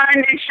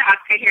stunned and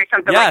shocked to hear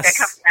something like that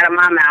coming out of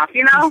my mouth,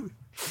 you know?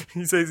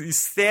 He says, you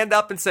stand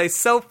up and say,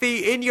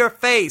 Sophie, in your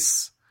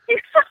face. I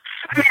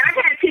mean, I've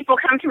had people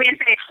come to me and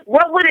say,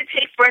 what would it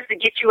take for us to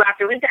get you out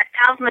there? We've got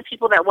thousands of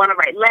people that want to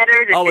write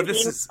letters and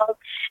emails.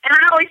 And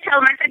I always tell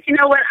them, I said, you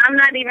know what, I'm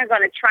not even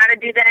going to try to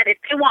do that. If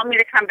they want me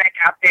to come back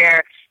out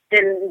there,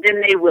 then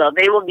they will.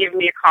 They will give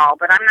me a call.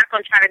 But I'm not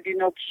going to try to do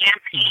no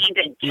campaign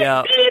to get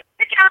out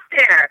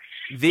there.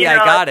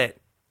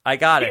 I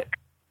got it.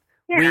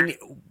 Yeah.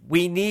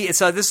 We need,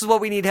 so this is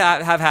what we need to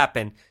have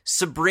happen.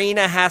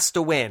 Sabrina has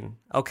to win,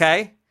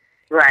 okay?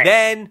 Right.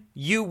 Then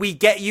we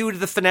get you to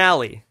the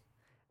finale,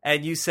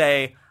 and you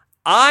say,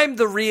 I'm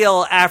the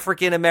real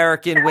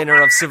African-American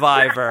winner of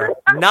Survivor,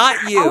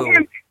 not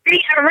you.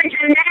 The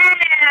original.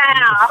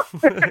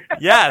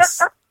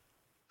 Yes.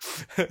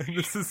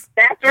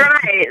 That's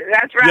right.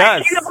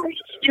 Yes.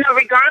 You know,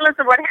 regardless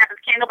of what happens,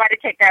 can't nobody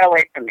take that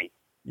away from me.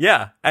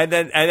 Yeah, and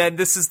then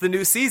this is the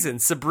new season,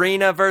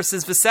 Sabrina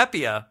versus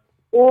Vecepia.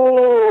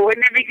 Ooh,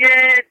 wouldn't that be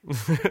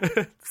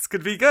good? This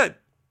could be good.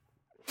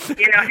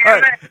 You know,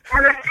 as a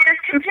fierce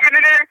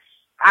competitor,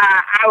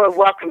 I would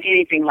welcome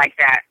anything like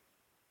that.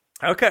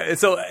 Okay,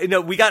 so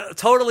we got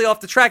totally off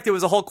the track. There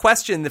was a whole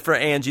question for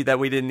Angie that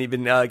we didn't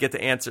even get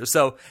to answer.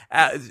 So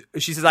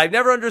she says, I've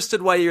never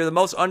understood why you're the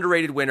most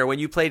underrated winner when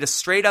you played a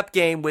straight-up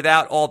game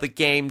without all the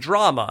game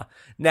drama.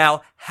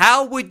 Now,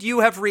 how would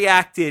you have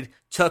reacted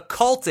to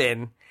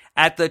Colton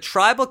at the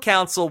Tribal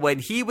Council when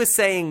he was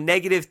saying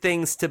negative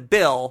things to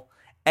Bill?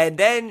 And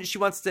then she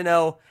wants to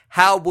know,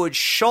 how would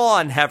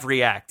Sean have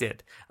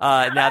reacted?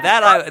 Now,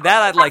 that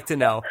I'd like to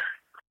know.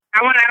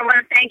 I want to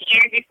thank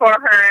Angie for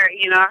her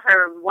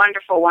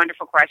wonderful,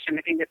 wonderful question.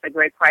 I think that's a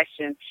great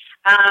question.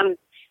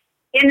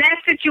 In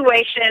that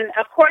situation,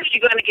 of course,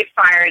 you're going to get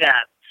fired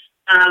up.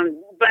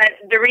 But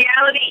the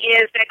reality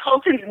is that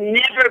Colton's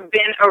never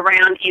been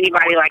around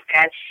anybody like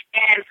that.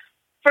 And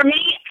for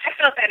me, I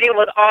felt that it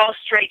was all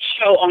straight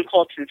show on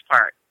Colton's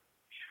part.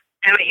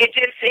 I mean, it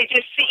just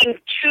seemed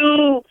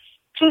too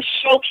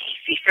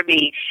showcasey for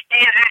me.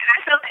 And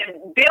I felt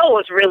that Bill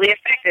was really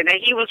affected,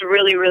 that he was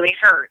really, really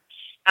hurt.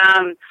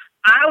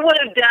 I would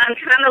have done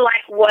kind of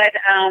like what,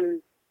 I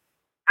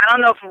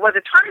don't know if it was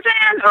a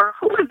Tarzan or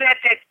who was that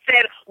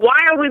said, why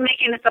are we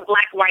making this a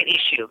black-white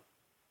issue?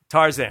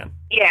 Tarzan.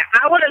 Yeah,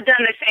 I would have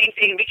done the same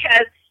thing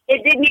because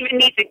it didn't even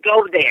need to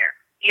go there,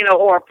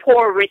 or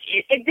poor rich.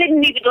 It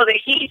didn't need to go there.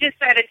 He just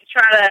decided to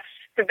try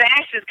to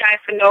bash this guy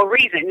for no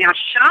reason. Now,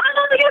 Sean,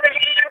 on the other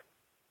hand,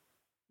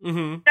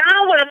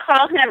 Sean would have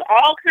called him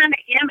all kind of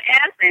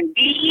MS and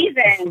B's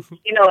and,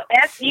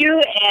 F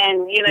you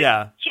and,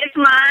 kiss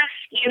my,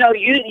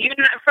 you're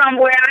not from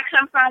where I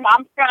come from.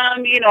 I'm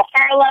from,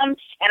 Harlem,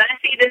 and I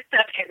see this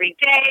stuff every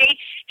day.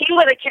 He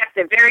would have kept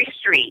it very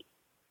street,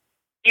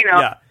 but in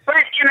a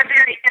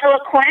very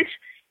eloquent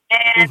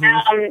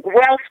and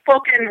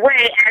well-spoken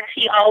way, as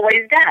he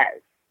always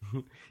does.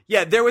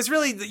 Yeah, there was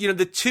really,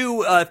 the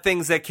two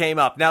things that came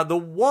up. Now, the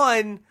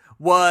one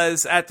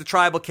was at the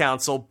Tribal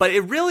Council, but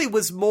it really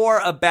was more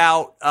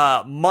about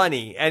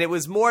money, and it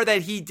was more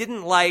that he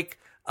didn't like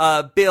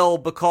Bill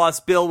because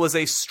Bill was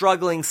a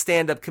struggling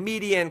stand-up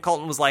comedian.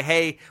 Colton was like,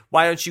 hey,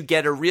 why don't you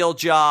get a real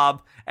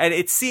job? And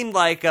it seemed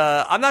like,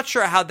 I'm not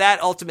sure how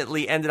that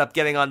ultimately ended up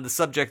getting on the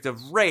subject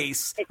of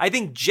race. I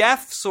think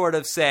Jeff sort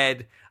of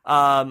said,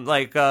 Colton,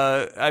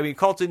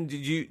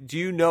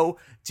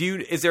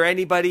 is there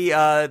anybody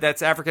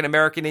that's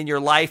African-American in your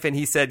life? And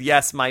he said,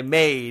 yes, my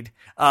maid.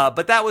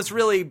 But that was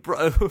really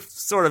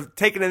sort of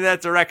taken in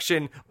that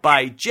direction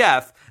by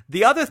Jeff.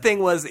 The other thing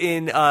was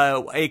in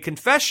a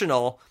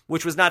confessional,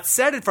 which was not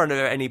said in front of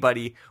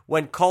anybody,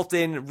 when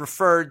Colton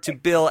referred to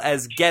Bill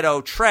as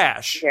ghetto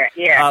trash,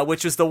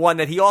 which was the one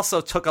that he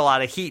also took a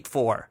lot of heat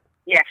for.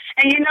 Yeah,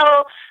 and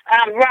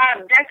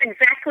Rob, that's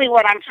exactly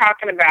what I'm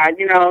talking about.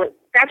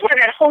 That's why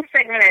that whole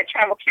segment at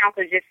Tribal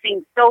Council just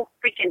seemed so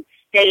freaking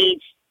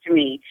staged to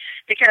me.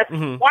 Because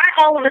why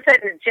all of a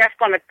sudden is Jeff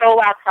going to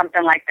throw out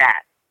something like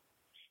that?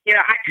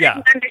 I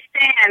couldn't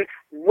understand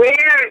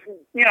where,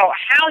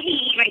 how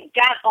he even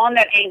got on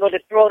that angle to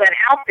throw that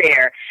out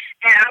there.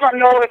 And I don't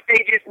know if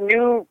they just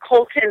knew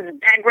Colton's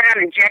background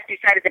and Jeff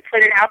decided to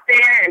put it out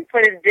there and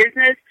put his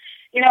business,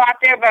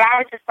 out there. But I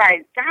was just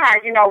like,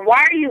 God,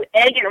 why are you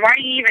egging? Why are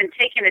you even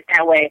taking it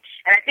that way?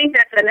 And I think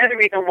that's another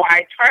reason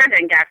why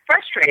Tarzan got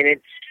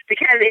frustrated,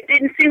 because it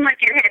didn't seem like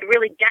it had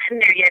really gotten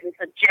there yet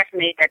until Jeff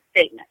made that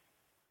statement.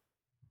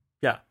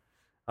 Yeah.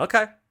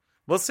 Okay.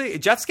 We'll see.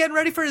 Jeff's getting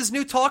ready for his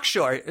new talk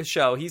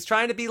show. He's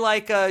trying to be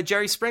like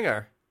Jerry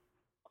Springer.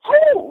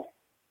 Who?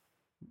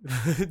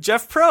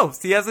 Jeff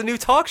Probst. He has a new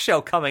talk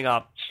show coming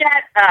up.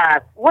 Shut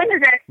up. When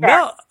does that start?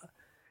 No,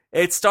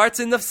 it starts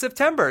in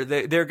September.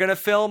 They're going to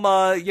film,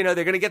 they're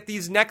going to get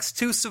these next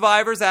two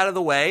survivors out of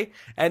the way,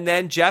 and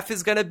then Jeff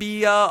is going to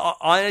be on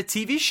a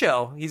TV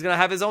show. He's going to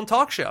have his own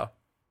talk show.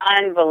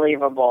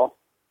 Unbelievable.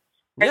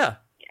 Yeah.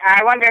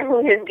 I wonder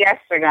who his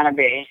guests are going to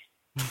be.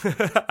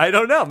 I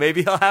don't know.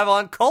 Maybe he'll have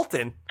on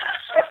Colton.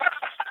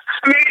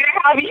 Maybe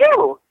they'll have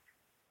you.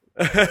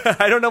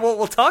 I don't know what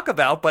we'll talk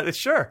about, but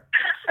sure.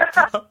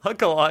 I'll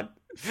go on.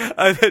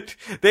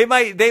 They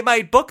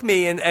might book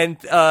me and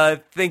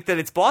think that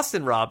it's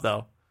Boston Rob,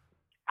 though.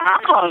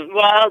 Oh,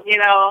 well,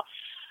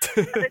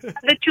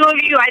 the two of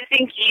you, I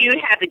think you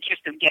have the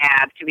gift of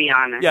gab, to be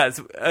honest.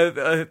 Yes.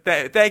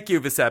 Thank you,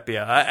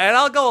 Vecepia. And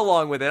I'll go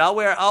along with it. I'll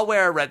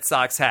wear a Red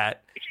Sox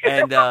hat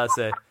and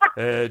say,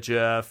 hey,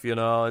 Jeff,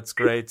 it's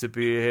great to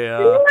be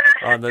here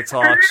on the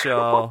talk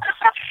show.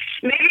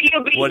 Maybe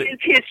you'll be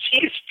his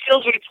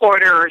field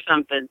reporter or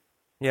something.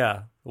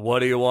 Yeah. What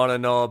do you want to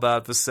know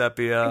about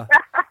Vecepia?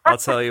 I'll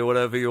tell you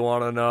whatever you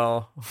want to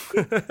know.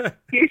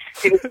 You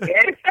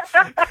stupid.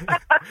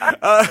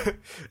 All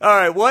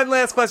right, one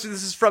last question.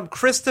 This is from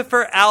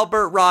Christopher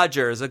Albert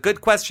Rogers. A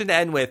good question to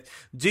end with.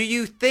 Do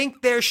you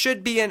think there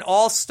should be an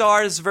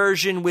All-Stars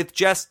version with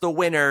just the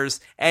winners?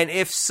 And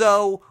if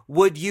so,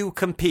 would you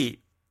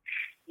compete?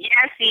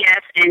 Yes,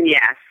 and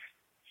yes.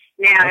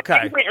 Now, like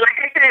I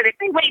said, if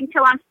they wait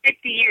until I'm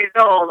 50 years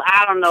old,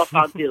 I don't know if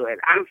I'll do it.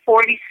 I'm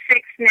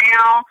 46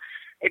 now.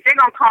 if they're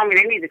going to call me,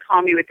 they need to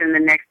call me within the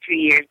next 2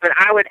 years. But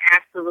I would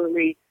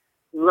absolutely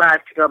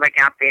love to go back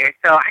out there.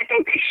 So I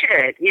think they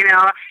should, you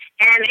know.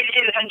 And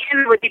again,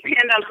 it would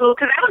depend on who,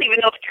 because I don't even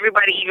know if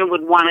everybody even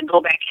would want to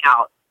go back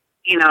out,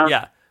 you know.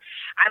 Yeah.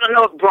 I don't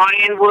know if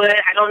Brian would.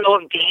 I don't know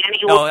if Danny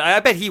would. Oh, I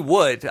bet he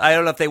would. I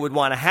don't know if they would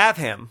want to have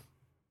him.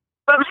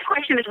 But my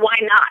question is, why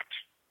not?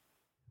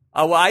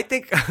 Well, I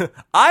think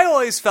I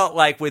always felt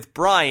like with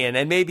Brian,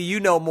 and maybe you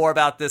know more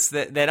about this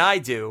than I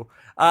do.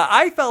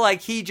 I felt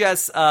like he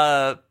just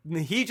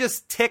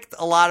ticked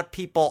a lot of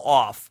people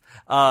off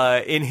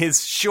in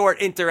his short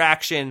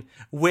interaction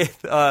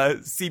with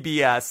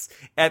CBS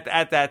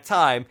at that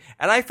time,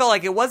 and I felt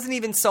like it wasn't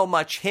even so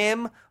much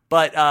him,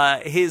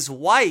 but his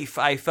wife.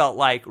 I felt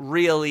like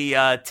really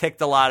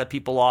ticked a lot of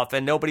people off,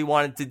 and nobody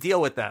wanted to deal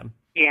with them.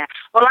 Yeah.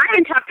 Well, I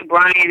haven't talked to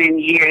Brian in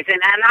years,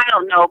 and I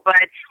don't know, but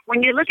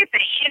when you look at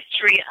the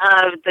history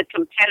of the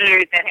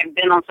competitors that have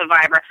been on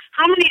Survivor,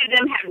 how many of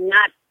them have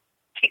not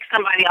kicked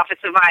somebody off of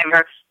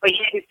Survivor, but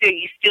yet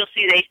you still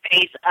see their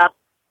face up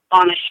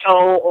on a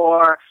show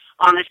or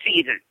on a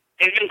season?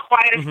 There's been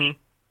quite a few.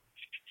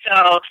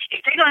 So if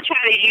they're going to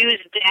try to use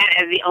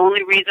that as the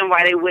only reason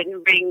why they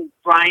wouldn't bring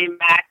Brian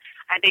back,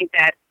 I think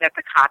that's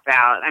a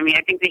cop-out. I mean,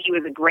 I think that he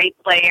was a great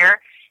player,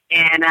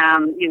 and,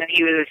 you know,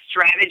 he was a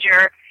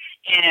strategizer,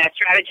 and a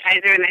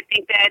strategizer, and I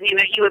think that, you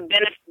know, he would be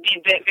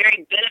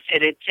very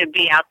benefited to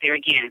be out there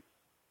again.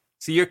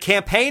 So you're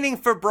campaigning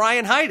for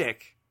Brian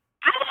Heidick.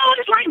 I've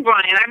always liked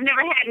Brian. I've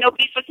never had no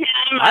beef with him.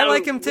 I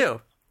like him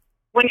too.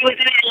 When he was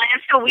in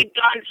Atlanta, we've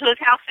gone to his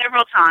house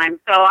several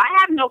times, so I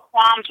have no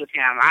qualms with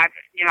him. I've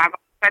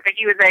thought that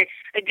he was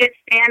a good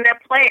stand-up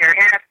player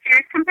and a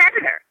fierce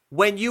competitor.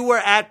 When you were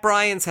at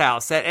Brian's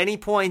house, at any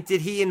point did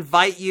he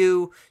invite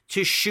you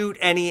to shoot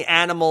any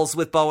animals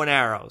with bow and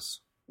arrows?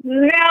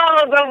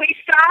 No, but we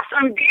saw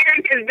some deer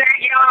in his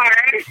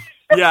backyard.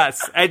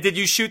 Yes. And did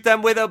you shoot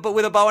them with a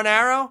bow and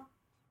arrow?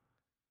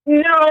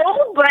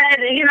 No, but,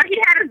 you know,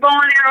 he had his bow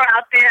and arrow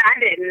out there. I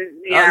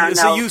didn't. Yeah,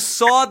 so you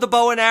saw the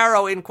bow and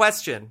arrow in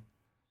question?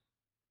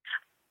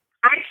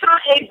 I saw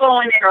a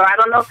bow and arrow. I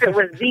don't know if it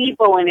was the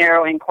bow and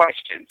arrow in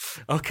question.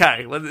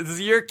 Okay. Well,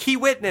 you're a key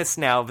witness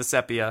now,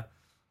 Vecepia.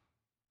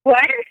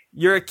 What?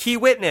 You're a key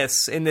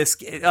witness in this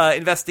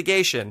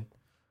investigation.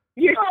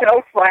 You're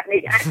so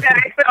funny. I said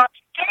I saw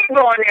a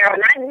bow and arrow,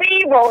 not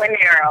the bow and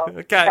arrow.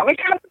 Okay. Don't be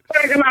trying to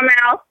put words in my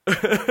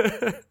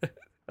mouth.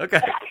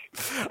 Okay.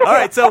 All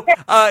right. So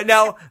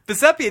now,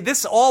 Vecepia,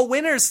 this all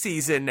winners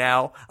season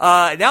now.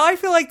 Now I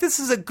feel like this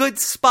is a good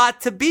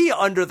spot to be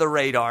under the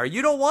radar.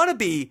 You don't want to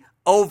be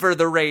over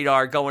the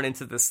radar going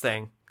into this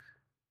thing.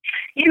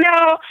 You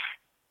know,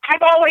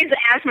 I've always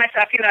asked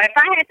myself, you know, if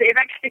I got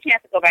the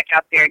chance to go back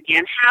out there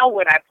again, how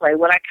would I play?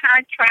 Would I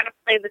kind of try to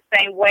play the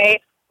same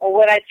way, or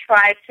would I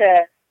try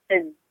to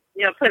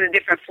you know, put a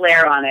different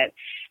flair on it?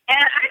 And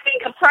I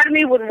think a part of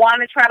me would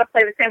want to try to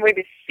play the same way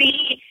to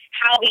see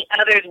how the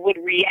others would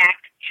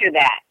react to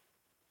that.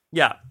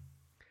 Yeah.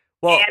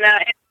 Well, and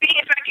see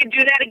if I could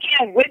do that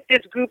again with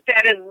this group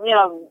that is, you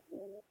know,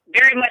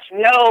 very much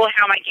know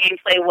how my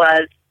gameplay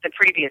was the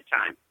previous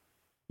time.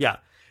 Yeah.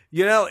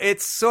 You know,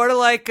 it's sort of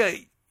like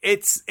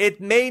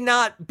it may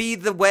not be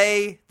the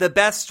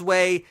best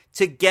way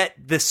to get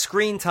the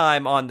screen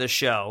time on the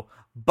show,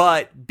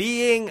 but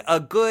being a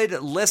good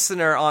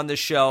listener on the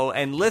show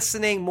and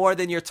listening more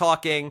than you're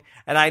talking,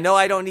 and I know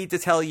I don't need to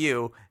tell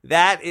you,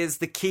 that is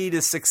the key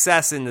to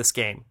success in this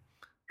game.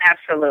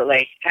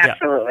 Absolutely.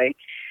 Absolutely. Yeah.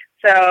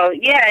 So,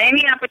 yeah,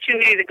 any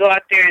opportunity to go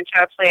out there and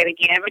try to play it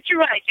again. But you're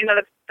right. You know,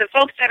 the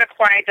folks that are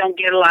quiet don't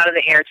get a lot of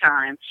the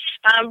airtime.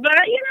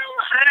 But, you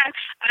know,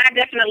 I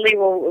definitely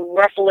will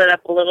ruffle it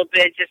up a little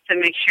bit just to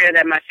make sure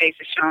that my face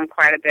is showing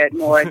quite a bit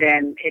more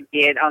than it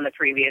did on the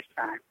previous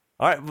time.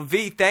 All right. Well,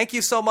 V, thank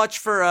you so much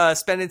for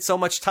spending so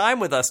much time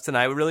with us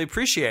tonight. We really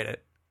appreciate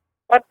it.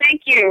 Well,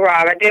 thank you,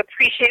 Rob. I do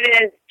appreciate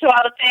it. And to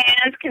all the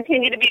fans,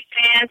 continue to be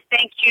fans.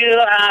 Thank you.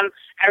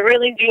 I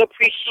really do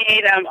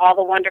appreciate all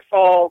the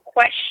wonderful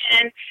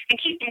questions, and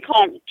keep them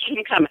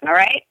coming. All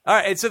right. All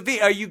right. And so,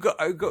 V,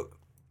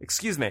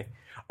 excuse me.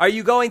 Are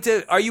you on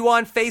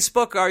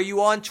Facebook? Are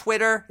you on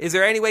Twitter? Is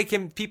there any way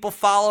can people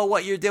follow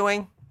what you're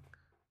doing?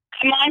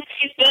 I'm on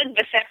Facebook,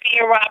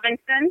 Vecepia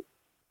Robinson.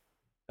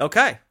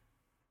 Okay.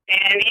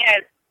 And yeah,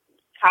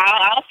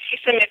 I'll see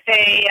them if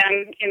they,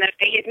 if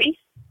they hit me.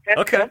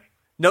 That's okay. Cool.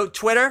 No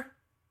Twitter?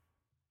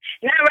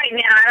 Not right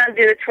now. I don't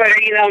do the Twitter.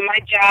 You know, my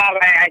job,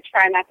 I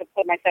try not to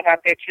put myself out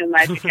there too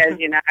much because,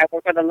 you know, I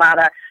work for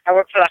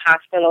the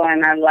hospital,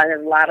 and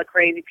there's a lot of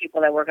crazy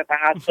people that work at the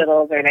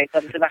hospitals, or they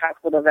go to the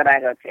hospitals that I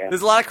go to.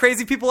 There's a lot of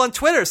crazy people on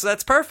Twitter, so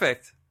that's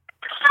perfect.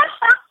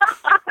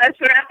 That's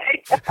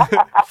right.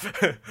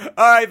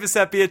 All right,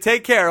 Vecepia,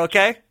 take care,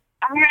 okay?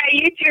 All right,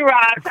 you too,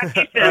 Rob. Talk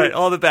to you soon. All right,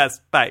 all the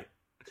best. Bye.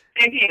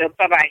 Thank you.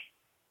 Bye-bye.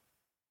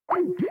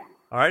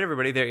 All right,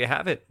 everybody, there you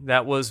have it.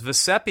 That was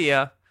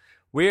Vecepia.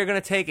 We are going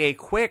to take a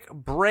quick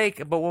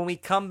break, but when we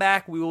come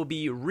back, we will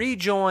be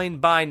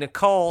rejoined by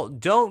Nicole.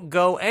 Don't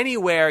go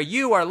anywhere.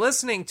 You are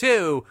listening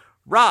to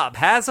Rob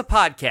Has a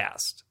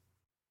Podcast.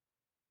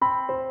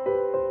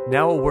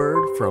 Now a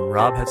word from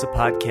Rob Has a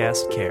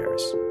Podcast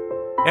Cares.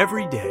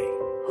 Every day,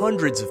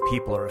 hundreds of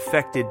people are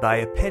affected by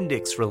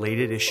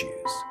appendix-related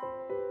issues.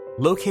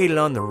 Located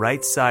on the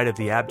right side of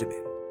the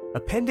abdomen,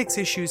 appendix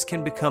issues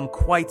can become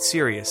quite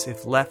serious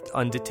if left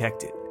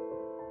undetected.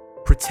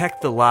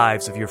 Protect the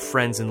lives of your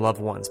friends and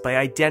loved ones by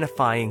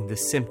identifying the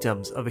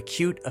symptoms of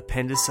acute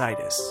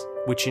appendicitis,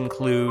 which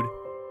include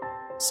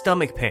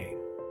stomach pain,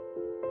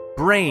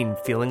 brain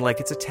feeling like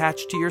it's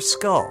attached to your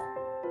skull,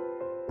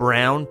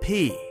 brown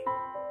pee,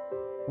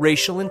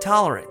 racial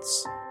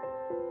intolerance,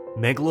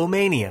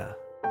 megalomania,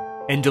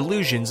 and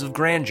delusions of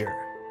grandeur.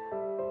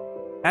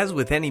 As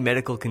with any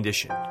medical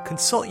condition,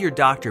 consult your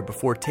doctor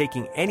before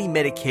taking any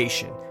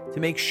medication to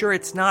make sure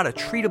it's not a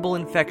treatable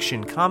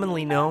infection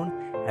commonly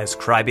known as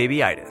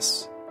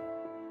crybabyitis.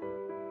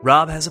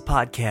 Rob Has a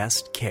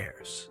Podcast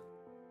Cares.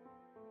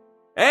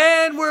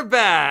 And we're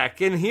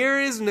back, and here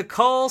is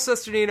Nicole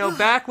Sesternino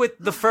back with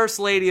the First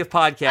Lady of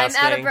Podcasting.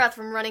 I'm out of breath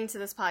from running to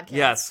this podcast.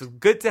 Yes,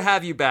 good to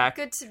have you back.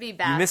 Good to be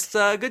back. You missed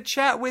a good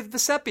chat with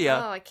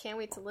Vecepia. Oh, I can't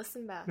wait to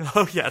listen back.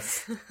 Oh,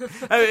 yes.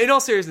 I mean, in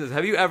all seriousness,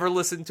 have you ever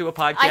listened to a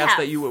podcast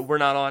that you were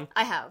not on?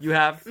 I have. You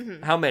have?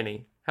 Mm-hmm. How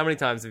many? How many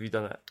times have you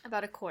done that?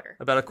 About a quarter.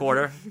 About a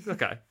quarter?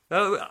 Okay.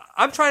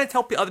 I'm trying to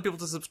tell other people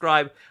to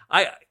subscribe.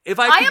 I am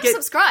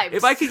subscribed.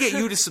 If I could get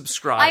you to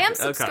subscribe. I am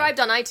subscribed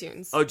on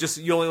iTunes. Oh, just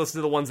you only listen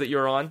to the ones that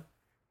you're on?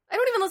 I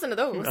don't even listen to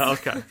those.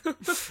 Okay.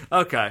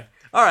 Okay.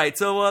 All right,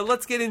 so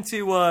let's get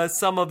into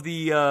some of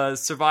the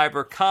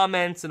Survivor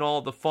comments and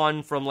all the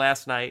fun from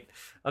last night.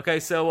 Okay,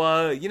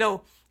 so,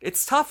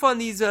 it's tough on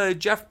these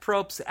Jeff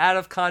Probst's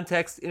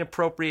out-of-context,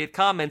 inappropriate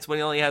comments when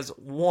he only has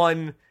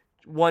one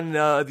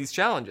of these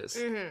challenges.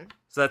 Mm-hmm.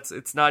 So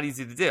it's not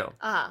easy to do.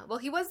 Well,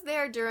 he was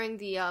there during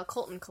the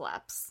Colton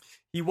collapse.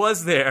 He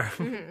was there.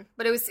 Mm-hmm.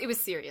 But it was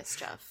serious,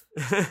 Jeff.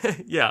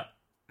 Yeah.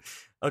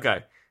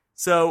 Okay.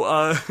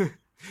 So,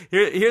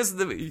 here's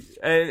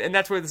and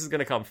that's where this is going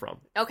to come from.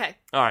 Okay.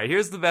 All right,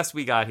 here's the best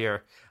we got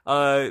here.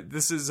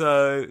 This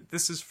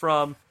is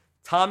from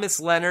Thomas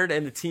Leonard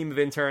and the team of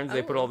interns.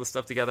 They put all this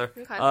stuff together.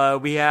 Okay.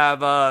 We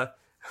have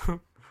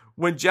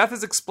when Jeff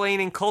is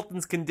explaining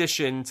Colton's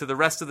condition to the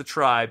rest of the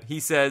tribe,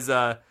 he says,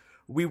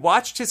 "We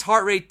watched his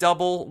heart rate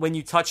double when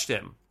you touched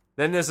him."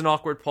 Then there's an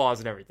awkward pause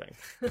and everything.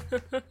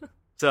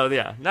 So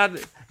yeah,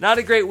 not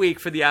a great week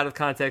for the out of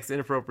context,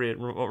 inappropriate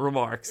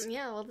remarks.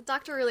 Yeah, well, the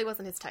doctor really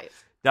wasn't his type.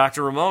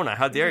 Dr. Ramona,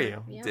 how dare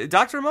you? Yeah.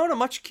 Dr. Ramona,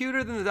 much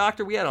cuter than the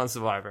doctor we had on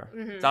Survivor.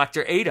 Mm-hmm.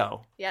 Dr.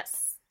 Ado.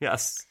 Yes.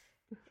 Yes.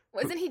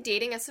 Wasn't he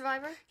dating a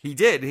Survivor? He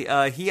did.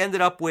 He ended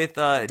up with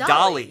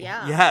Dolly.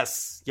 Yeah.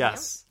 Yes. Yeah.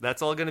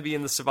 That's all going to be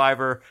in the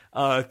Survivor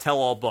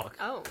tell-all book.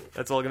 Oh.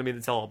 That's all going to be in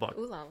the tell-all book.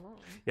 Ooh la la.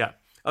 Yeah.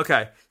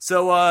 Okay.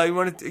 So you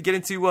want to get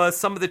into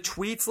some of the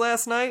tweets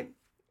last night?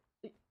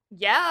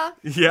 Yeah.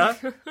 Yeah?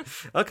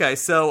 Okay,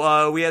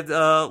 so we had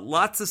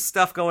lots of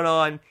stuff going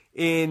on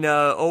in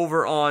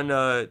over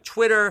on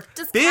Twitter.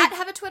 Does Kat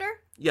have a Twitter?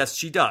 Yes,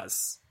 she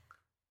does.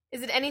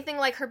 Is it anything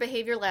like her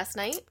behavior last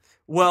night?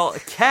 Well,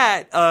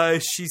 Kat,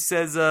 she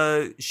says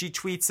she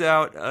tweets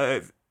out,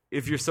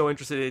 if you're so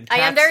interested in Kat's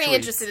I am very tweets.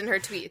 interested in her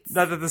tweets.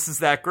 Not that this is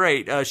that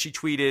great. She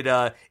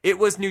tweeted, "It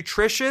was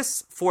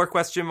nutritious, 4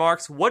 question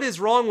marks. What is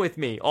wrong with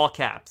me?" All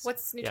caps.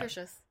 What's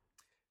nutritious? Yeah.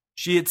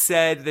 She had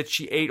said that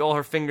she ate all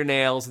her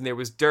fingernails and there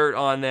was dirt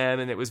on them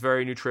and it was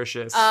very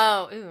nutritious.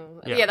 Oh,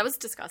 ew. Yeah, that was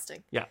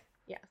disgusting. Yeah.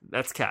 Yeah.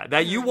 That's Kat.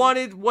 That you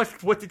wanted,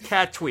 what did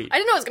Kat tweet? I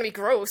didn't know it was going to be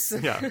gross.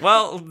 Yeah.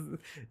 Well,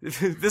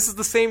 this is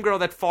the same girl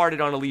that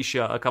farted on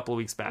Alicia a couple of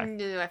weeks back.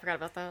 I forgot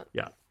about that.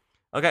 Yeah.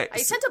 Okay. I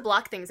tend to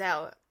block things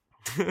out.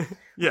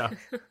 Yeah.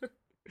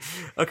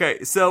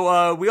 Okay,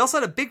 so we also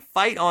had a big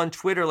fight on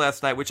Twitter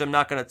last night, which I'm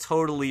not going to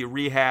totally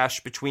rehash,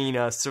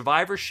 between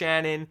Survivor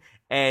Shannon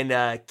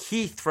and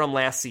Keith from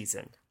last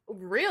season.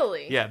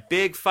 Really? Yeah,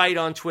 big fight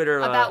on Twitter.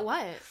 About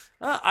what?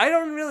 I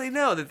don't really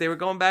know, that they were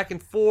going back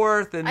and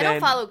forth. And I don't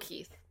follow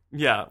Keith.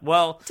 Yeah,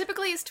 well...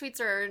 Typically his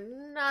tweets are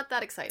not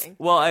that exciting.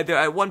 Well,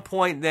 at one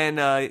point then,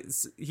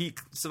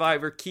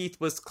 Survivor Keith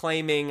was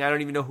claiming, "I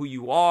don't even know who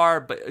you are,"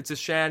 but it's a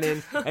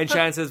Shannon. And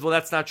Shannon says, "Well,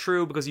 that's not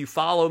true because you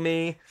follow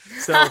me."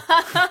 So,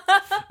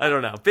 I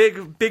don't know. Big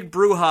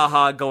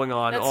brouhaha going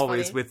on. That's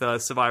always funny.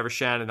 With Survivor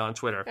Shannon on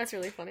Twitter. That's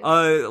really funny.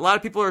 A lot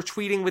of people are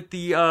tweeting with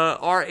the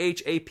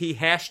RHAP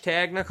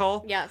hashtag,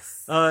 Nicole.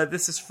 Yes.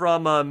 This is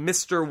from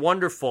Mr.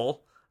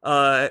 Wonderful.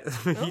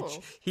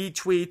 He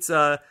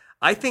tweets...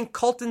 "I think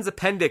Colton's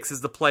appendix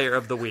is the player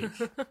of the week."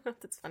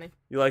 That's funny.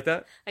 You like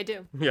that? I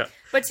do. Yeah.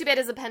 But too bad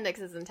his appendix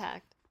is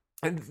intact.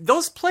 And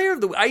those player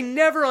of the week, I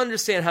never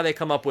understand how they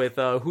come up with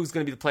who's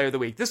going to be the player of the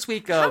week. This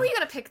week... how are you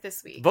going to pick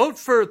this week? Vote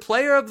for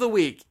player of the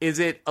week. Is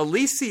it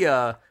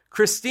Alicia,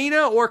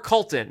 Christina, or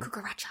Colton?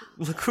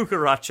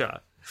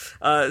 Cucaracha.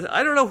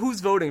 I don't know who's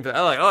voting for that.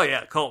 I'm like, oh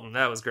yeah, Colton.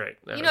 That was great.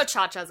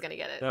 Cha-Cha's going to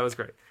get it. That was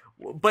great.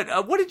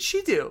 But what did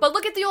she do? But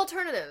look at the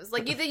alternatives.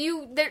 Like,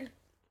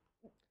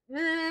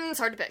 it's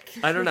hard to pick.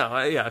 I don't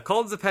know. Yeah,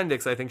 Colton's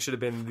appendix, I think, should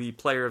have been the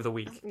player of the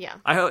week. Yeah.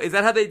 Is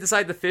that how they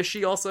decide the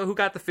fishy also? Who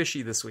got the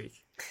fishy this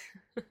week?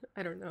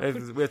 I don't know.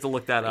 We have to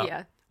look that up.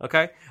 Yeah.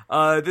 Okay?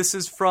 This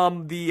is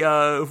from the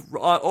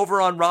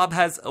over on Rob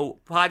Has a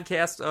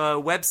Podcast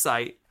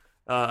website.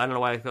 I don't know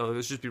why it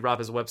should just be Rob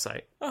Has a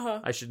website.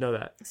 I should know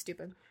that.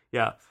 Stupid.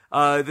 Yeah.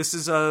 This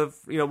is,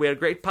 we had a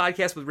great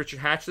podcast with Richard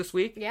Hatch this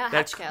week. Yeah,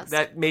 Hatchcast.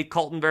 That made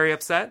Colton very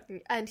upset.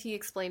 And he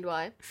explained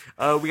why.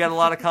 We got a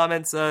lot of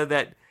comments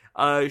that,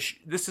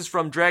 this is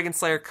from Dragon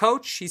Slayer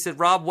Coach. He said,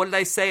 Rob, what did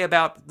I say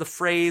about the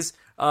phrase,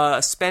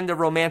 spend a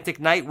romantic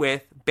night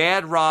with?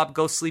 Bad Rob,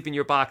 go sleep in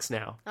your box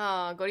now.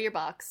 Oh, go to your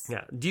box.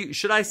 Yeah.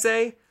 Should I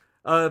say,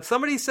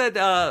 somebody said,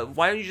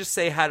 why don't you just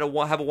say have a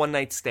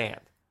one-night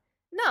stand?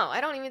 No,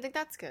 I don't even think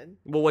that's good.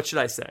 Well, what should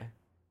I say?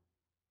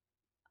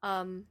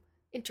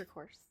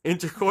 Intercourse.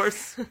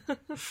 Intercourse?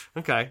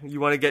 Okay. You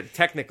want to get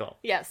technical?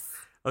 Yes.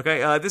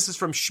 Okay. This is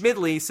from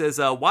Schmidley. Says,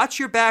 watch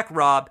your back,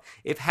 Rob.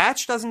 If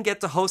Hatch doesn't get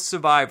to host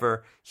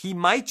Survivor, he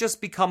might just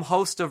become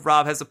host of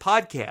Rob Has a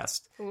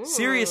Podcast. Ooh.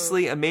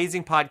 Seriously,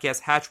 amazing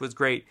podcast. Hatch was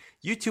great.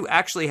 You two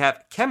actually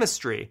have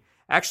chemistry.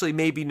 Actually,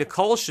 maybe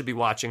Nicole should be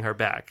watching her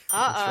back.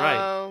 Uh-oh. That's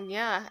right.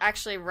 Yeah.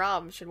 Actually,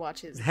 Rob should watch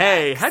his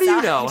Hey, back how do you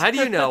side. know? How do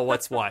you know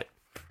what's what?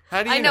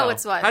 How do you I know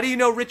what's what. How do you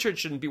know Richard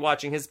shouldn't be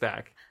watching his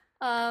back?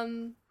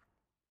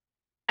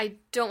 I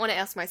don't want to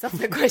ask myself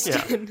that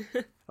question.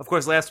 Yeah. Of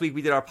course, last week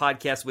we did our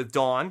podcast with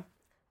Dawn.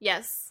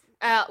 Yes.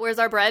 Where's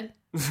our bread?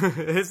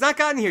 It's not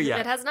gotten here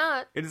yet. It has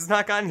not. It has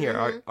not gotten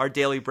here, our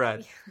daily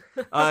bread.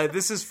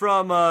 This is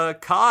from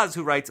Kaz,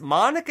 who writes,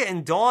 Monica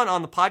and Dawn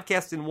on the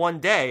podcast in one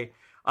day.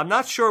 I'm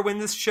not sure when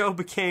this show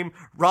became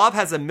Rob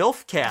Has a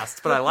MILF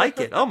cast, but I like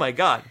it. Oh, my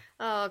God.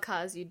 Oh,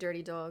 Kaz, you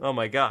dirty dog. Oh,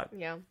 my God.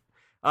 Yeah.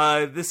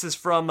 This is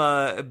from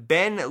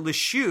Ben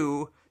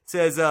Leshoux.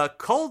 Says,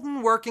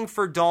 Colton working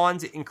for Dawn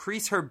to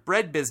increase her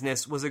bread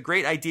business was a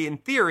great idea in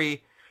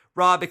theory,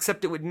 Rob,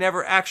 except it would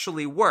never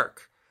actually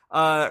work.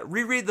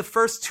 Reread the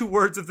first 2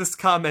 words of this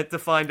comment to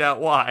find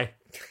out why.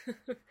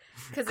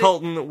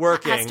 Colton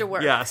working. Has to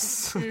work.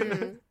 Yes.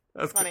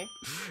 That's funny.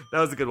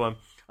 That was a good one.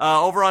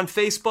 Over on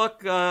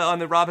Facebook, on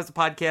the Rob Has a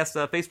Podcast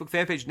Facebook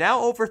fan page,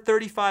 now over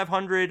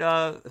 3,500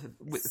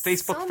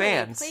 Facebook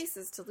fans. So many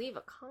places to leave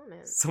a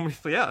comment. So many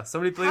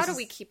places. How do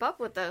we keep up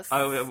with this?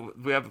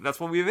 That's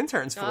what we have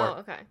interns for.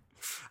 Oh,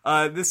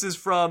 okay. This is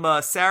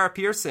from Sarah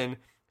Pearson.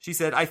 She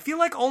said, I feel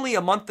like only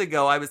a month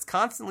ago I was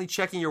constantly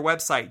checking your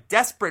website,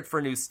 desperate for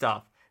new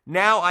stuff.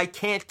 Now I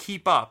can't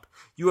keep up.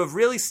 You have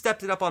really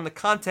stepped it up on the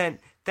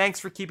content. Thanks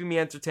for keeping me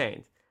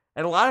entertained.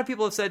 And a lot of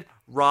people have said,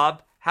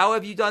 Rob, how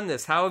have you done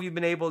this? How have you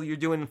been able, you're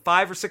doing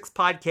 5 or 6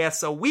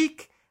 podcasts a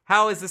week.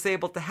 How is this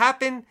able to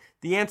happen?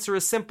 The answer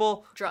is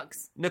simple.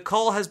 Drugs.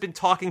 Nicole has been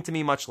talking to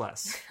me much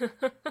less.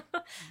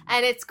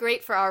 And it's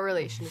great for our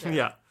relationship.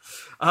 Yeah.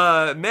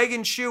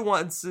 Megan Shu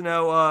wants to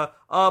know,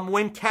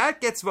 when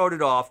Kat gets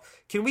voted off,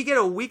 can we get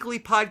a weekly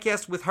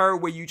podcast with her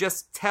where you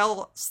just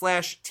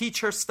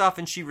tell/teach her stuff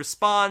and she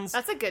responds?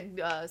 That's a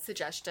good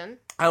suggestion.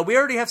 We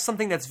already have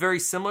something that's very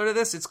similar to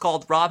this. It's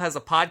called Rob Has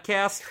a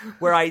Podcast,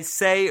 where I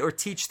say or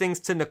teach things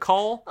to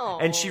Nicole,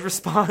 and she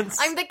responds.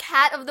 I'm the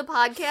cat of the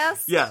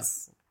podcast?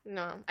 Yes.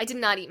 No, I did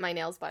not eat my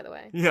nails, by the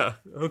way. Yeah,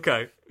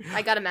 okay.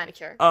 I got a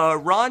manicure.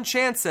 Ron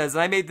Chan says,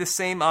 and I made the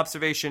same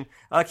observation,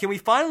 can we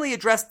finally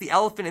address the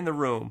elephant in the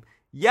room?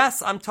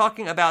 Yes, I'm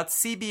talking about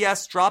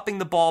CBS dropping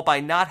the ball by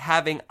not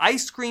having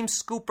Ice Cream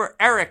Scooper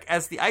Eric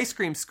as the ice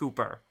cream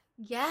scooper.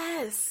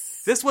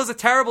 Yes. This was a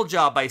terrible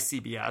job by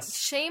CBS.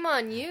 Shame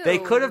on you. They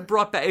could have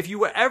brought back, if you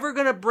were ever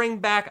going to bring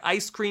back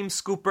Ice Cream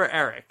Scooper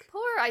Eric.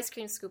 Poor Ice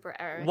Cream Scooper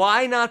Eric.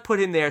 Why not put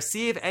him there?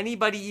 See if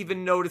anybody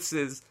even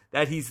notices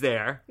that he's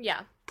there.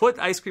 Yeah. Put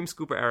Ice Cream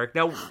Scooper Eric.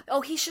 Now,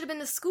 oh, he should have been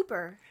the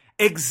scooper.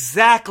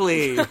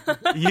 Exactly.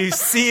 You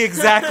see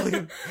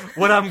exactly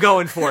what I'm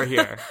going for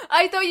here.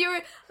 I thought you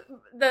were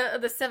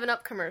the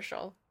 7-Up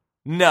commercial.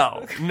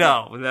 No.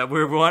 That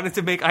we wanted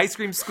to make Ice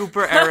Cream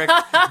Scooper Eric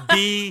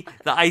be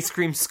the Ice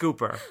Cream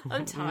Scooper.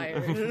 I'm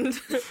tired.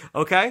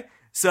 Okay?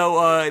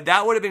 So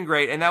that would have been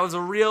great, and that was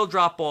a real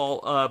drop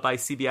ball by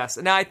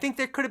CBS. Now, I think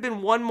there could have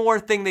been one more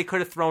thing they could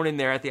have thrown in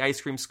there at the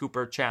Ice Cream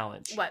Scooper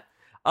challenge. What?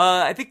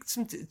 I think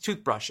some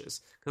toothbrushes.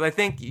 Because I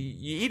think you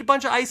eat a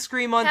bunch of ice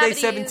cream on day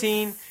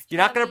 17. You're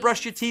not going to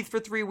brush your teeth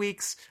for 3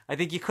 weeks. I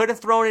think you could have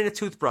thrown in a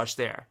toothbrush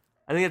there.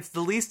 I think it's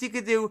the least you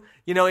could do.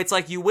 You know, it's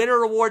like you win a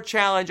reward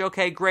challenge.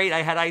 Okay, great,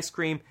 I had ice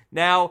cream.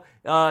 Now,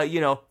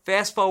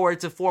 fast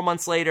forward to 4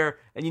 months later,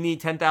 and you need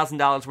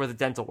 $10,000 worth of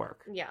dental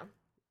work. Yeah.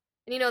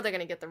 And you know they're going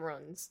to get the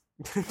runs.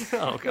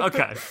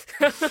 Okay.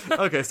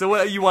 Okay, so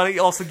what, you want to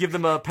also give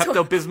them a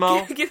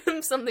Pepto-Bismol? Give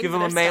them something. Give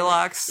them a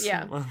Maalox?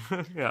 Yeah.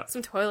 Yeah.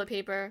 Some toilet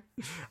paper.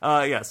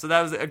 Yeah, so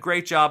that was a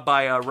great job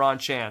by Ron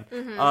Chan.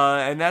 Mm-hmm.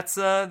 And that's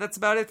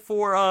about it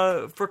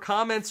for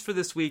comments for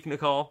this week,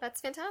 Nicole.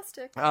 That's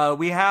fantastic.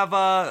 We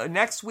have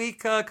next week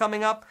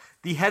coming up.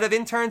 The head of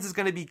interns is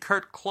going to be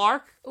Kurt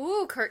Clark.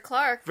 Ooh, Kurt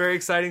Clark. Very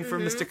exciting for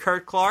Mr.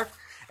 Kurt Clark.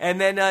 And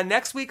then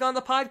next week on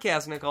the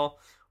podcast, Nicole.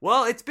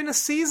 Well, it's been a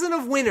season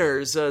of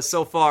winners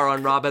so far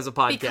on Rob Has a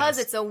Podcast. Because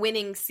it's a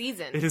winning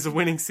season. It is a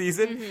winning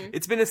season. Mm-hmm.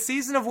 It's been a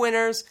season of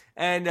winners,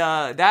 and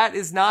that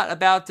is not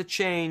about to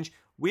change.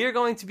 We are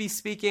going to be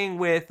speaking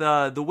with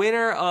the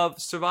winner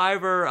of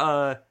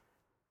Survivor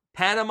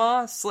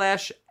Panama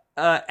 /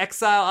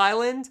 Exile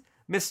Island,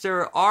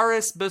 Mr.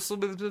 Aris,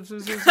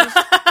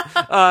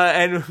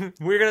 and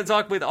we're going to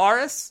talk with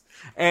Aris.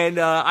 And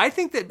I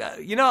think that,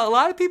 a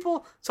lot of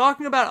people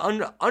talking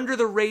about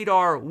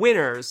under-the-radar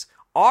winners,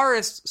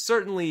 Aris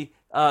certainly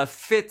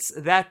fits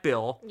that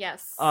bill.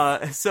 Yes.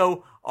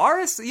 So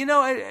Aris,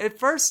 at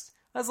first,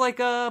 I was like,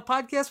 a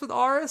podcast with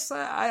Aris?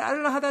 I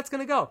don't know how that's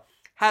going to go.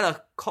 Had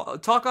a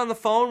talk on the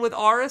phone with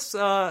Aris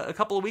a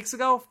couple of weeks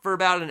ago for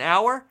about an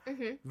hour.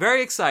 Mm-hmm.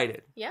 Very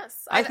excited.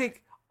 Yes. I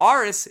think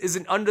Aris is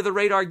an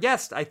under-the-radar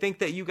guest. I think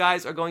that you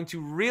guys are going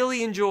to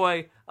really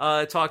enjoy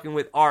talking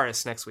with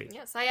Aris next week.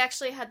 Yes, I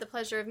actually had the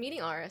pleasure of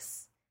meeting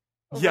Aris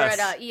over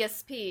at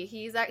ESP.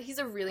 He's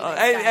a really nice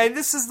guy. And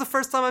this is the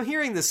first time I'm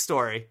hearing this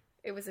story.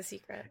 It was a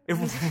secret.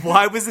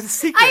 Why was it a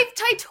secret?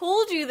 I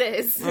told you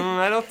this.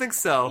 I don't think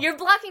so. You're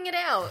blocking it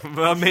out.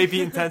 Well, maybe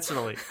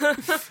intentionally.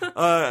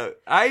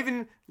 I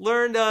even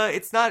learned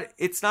it's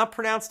not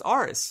pronounced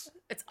Aris.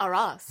 It's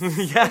Aras.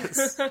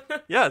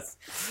 Yes.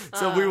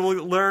 So we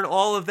will learn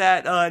all of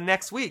that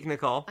next week,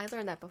 Nicole. I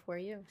learned that before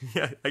you.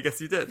 Yeah, I guess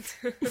you did.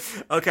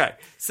 Okay.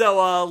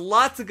 So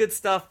lots of good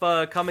stuff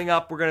coming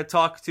up. We're going to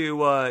talk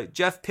to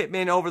Jeff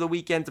Pittman over the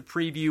weekend to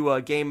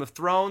preview Game of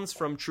Thrones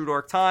from True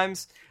Dork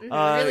Times.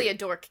 Really a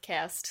dork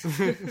cast.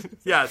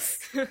 Yes.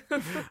 We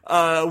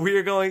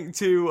are going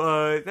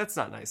to... that's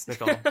not nice,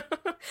 Nicole.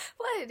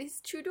 What? It's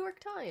True Dork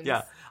Times.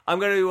 Yeah. I'm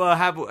going to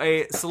have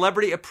a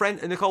Celebrity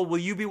Apprentice. Nicole, will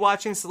you be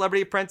watching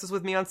Celebrity Apprentice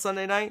with me on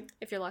Sunday night?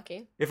 If you're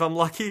lucky. If I'm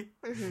lucky?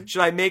 Mm-hmm.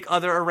 Should I make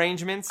other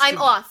arrangements? I'm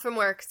off from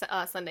work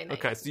Sunday night.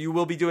 Okay, so you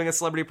will be doing a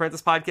Celebrity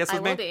Apprentice podcast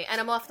with me? I will be, and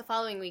I'm off the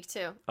following week,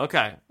 too.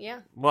 Okay. Yeah.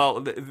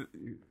 Well,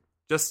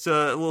 just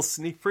a little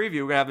sneak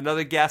preview. We're going to have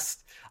another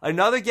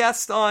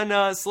guest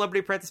on Celebrity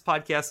Apprentice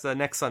podcast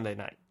next Sunday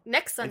night.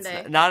 Next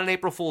Sunday? It's not an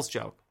April Fool's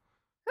joke.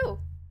 Who?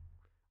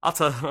 I'll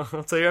tell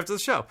you after the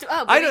show.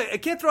 Oh, I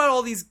can't throw out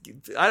all these.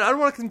 I don't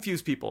want to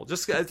confuse people.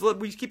 Just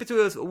we keep it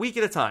to a week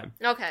at a time.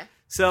 Okay.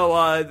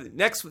 So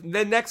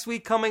next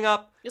week coming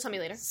up. You'll tell me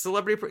later.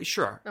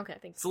 Sure. Okay,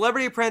 thanks.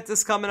 Celebrity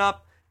Apprentice coming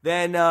up.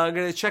 Then I'm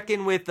going to check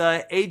in with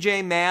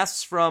AJ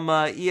Mass from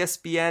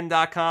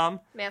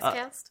ESPN.com.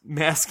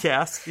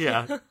 Masscast,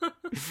 yeah.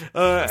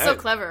 So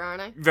clever,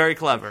 aren't I? Very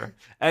clever.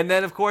 And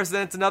then, of course,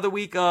 it's another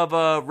week of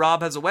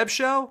Rob Has a Web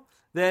Show.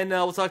 Then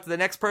we'll talk to the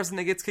next person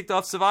that gets kicked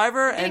off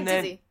Survivor. And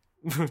then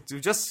you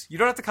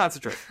don't have to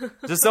concentrate.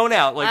 Just zone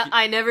out.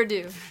 I never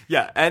do.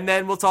 Yeah, and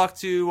then we'll talk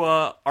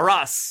to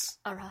Aras.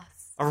 Aras.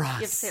 You have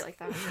to say it like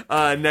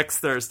that. Next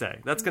Thursday.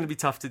 That's going to be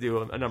tough to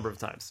do a number of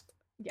times.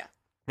 Yeah.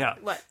 Yeah.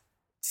 What?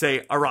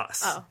 Say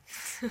Aras. Oh.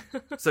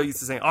 So used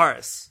to saying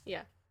Aras.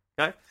 Yeah.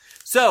 Okay.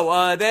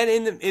 So then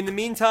in the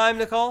meantime,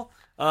 Nicole,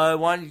 I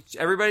want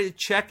everybody to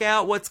check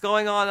out what's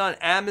going on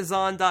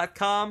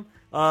Amazon.com.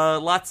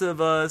 Lots of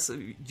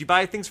do you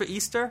buy things for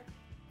Easter?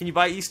 Can you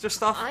buy Easter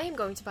stuff? I am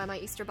going to buy my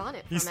Easter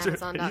bonnet from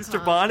Amazon.com. Easter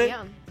bonnet?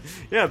 Yeah.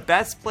 Yeah,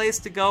 best place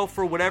to go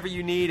for whatever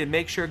you need, and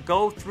make sure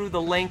go through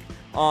the link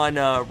on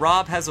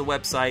Rob Has a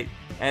Website,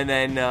 and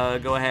then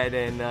go ahead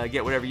and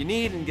get whatever you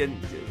need and get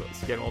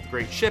all the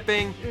great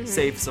shipping,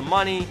 save some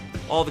money,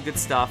 all the good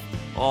stuff,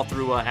 all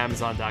through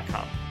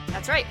Amazon.com.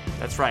 That's right.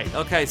 That's right.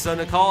 Okay, so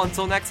Nicole,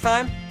 until next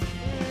time.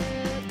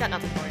 Got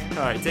nothing for you.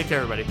 All right, take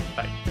care, everybody.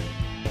 Bye.